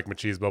far as Black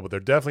Machismo, but they're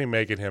definitely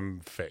making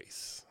him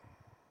face.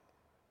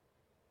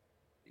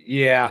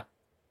 Yeah.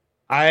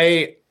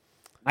 I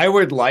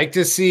would like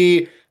to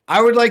see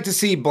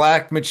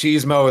Black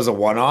Machismo as a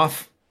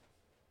one-off.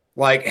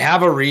 Like,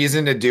 have a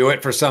reason to do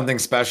it for something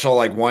special,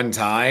 like one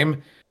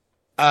time.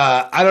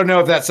 I don't know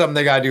if that's something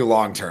they got to do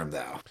long term,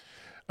 though.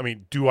 I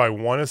mean, do I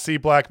want to see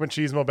Black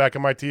Machismo back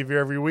on my TV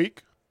every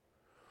week?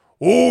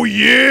 Oh,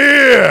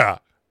 yeah!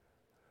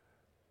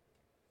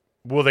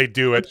 Will they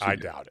do it? I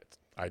doubt it.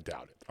 I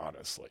doubt it,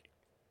 honestly.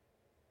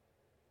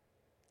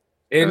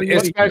 And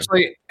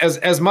especially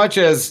as much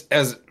as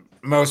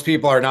most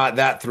people are not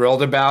that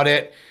thrilled about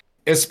it,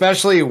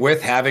 especially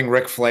with having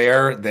Ric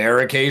Flair there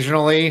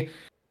occasionally,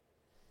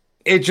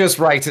 it just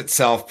writes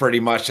itself pretty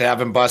much to have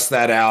him bust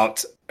that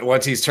out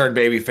once he's turned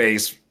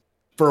babyface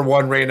for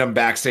one random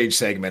backstage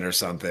segment or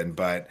something.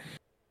 But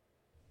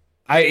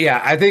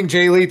I think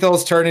Jay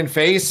Lethal's turning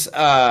face.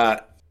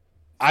 I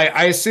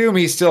assume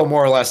he still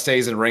more or less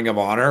stays in Ring of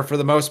Honor for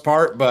the most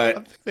part, but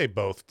I think they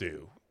both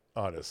do,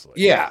 honestly.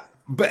 Yeah,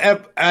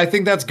 but I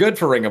think that's good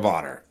for Ring of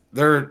Honor.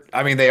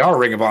 They are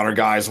Ring of Honor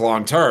guys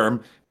long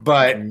term,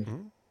 but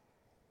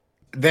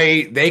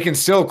they can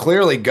still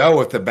clearly go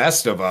with the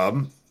best of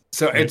them.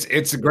 So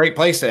it's a great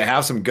place to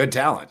have some good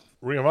talent.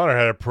 Ring of Honor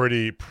had a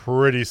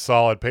pretty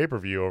solid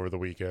pay-per-view over the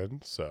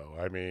weekend. So,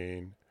 I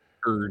mean,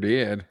 Sure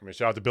did.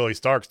 shout out to Billy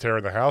Starks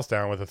tearing the house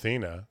down with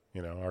Athena,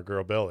 our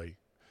girl Billy.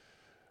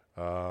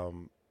 I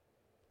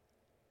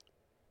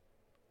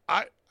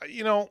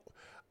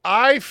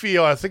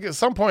think at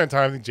some point in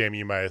time, I think Jamie,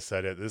 you might have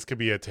said it, this could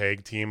be a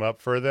tag team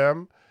up for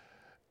them.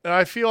 And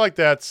I feel like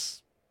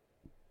that's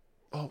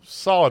a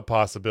solid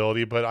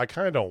possibility, but I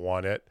kind of don't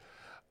want it.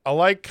 I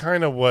like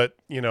kind of what,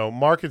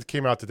 Mark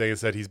came out today and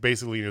said he's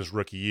basically in his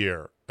rookie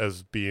year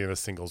as being a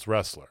singles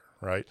wrestler,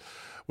 right?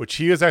 Which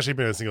he has actually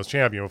been a singles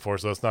champion before,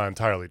 so that's not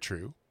entirely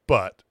true.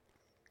 But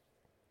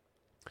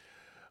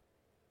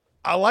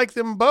I like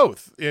them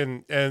both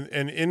in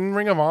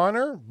Ring of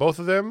Honor, both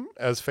of them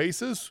as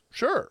faces.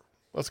 Sure,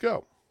 let's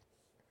go.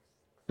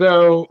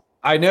 So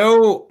I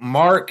know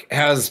Mark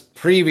has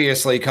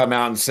previously come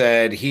out and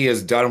said he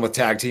is done with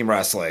tag team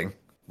wrestling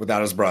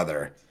without his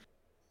brother.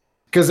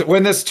 Because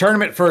when this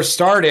tournament first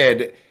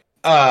started,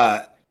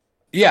 I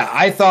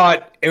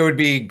thought it would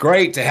be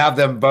great to have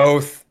them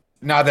both.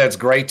 Not that it's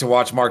great to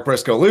watch Mark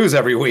Briscoe lose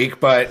every week,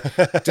 but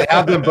to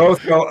have them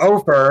both go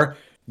over,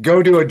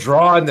 go to a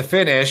draw in the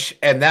finish,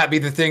 and that be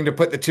the thing to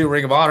put the two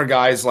Ring of Honor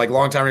guys, like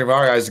longtime Ring of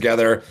Honor guys,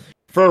 together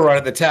for a run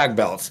at the tag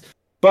belts.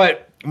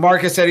 But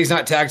Mark has said he's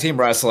not tag team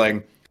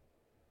wrestling.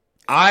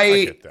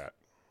 I get that.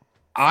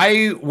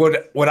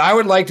 What I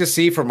would like to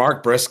see for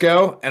Mark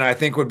Briscoe, and I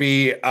think would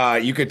be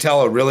you could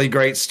tell a really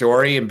great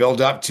story and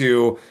build up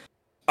to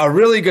a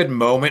really good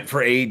moment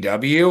for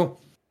AEW,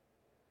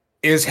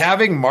 is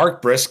having Mark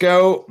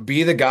Briscoe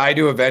be the guy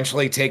to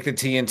eventually take the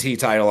TNT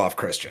title off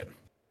Christian.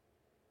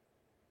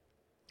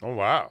 Oh,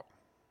 wow.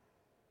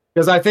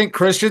 Because I think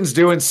Christian's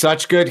doing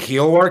such good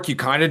heel work, you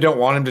kind of don't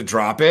want him to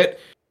drop it.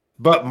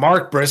 But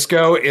Mark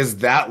Briscoe is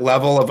that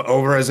level of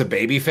over as a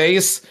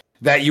babyface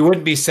that you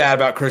wouldn't be sad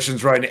about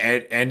Christian's run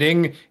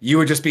ending. You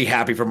would just be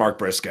happy for Mark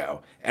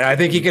Briscoe. And I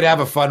think he could have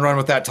a fun run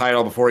with that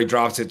title before he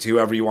drops it to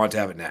whoever you want to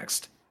have it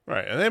next.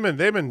 Right. And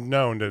they've been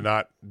known to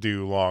not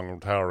do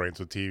long title reigns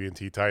with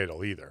TNT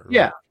title either.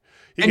 Yeah. Like,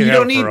 he and can you have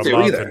don't it need for a to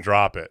month either. and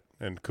drop it.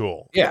 And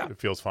cool. Yeah. It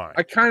feels fine.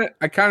 I kind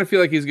of feel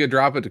like he's gonna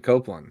drop it to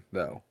Copeland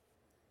though.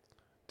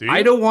 Do you?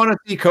 I don't want to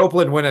see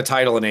Copeland win a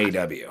title in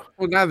AEW.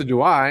 Well, neither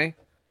do I.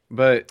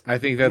 But I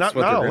think that's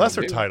not a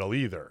lesser title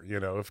either.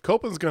 If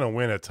Copeland's going to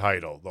win a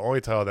title, the only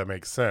title that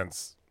makes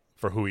sense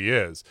for who he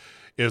is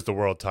the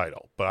world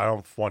title. But I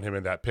don't want him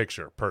in that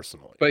picture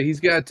personally. But he's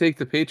got to take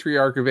the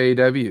patriarch of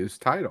AEW's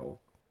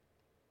title.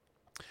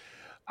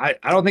 I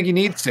don't think he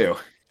needs to.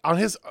 On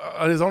his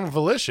own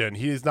volition,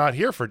 he's not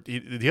here for. He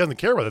doesn't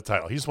care about the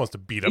title. He just wants to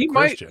beat up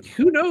Christian.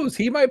 Who knows?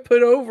 He might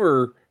put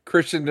over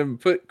Christian to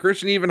put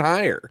Christian even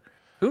higher.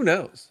 Who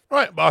knows?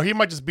 Right. Well, he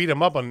might just beat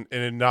him up and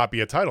it not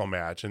be a title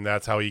match, and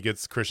that's how he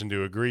gets Christian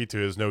to agree to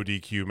his no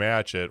DQ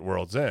match at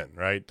World's End.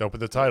 Right? Don't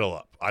put the title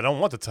up. I don't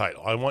want the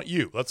title. I want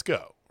you. Let's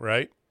go.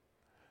 Right?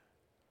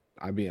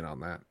 I'd be in on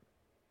that.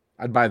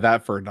 I'd buy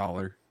that for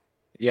 $1.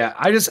 Yeah,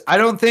 I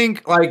don't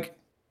think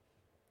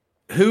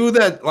who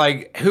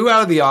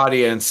out of the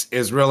audience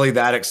is really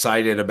that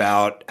excited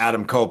about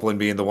Adam Copeland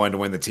being the one to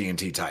win the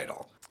TNT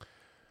title?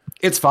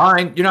 It's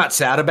fine. You're not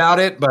sad about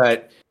it,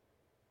 but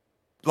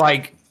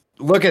like,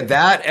 look at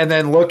that, and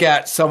then look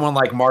at someone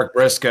like Mark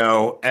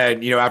Briscoe,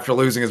 and after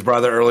losing his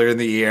brother earlier in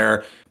the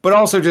year, but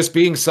also just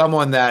being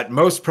someone that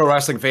most pro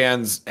wrestling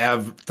fans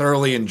have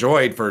thoroughly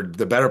enjoyed for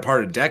the better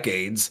part of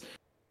decades,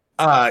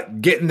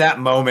 getting that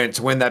moment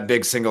to win that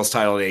big singles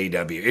title at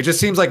AEW. It just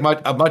seems like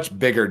a much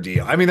bigger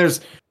deal. I mean,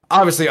 there's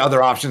obviously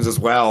other options as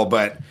well,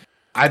 but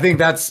I think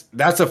that's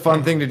a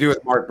fun thing to do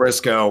with Mark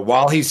Briscoe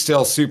while he's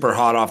still super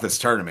hot off this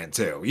tournament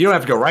too. You don't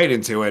have to go right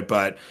into it,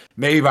 but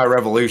maybe by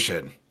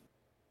Revolution.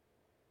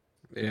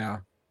 Yeah,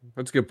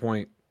 that's a good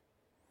point.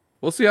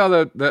 We'll see how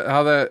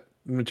that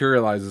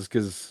materializes,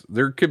 because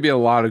there could be a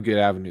lot of good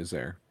avenues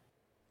there.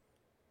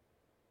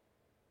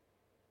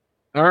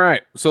 All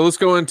right, so let's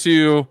go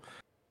into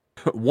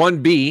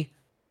 1B.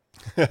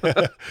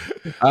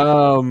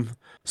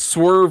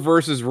 Swerve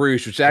versus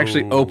Roosh, which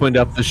actually opened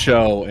up the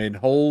show, and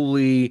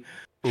holy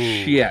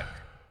shit,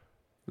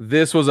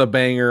 this was a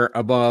banger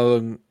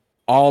among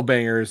all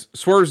bangers.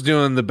 Swerve's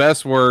doing the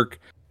best work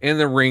in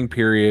the ring,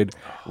 period.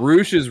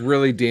 Roosh is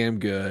really damn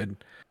good.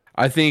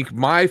 I think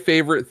my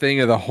favorite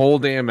thing of the whole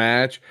damn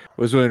match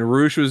was when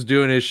Roosh was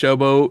doing his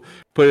showboat,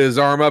 put his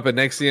arm up, and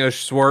next thing you know,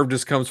 Swerve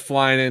just comes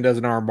flying in and does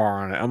an arm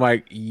bar on it. I'm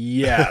like,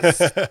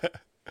 yes.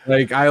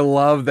 Like, I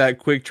love that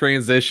quick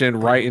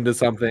transition right into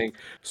something.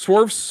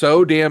 Swerve's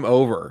so damn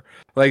over.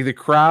 Like, the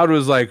crowd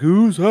was like,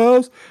 whose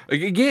house?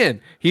 Like,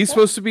 again, he's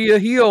supposed to be a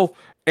heel,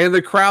 and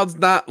the crowd's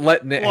not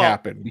letting it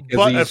happen. Because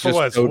but he's for just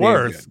what it's so damn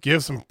worth, good.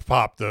 give some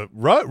pop to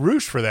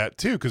Roosh for that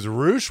too, because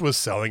Roosh was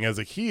selling as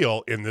a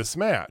heel in this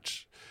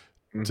match.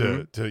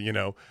 To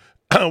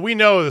we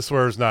know the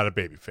Swerve's not a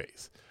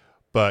babyface,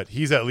 but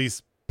he's at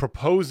least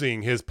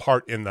proposing his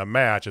part in the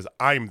match as,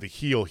 I'm the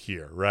heel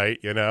here, right?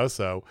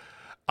 So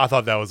I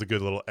thought that was a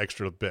good little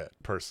extra bit,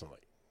 personally.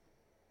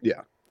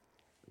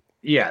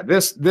 Yeah,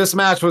 this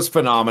match was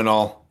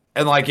phenomenal.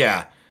 And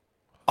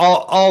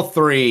all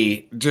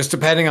three, just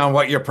depending on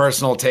what your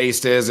personal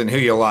taste is and who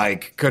you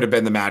like, could have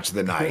been the match of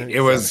the night. Exactly.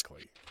 It was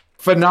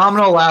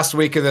phenomenal last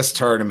week of this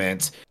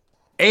tournament.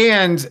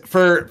 And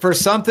for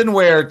something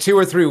where 2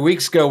 or 3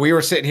 weeks ago we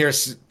were sitting here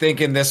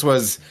thinking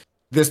the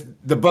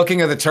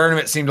booking of the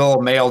tournament seemed a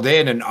little mailed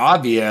in and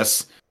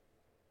obvious,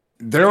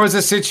 there was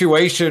a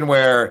situation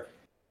where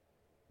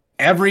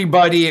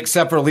everybody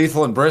except for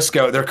Lethal and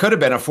Briscoe, there could have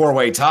been a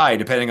 4-way tie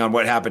depending on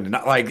what happened.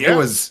 It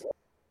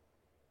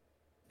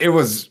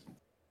was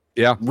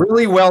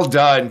really well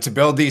done to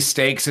build these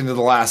stakes into the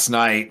last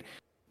night,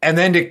 and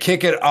then to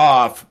kick it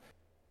off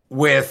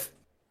with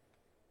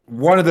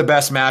one of the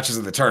best matches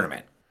of the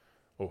tournament.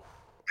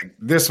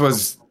 This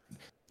was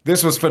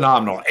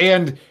phenomenal.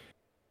 And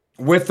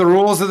with the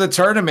rules of the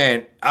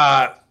tournament,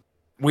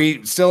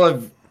 we still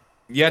have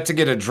yet to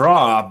get a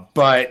draw,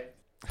 but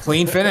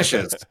clean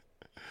finishes.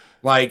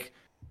 Like,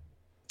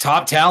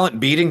 top talent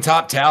beating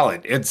top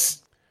talent.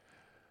 It's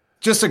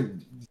just a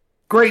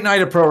great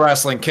night of pro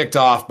wrestling, kicked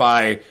off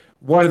by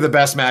one of the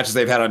best matches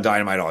they've had on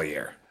Dynamite all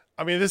year.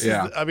 I mean, I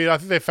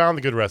think they found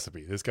the good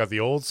recipe. It's got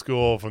the old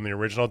school from the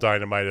original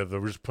Dynamite of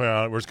we're just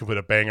going to put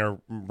a banger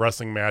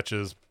wrestling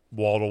matches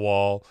wall to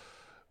wall.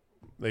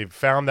 They've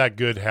found that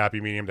good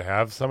happy medium to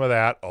have some of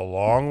that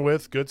along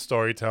with good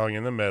storytelling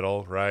in the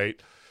middle, right?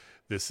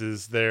 This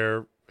is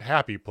their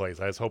happy place.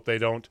 I just hope they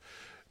don't,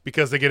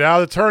 because they get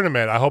out of the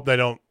tournament, I hope they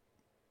don't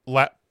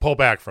pull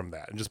back from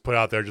that and just put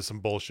out there just some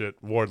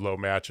bullshit Wardlow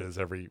matches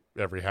every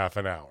half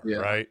an hour,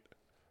 right?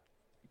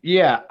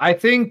 Yeah, I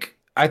think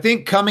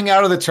coming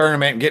out of the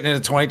tournament and getting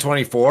into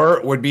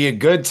 2024 would be a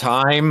good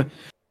time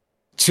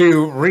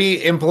to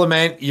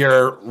re-implement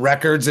your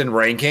records and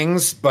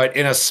rankings, but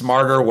in a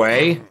smarter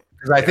way.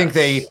 Because I think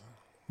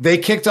they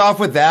kicked off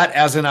with that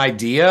as an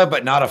idea,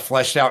 but not a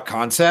fleshed out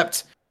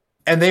concept.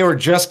 And they were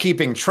just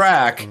keeping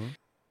track.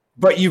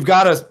 But you've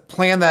got to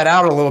plan that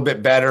out a little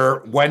bit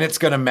better, when it's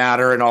going to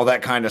matter and all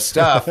that kind of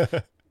stuff.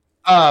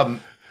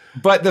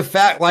 But the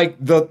fact,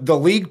 the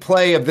league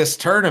play of this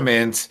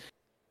tournament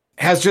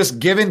has just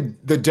given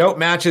the dope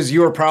matches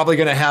you are probably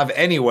going to have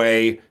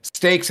anyway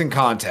stakes and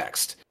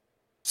context.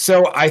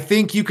 So I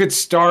think you could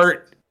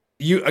start.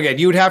 You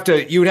would have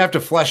to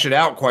flesh it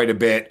out quite a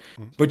bit,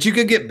 but you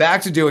could get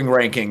back to doing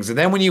rankings, and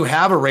then when you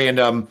have a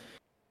random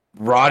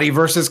Roddy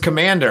versus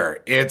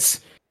Commander,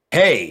 it's,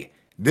 hey,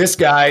 this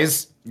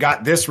guy's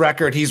got this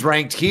record, he's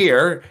ranked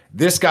here.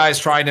 This guy's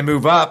trying to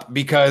move up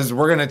because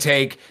we're going to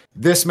take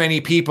this many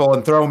people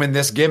and throw them in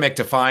this gimmick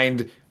to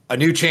find a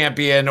new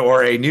champion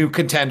or a new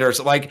contender.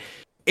 So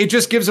it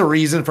just gives a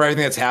reason for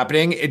everything that's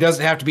happening. It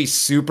doesn't have to be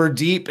super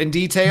deep and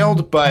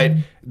detailed, but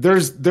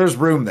there's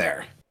room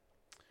there.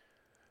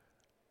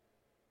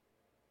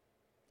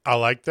 I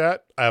like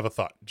that. I have a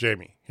thought.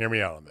 Jamie, hear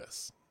me out on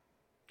this.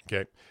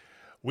 Okay.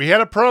 We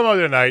had a promo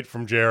tonight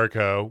from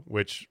Jericho,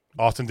 which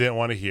Austin didn't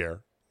want to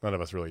hear. None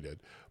of us really did.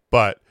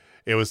 But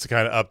It was to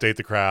kind of update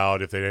the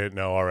crowd if they didn't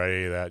know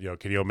already that,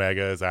 Kenny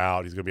Omega is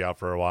out. He's going to be out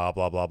for a while,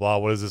 blah, blah, blah.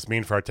 What does this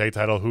mean for our tag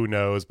title? Who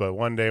knows? But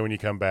one day when you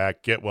come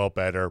back, get well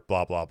better,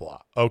 blah, blah, blah.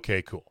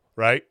 Okay, cool.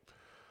 Right?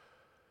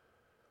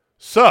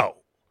 So,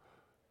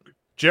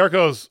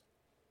 Jericho's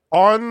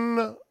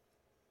on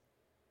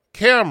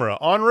camera,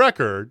 on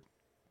record,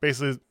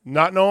 basically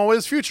not knowing what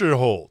his future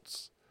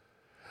holds.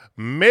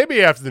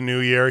 Maybe after the new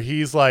year,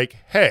 he's like,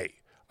 hey,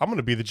 I'm going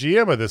to be the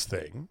GM of this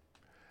thing.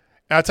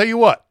 And I'll tell you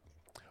what.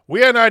 We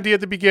had an idea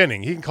at the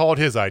beginning. He can call it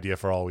his idea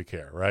for all we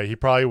care, right? He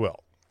probably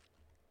will.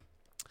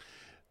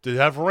 To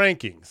have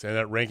rankings, and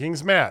that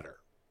rankings matter.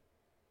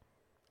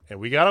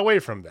 And we got away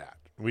from that.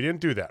 We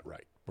didn't do that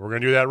right. We're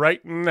going to do that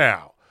right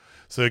now.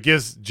 So it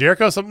gives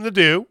Jericho something to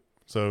do,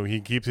 so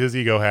he keeps his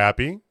ego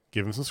happy,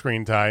 give him some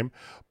screen time,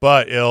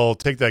 but it'll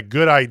take that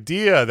good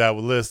idea that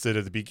was listed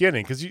at the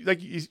beginning, because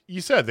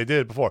you said, they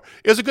did it before.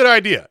 It was a good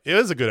idea. It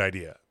is a good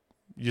idea.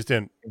 You just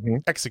didn't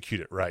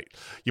execute it right.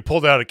 You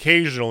pulled out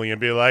occasionally and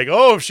be like,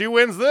 oh, if she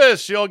wins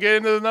this, she'll get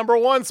into the number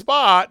 1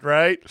 spot,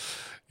 right?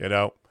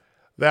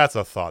 That's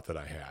a thought that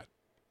I had.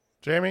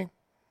 Jamie?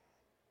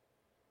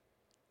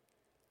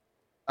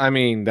 I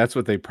mean, that's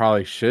what they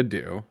probably should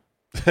do.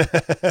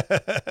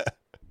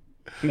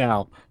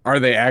 Now, are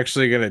they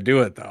actually going to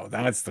do it, though?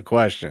 That's the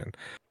question.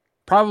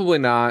 Probably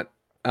not.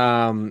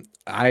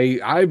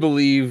 I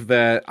believe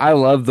that I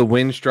love the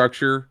win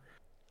structure.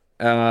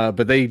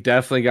 But they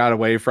definitely got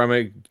away from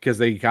it because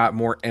they got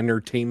more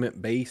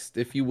entertainment based,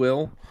 if you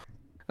will.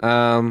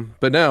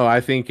 But no,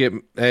 I think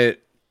the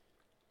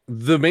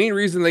main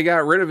reason they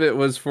got rid of it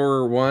was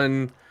for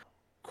one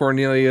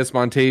Cornelius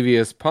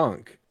Montavious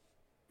Punk,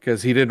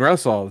 because he didn't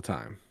wrestle all the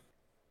time.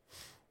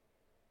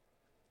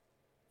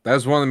 That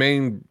was one of the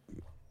main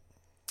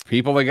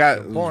people they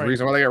got. The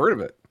reason why they got rid of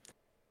it.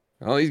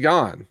 Oh, he's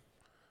gone.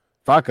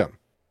 Fuck him.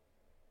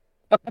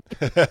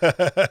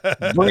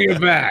 Bring it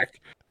back.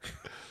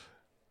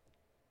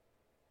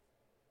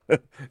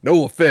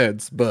 No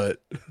offense,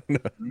 but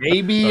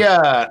maybe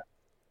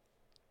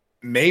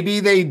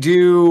they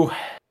do.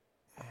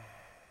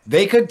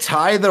 They could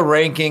tie the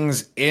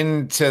rankings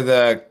into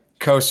the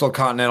Coastal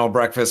Continental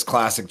Breakfast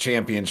Classic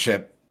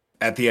Championship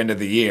at the end of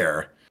the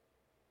year.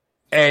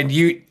 And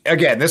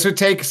this would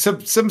take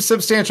some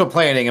substantial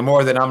planning and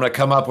more than I'm going to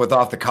come up with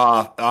off the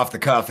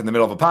cuff in the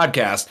middle of a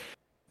podcast.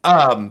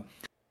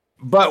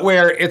 But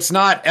where it's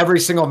not every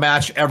single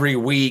match every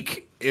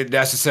week it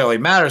necessarily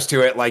matters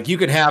to it. Like, you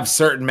could have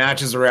certain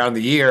matches around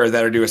the year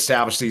that are to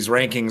establish these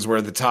rankings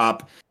where the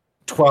top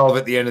 12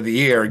 at the end of the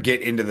year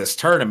get into this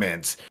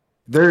tournament.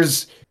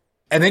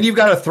 And then you've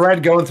got a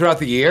thread going throughout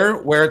the year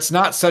where it's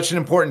not such an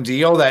important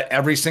deal that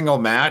every single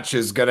match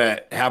is going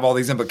to have all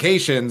these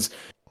implications,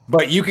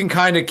 but you can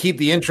kind of keep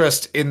the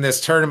interest in this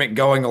tournament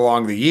going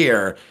along the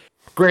year.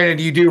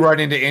 Granted, you do run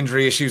into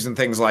injury issues and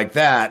things like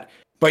that,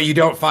 but you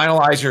don't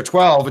finalize your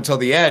 12 until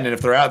the end. And if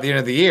they're out at the end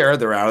of the year,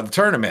 they're out of the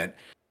tournament.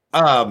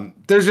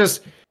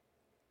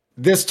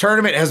 This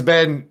tournament has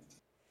been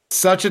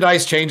such a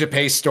nice change of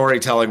pace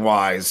storytelling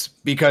wise,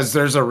 because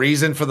there's a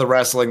reason for the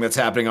wrestling that's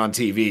happening on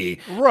TV.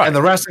 Right. And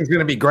the wrestling's going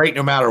to be great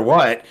no matter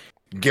what.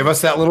 Give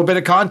us that little bit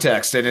of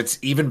context and it's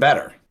even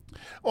better.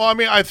 Well, I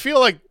mean, I feel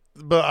like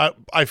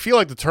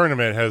the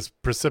tournament has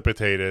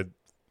precipitated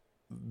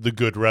the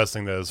good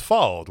wrestling that has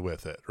followed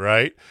with it,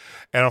 right?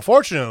 And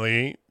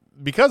unfortunately,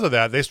 because of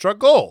that, they struck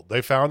gold.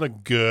 They found a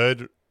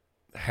good,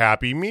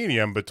 happy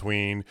medium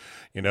between,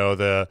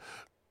 the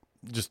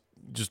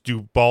just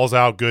do balls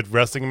out good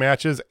wrestling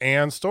matches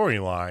and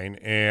storyline.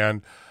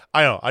 And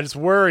I don't know, I just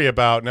worry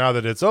about, now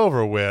that it's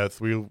over with,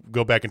 we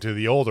go back into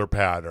the older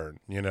pattern,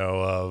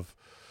 of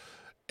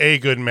a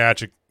good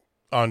match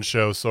on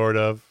show, sort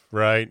of,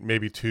 right?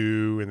 Maybe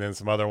 2, and then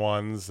some other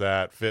ones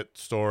that fit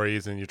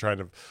stories, and you're trying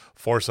to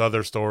force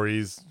other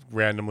stories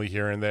randomly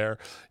here and there.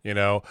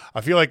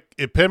 I feel like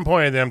it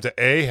pinpointed them to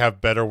have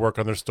better work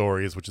on their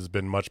stories, which has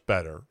been much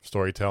better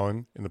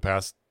storytelling in the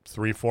past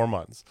 3-4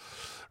 months,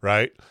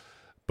 right?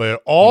 But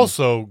it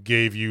also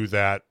gave you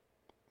that,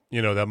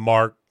 that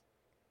mark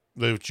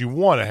that you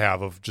want to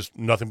have of just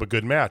nothing but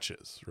good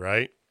matches,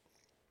 right?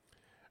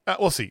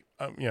 We'll see.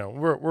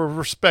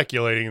 We're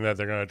speculating that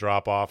they're going to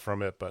drop off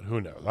from it, but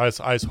who knows?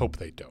 I just hope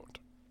they don't.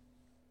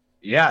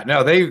 Yeah,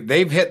 no,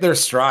 they've hit their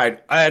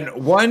stride. And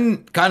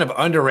one kind of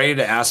underrated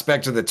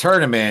aspect of the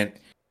tournament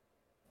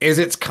is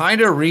it's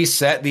kind of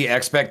reset the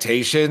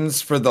expectations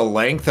for the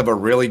length of a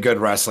really good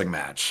wrestling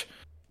match.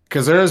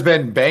 Because there has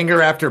been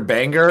banger after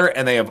banger,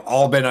 and they have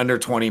all been under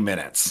 20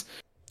 minutes.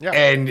 Yeah.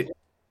 And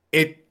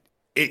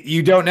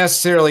you don't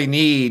necessarily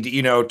need,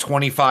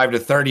 25 to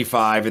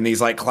 35 in these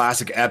like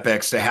classic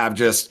epics to have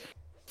just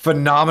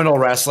phenomenal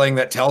wrestling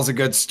that tells a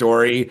good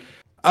story.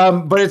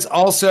 But it's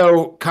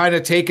also kind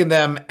of taken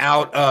them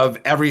out of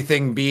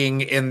everything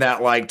being in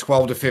that like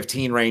 12 to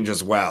 15 range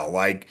as well.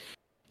 Like,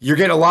 you're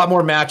getting a lot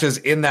more matches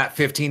in that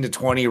 15 to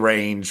 20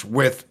 range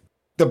with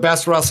the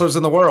best wrestlers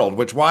in the world,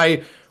 which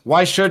why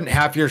shouldn't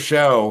half your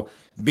show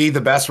be the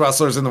best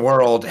wrestlers in the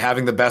world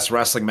having the best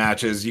wrestling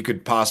matches you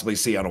could possibly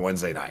see on a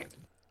Wednesday night?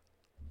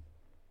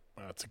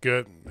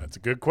 That's a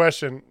good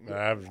question. I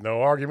have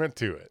no argument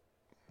to it.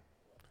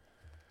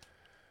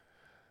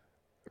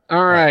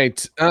 All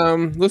right.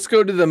 Let's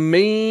go to the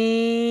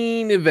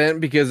main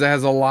event because it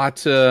has a lot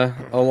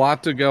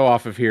to go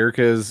off of here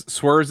because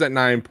Swerve's at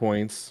 9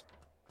 points.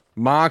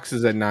 Mox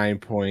is at 9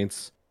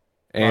 points.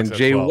 And Mox at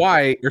Jay 12.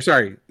 White, or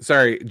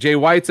sorry, Jay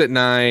White's at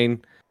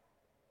 9.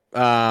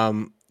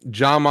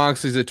 John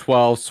Moxley's at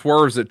 12.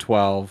 Swerve's at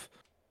 12.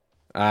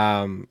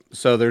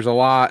 So there's a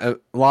lot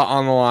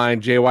on the line.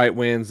 Jay White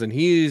wins, and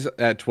he's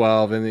at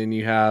 12. And then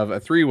you have a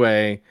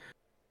 3-way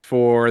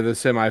for the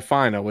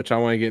semifinal, which I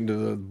want to get into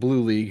the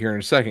Blue League here in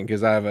a second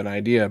because I have an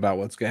idea about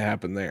what's going to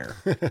happen there.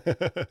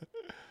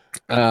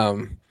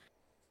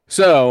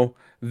 So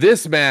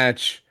this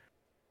match,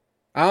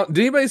 did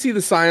anybody see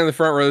the sign on the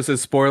front row that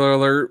says "Spoiler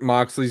alert: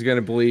 Moxley's going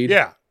to bleed"?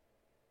 Yeah.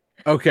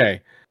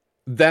 Okay,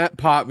 that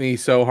popped me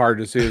so hard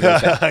as soon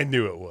as I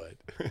knew it would.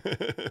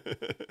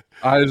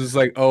 I was just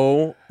like,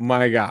 "Oh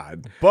my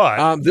god!"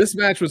 But this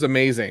match was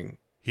amazing.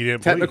 He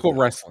didn't Technical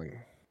bleed. wrestling.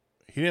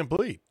 He didn't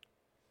bleed.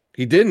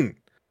 He didn't.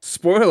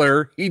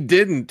 Spoiler: he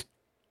didn't.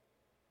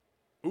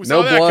 Who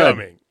saw No that blood.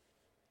 coming?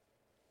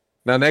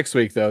 Now next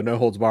week though, no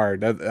holds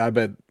barred. I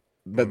bet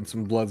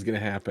some blood's gonna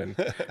happen.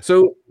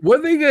 So what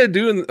are they gonna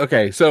do?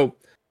 Okay, so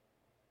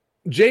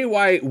Jay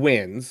White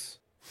wins.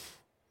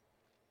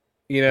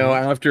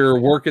 After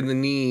working the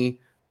knee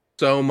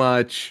so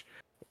much,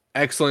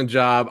 excellent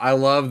job. I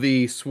love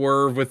the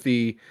swerve with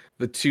the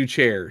 2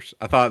 chairs.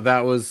 I thought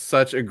that was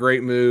such a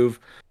great move.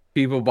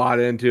 People bought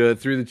into it,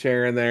 threw the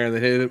chair in there, and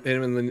then hit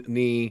him in the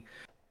knee.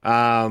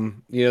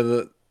 It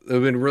would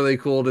have been really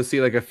cool to see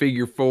like a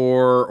figure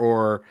 4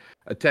 or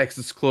a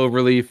Texas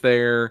cloverleaf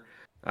there.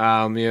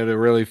 To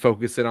really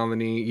focus it on the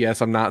knee.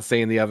 Yes, I'm not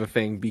saying the other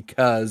thing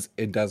because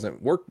it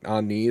doesn't work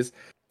on knees,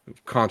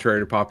 contrary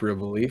to popular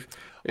belief.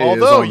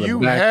 Although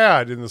you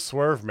had in the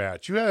Swerve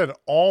match, you had an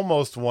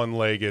almost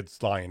one-legged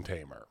lion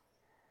tamer.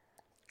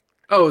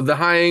 Oh, the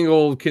high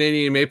angle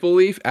Canadian maple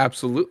leaf?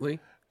 Absolutely.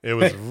 It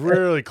was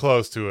really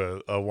close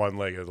to a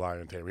one-legged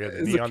lion tamer. He had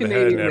the knee on the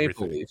head and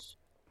everything.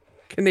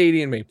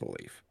 Canadian maple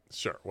leaf.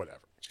 Sure,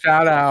 whatever.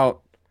 Shout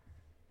out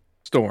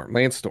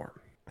Lance Storm.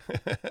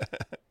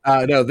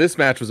 No, this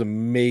match was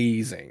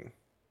amazing.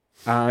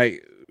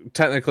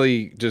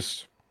 Technically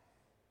just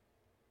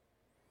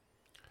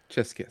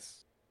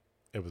kiss.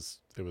 It was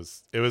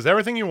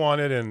everything you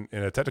wanted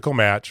in a technical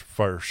match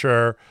for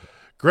sure.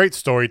 Great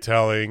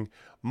storytelling.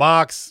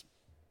 Mox,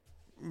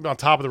 on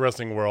top of the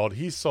wrestling world,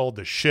 he sold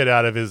the shit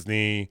out of his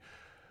knee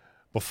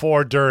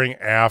before, during,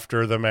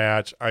 after the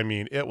match. I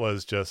mean, it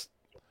was just.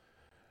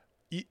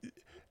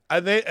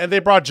 And they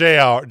brought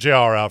JR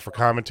out for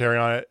commentary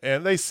on it,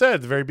 and they said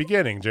at the very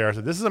beginning, JR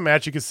said, "This is a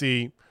match you could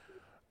see in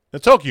the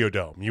Tokyo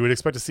Dome. You would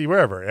expect to see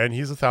wherever," and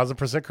he's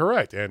 1,000%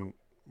 correct. And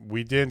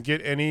we didn't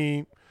get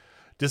any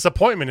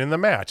disappointment in the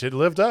match. It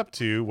lived up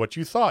to what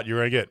you thought you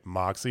were going to get: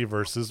 Moxley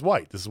versus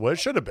White. This is what it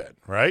should have been,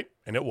 right?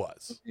 And it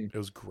was. It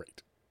was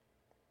great.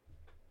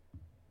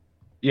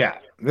 Yeah,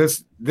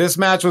 this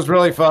match was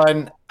really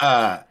fun.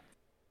 I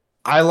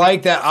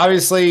like that.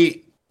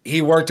 Obviously,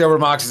 he worked over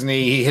Mox's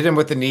knee. He hit him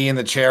with the knee in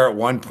the chair at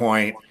one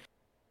point.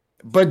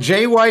 But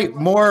Jay White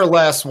more or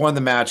less won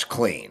the match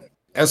clean,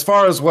 as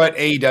far as what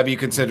AEW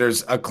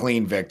considers a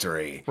clean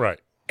victory.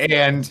 Right.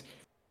 And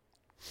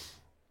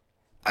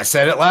I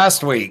said it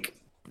last week.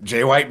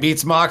 Jay White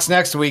beats Mox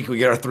next week. We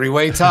get our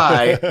 3-way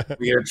tie.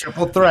 We get a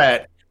triple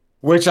threat,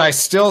 which I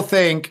still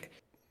think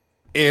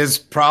is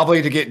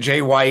probably to get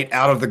Jay White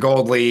out of the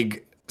Gold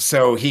League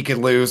so he could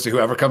lose to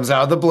whoever comes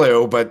out of the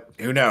blue, but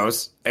who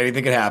knows?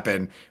 Anything could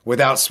happen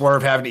without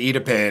Swerve having to eat a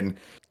pin,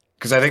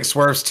 because I think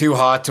Swerve's too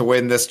hot to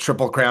win this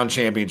Triple Crown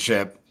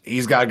Championship.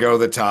 He's got to go to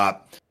the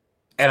top.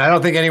 And I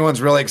don't think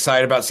anyone's really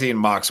excited about seeing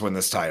Mox win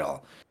this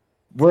title.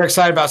 We're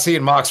excited about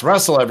seeing Mox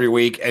wrestle every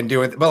week and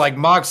do it, but like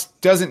Mox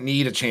doesn't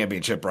need a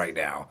championship right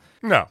now.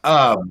 No.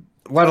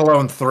 Let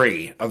alone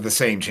 3 of the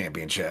same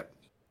championship,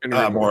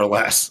 more or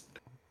less.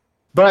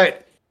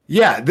 But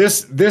yeah,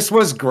 this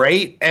was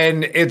great,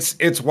 and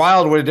it's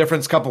wild what a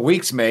difference a couple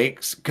weeks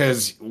makes,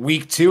 because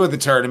week 2 of the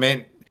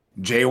tournament,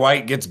 Jay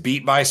White gets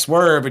beat by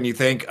Swerve, and you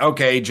think,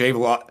 okay,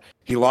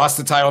 he lost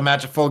the title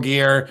match at Full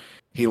Gear,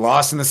 he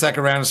lost in the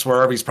second round of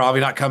Swerve, he's probably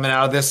not coming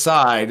out of this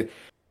side,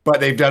 but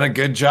they've done a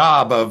good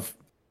job of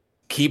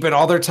keeping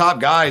all their top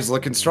guys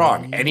looking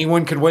strong.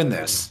 Anyone could win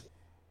this.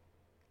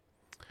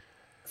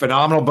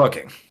 Phenomenal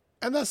booking.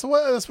 And that's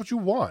what you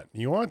want.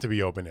 You want it to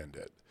be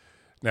open-ended.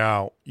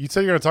 Now, you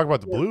said you're going to talk about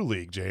the Blue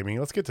League, Jamie.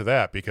 Let's get to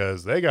that,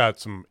 because they got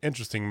some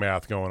interesting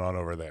math going on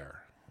over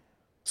there.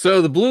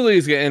 So the Blue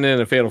League's getting in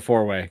a fatal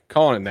 4-way.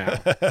 Calling it now.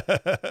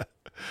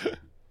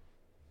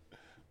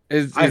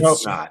 I hope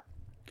not.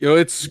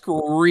 It's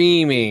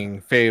screaming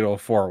fatal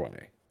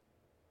 4-way.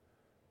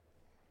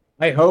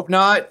 I hope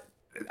not.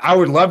 I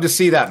would love to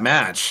see that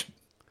match,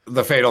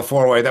 the fatal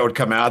 4-way that would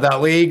come out of that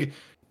league.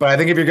 But I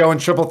think if you're going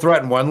triple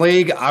threat in one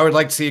league, I would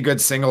like to see a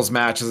good singles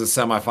match as a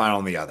semifinal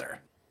in the other.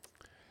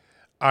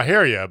 I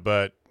hear you,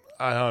 but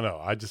I don't know.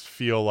 I just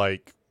feel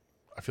like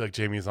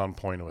Jamie's on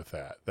point with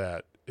that.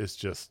 That it's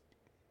just,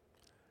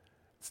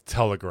 it's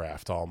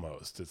telegraphed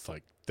almost. It's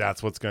like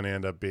that's what's going to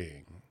end up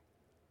being.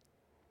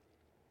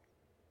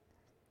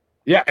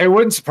 Yeah, it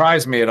wouldn't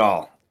surprise me at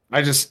all.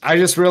 I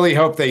just really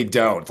hope they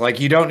don't.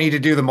 Like, you don't need to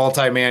do the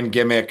multi-man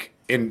gimmick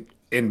in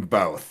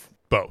both.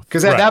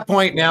 Because at that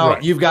point now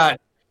you've got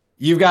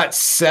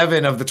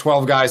 7 of the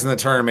 12 guys in the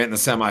tournament in the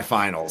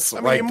semifinals. I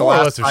mean, like you the more or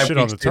last less 5 shit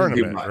on weeks the didn't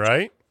do tournament, much.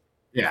 right?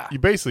 Yeah. You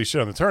basically shit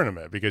on the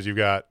tournament because you've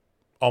got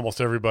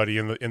almost everybody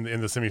in the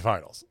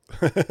semifinals.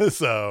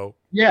 So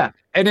yeah,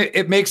 and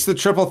it makes the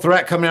triple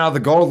threat coming out of the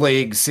Gold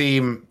League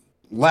seem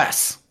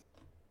less.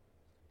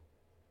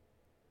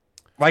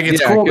 Like,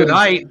 it's cool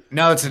tonight,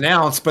 now it's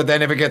announced, but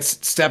then if it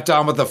gets stepped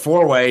on with the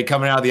 4-way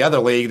coming out of the other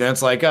league, then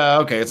it's like,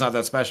 okay, it's not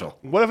that special.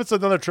 what if it's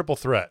another triple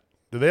threat?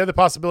 Do they have the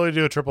possibility to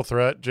do a triple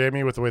threat,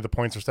 Jamie, with the way the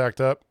points are stacked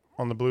up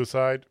on the blue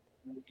side?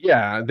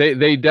 Yeah,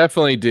 they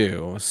definitely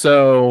do.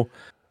 So,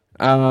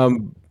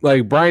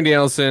 like Bryan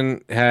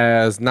Danielson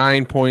has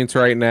 9 points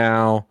right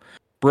now.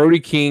 Brody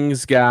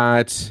King's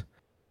got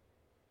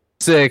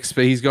 6,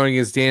 but he's going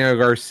against Daniel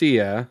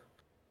Garcia.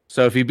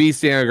 So if he beats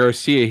Daniel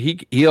Garcia,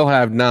 he'll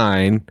have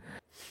 9.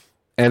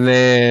 And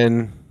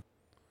then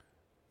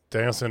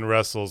Danielson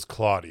wrestles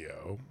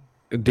Claudio.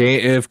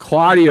 If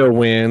Claudio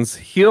wins,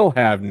 he'll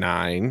have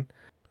 9.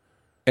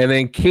 And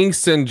then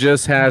Kingston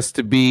just has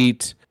to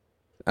beat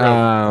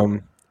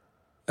El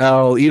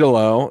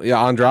Idolo,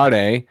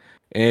 Andrade.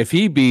 And if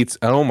he beats,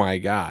 oh my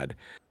God.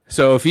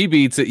 So if he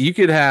beats it, you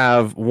could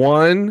have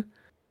 1,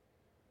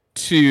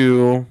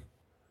 2,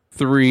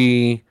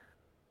 3,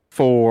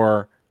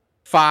 4,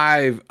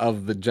 5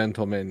 of the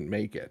gentlemen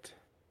make it.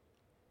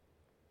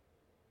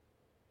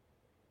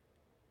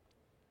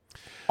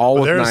 All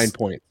with 9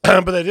 points.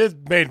 But they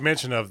did made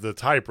mention of the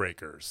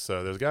tiebreakers,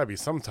 so there's got to be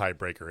some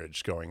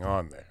tiebreakerage going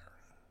on there.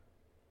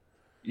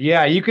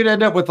 Yeah, you could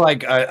end up with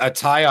like a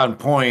tie on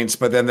points,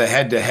 but then the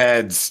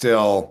head-to-head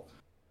still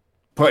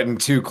putting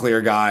 2 clear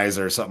guys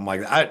or something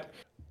like that.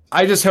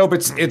 I just hope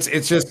it's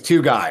just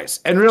 2 guys,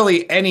 and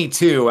really any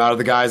 2 out of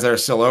the guys that are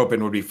still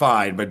open would be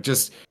fine. But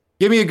just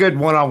give me a good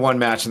one-on-one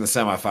match in the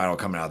semifinal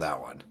coming out of that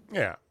one.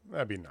 Yeah,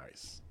 that'd be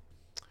nice.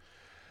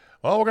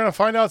 Well, we're gonna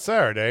find out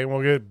Saturday, and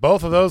we'll get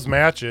both of those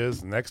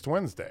matches next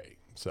Wednesday.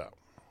 So,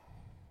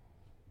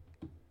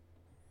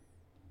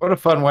 what a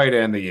fun way to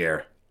end the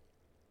year.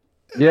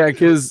 Yeah,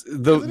 because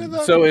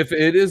if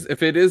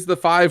it is the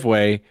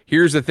 5-way,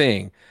 here's the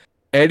thing: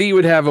 Eddie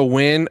would have a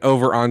win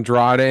over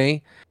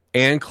Andrade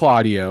and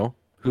Claudio,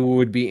 who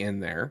would be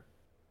in there,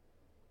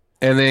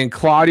 and then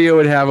Claudio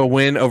would have a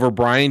win over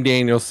Bryan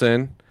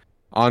Danielson,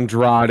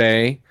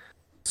 Andrade,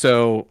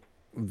 so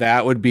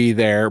that would be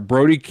there.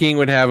 Brody King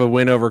would have a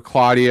win over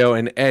Claudio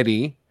and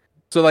Eddie,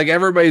 so like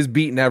everybody's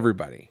beating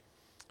everybody.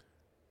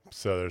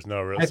 So there's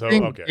no real. I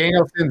think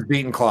Danielson's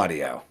beating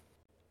Claudio.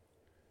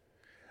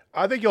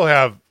 I think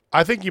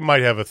you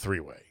might have a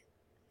 3-way,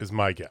 is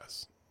my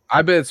guess.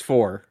 I bet it's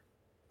 4.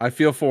 I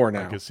feel 4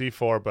 now. I can see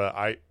 4, but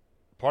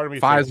part of me 5's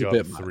thinks you'll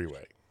have a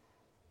 3-way.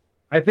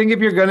 I think if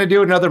you're going to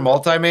do another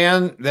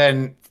multi-man,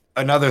 then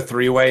another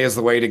 3-way is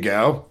the way to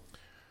go.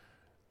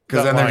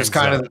 Because then they're just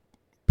kind of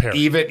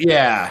even.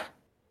 Yeah.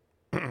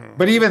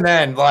 But even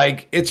then,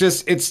 like,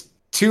 it's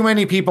too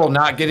many people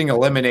not getting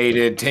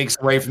eliminated takes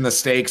away from the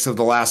stakes of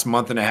the last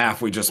month and a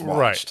half we just watched.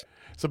 Right.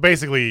 So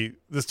basically,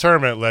 this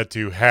tournament led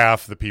to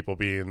half the people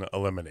being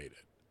eliminated.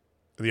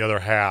 The other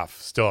half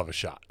still have a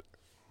shot.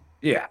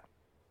 Yeah.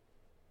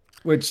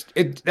 Which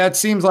that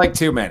seems like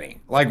too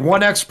many. Like,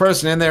 one extra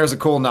person in there is a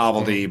cool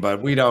novelty,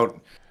 but we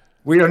don't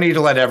need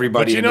to let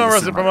everybody. But you know,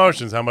 Wrestling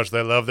Promotions, how much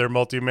they love their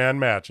multi-man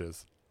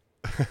matches.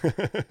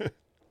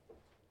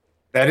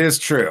 That is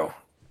true.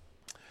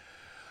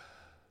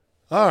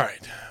 All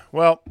right.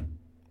 Well,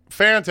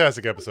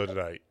 fantastic episode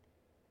tonight.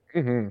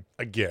 Mm-hmm.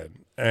 Again.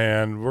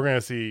 And we're going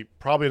to see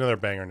probably another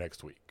banger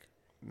next week.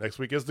 Next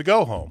week is the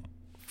go home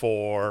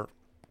for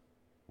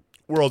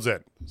World's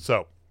End.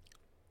 So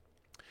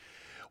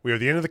we are at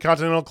the end of the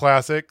Continental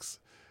Classics.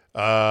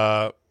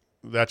 That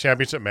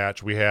championship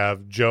match. We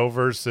have Joe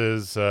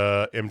versus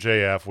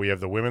MJF. We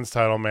have the women's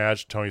title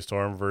match, Toni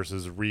Storm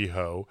versus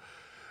Riho.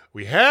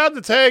 We had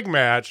the tag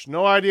match.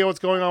 No idea what's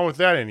going on with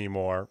that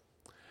anymore.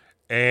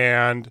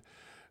 And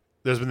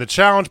there's been the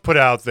challenge put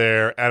out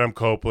there, Adam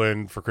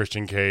Copeland for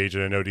Christian Cage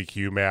in a no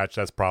DQ match.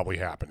 That's probably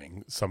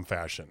happening some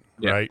fashion,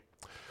 right?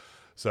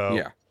 So,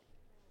 yeah.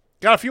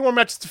 Got a few more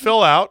matches to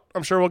fill out.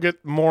 I'm sure we'll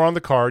get more on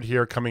the card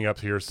here coming up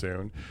here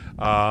soon.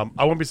 I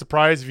wouldn't be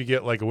surprised if you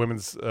get like a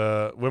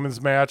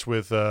women's match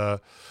with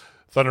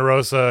Thunder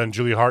Rosa and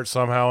Julie Hart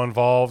somehow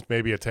involved.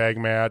 Maybe a tag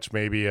match.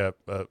 Maybe a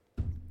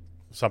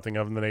something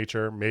of the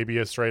nature. Maybe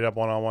a straight up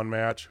one-on-one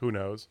match. Who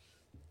knows?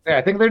 Yeah,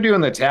 I think they're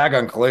doing the tag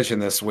on Collision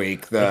this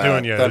week.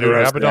 They're doing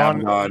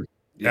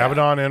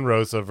Abaddon and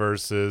Rosa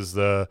versus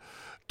the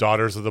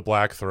Daughters of the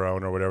Black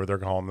Throne or whatever they're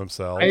calling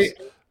themselves.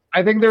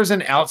 I think there's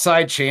an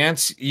outside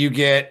chance you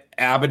get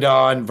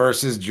Abaddon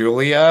versus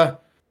Julia,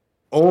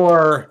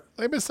 or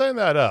they've been setting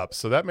that up,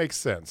 so that makes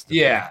sense.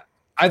 Yeah,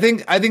 I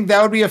think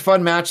that would be a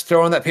fun match to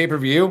throw on that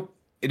pay-per-view.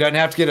 It doesn't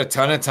have to get a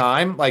ton of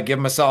time. Like, give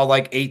them a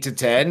solid 8 to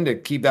 10 to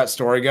keep that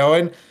story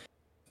going.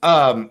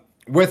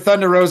 with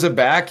Thunder Rosa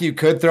back, you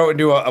could throw it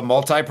into a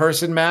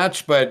multi-person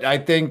match, but I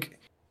think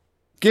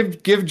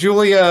give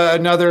Julia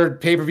another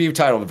pay-per-view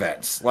title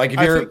defense. Like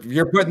if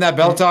you're putting that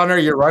belt on her,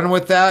 you're running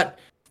with that.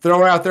 Throw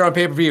her out there on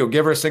pay-per-view.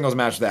 Give her a singles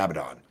match with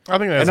Abaddon. I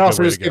think that's and a also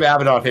good way just to give go.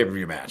 Abaddon a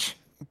pay-per-view match.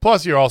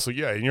 Plus, you're also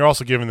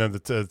giving them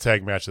the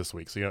tag match this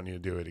week, so you don't need to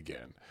do it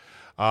again.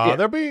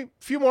 There'll be a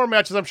few more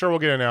matches I'm sure will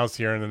get announced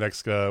here in the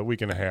next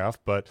week and a half.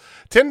 But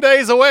 10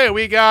 days away,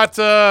 we got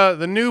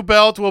the new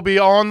belt will be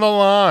on the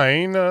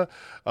line,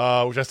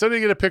 which I still need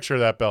to get a picture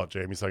of that belt,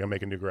 Jamie, so I can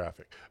make a new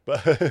graphic.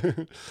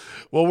 But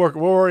we'll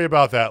worry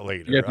about that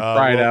later. You have to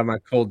pry it out of my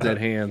cold dead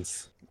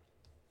hands.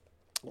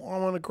 Well, I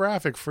want a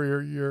graphic for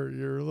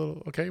your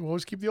little. Okay, we'll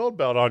just keep the old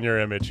belt on your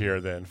image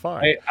here then.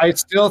 Fine. I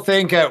still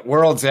think at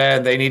World's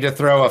End they need to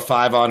throw a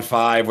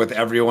 5-on-5 with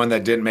everyone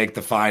that didn't make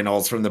the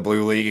finals from the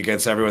Blue League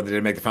against everyone that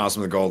didn't make the finals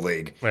from the Gold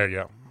League. There you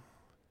go.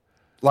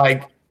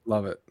 Like,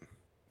 love it.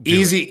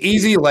 Easy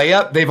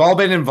layup. They've all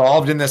been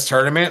involved in this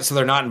tournament, so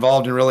they're not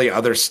involved in really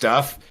other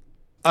stuff.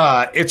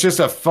 It's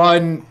just a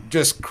fun,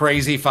 just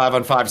crazy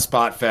 5-on-5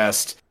 spot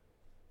fest.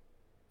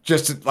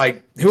 Just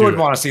like, who would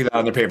want to see that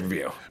on their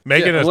pay-per-view?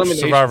 Make it a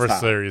Survivor style.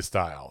 Series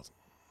style.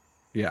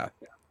 Yeah.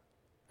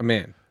 I'm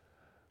in.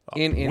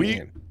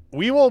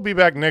 We will be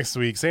back next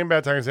week. Same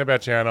bad time, same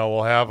bad channel.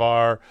 We'll have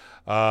our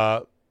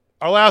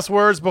last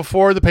words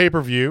before the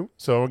pay-per-view.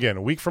 So again,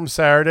 a week from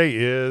Saturday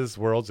is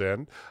World's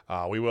End.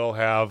 We will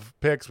have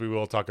picks. We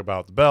will talk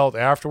about the belt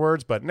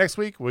afterwards. But next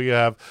week we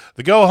have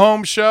the go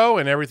home show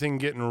and everything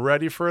getting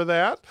ready for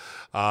that.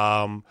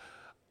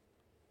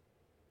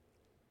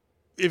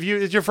 If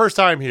it's your first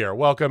time here,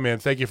 welcome in.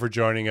 Thank you for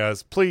joining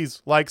us.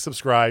 Please like,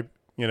 subscribe,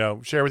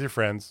 share with your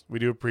friends. We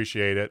do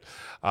appreciate it.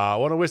 I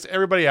want to wish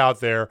everybody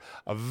out there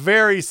a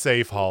very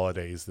safe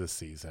holidays this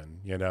season.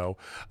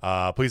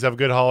 Please have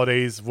good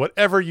holidays,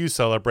 whatever you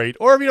celebrate,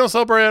 or if you don't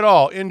celebrate at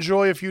all,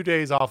 enjoy a few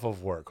days off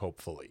of work,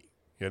 hopefully.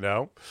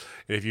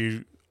 If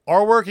you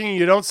are working and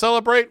you don't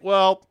celebrate,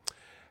 well,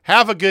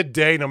 have a good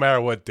day no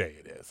matter what day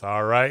it is.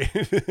 All right.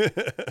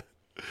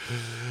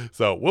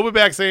 So we'll be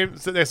back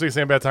next week,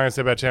 same bad time,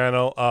 same bad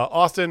channel.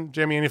 Austin,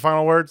 Jamie, any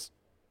final words?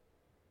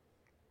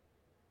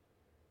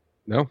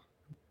 No.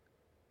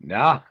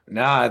 Nah.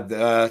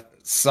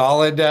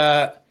 Solid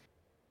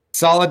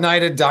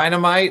night of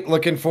Dynamite.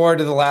 Looking forward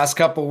to the last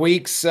couple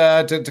weeks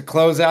to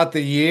close out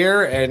the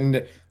year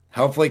and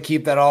hopefully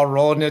keep that all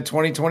rolling into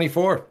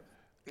 2024.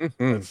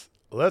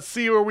 Let's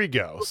see where we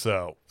go.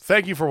 So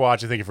thank you for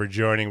watching. Thank you for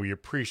joining. We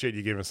appreciate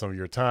you giving us some of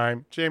your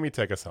time. Jamie,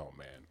 take us home,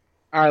 man.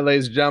 All right,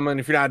 ladies and gentlemen,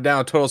 if you're not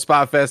down Total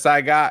Spot Fest,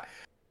 I got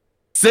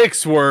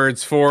 6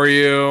 words for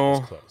you.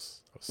 That was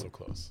close. That was so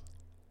close.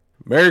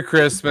 Merry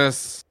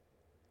Christmas,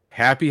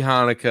 Happy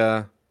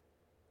Hanukkah,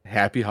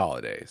 Happy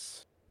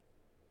Holidays.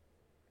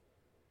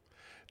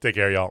 Take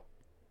care, y'all.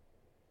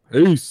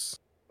 Peace.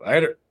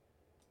 Later.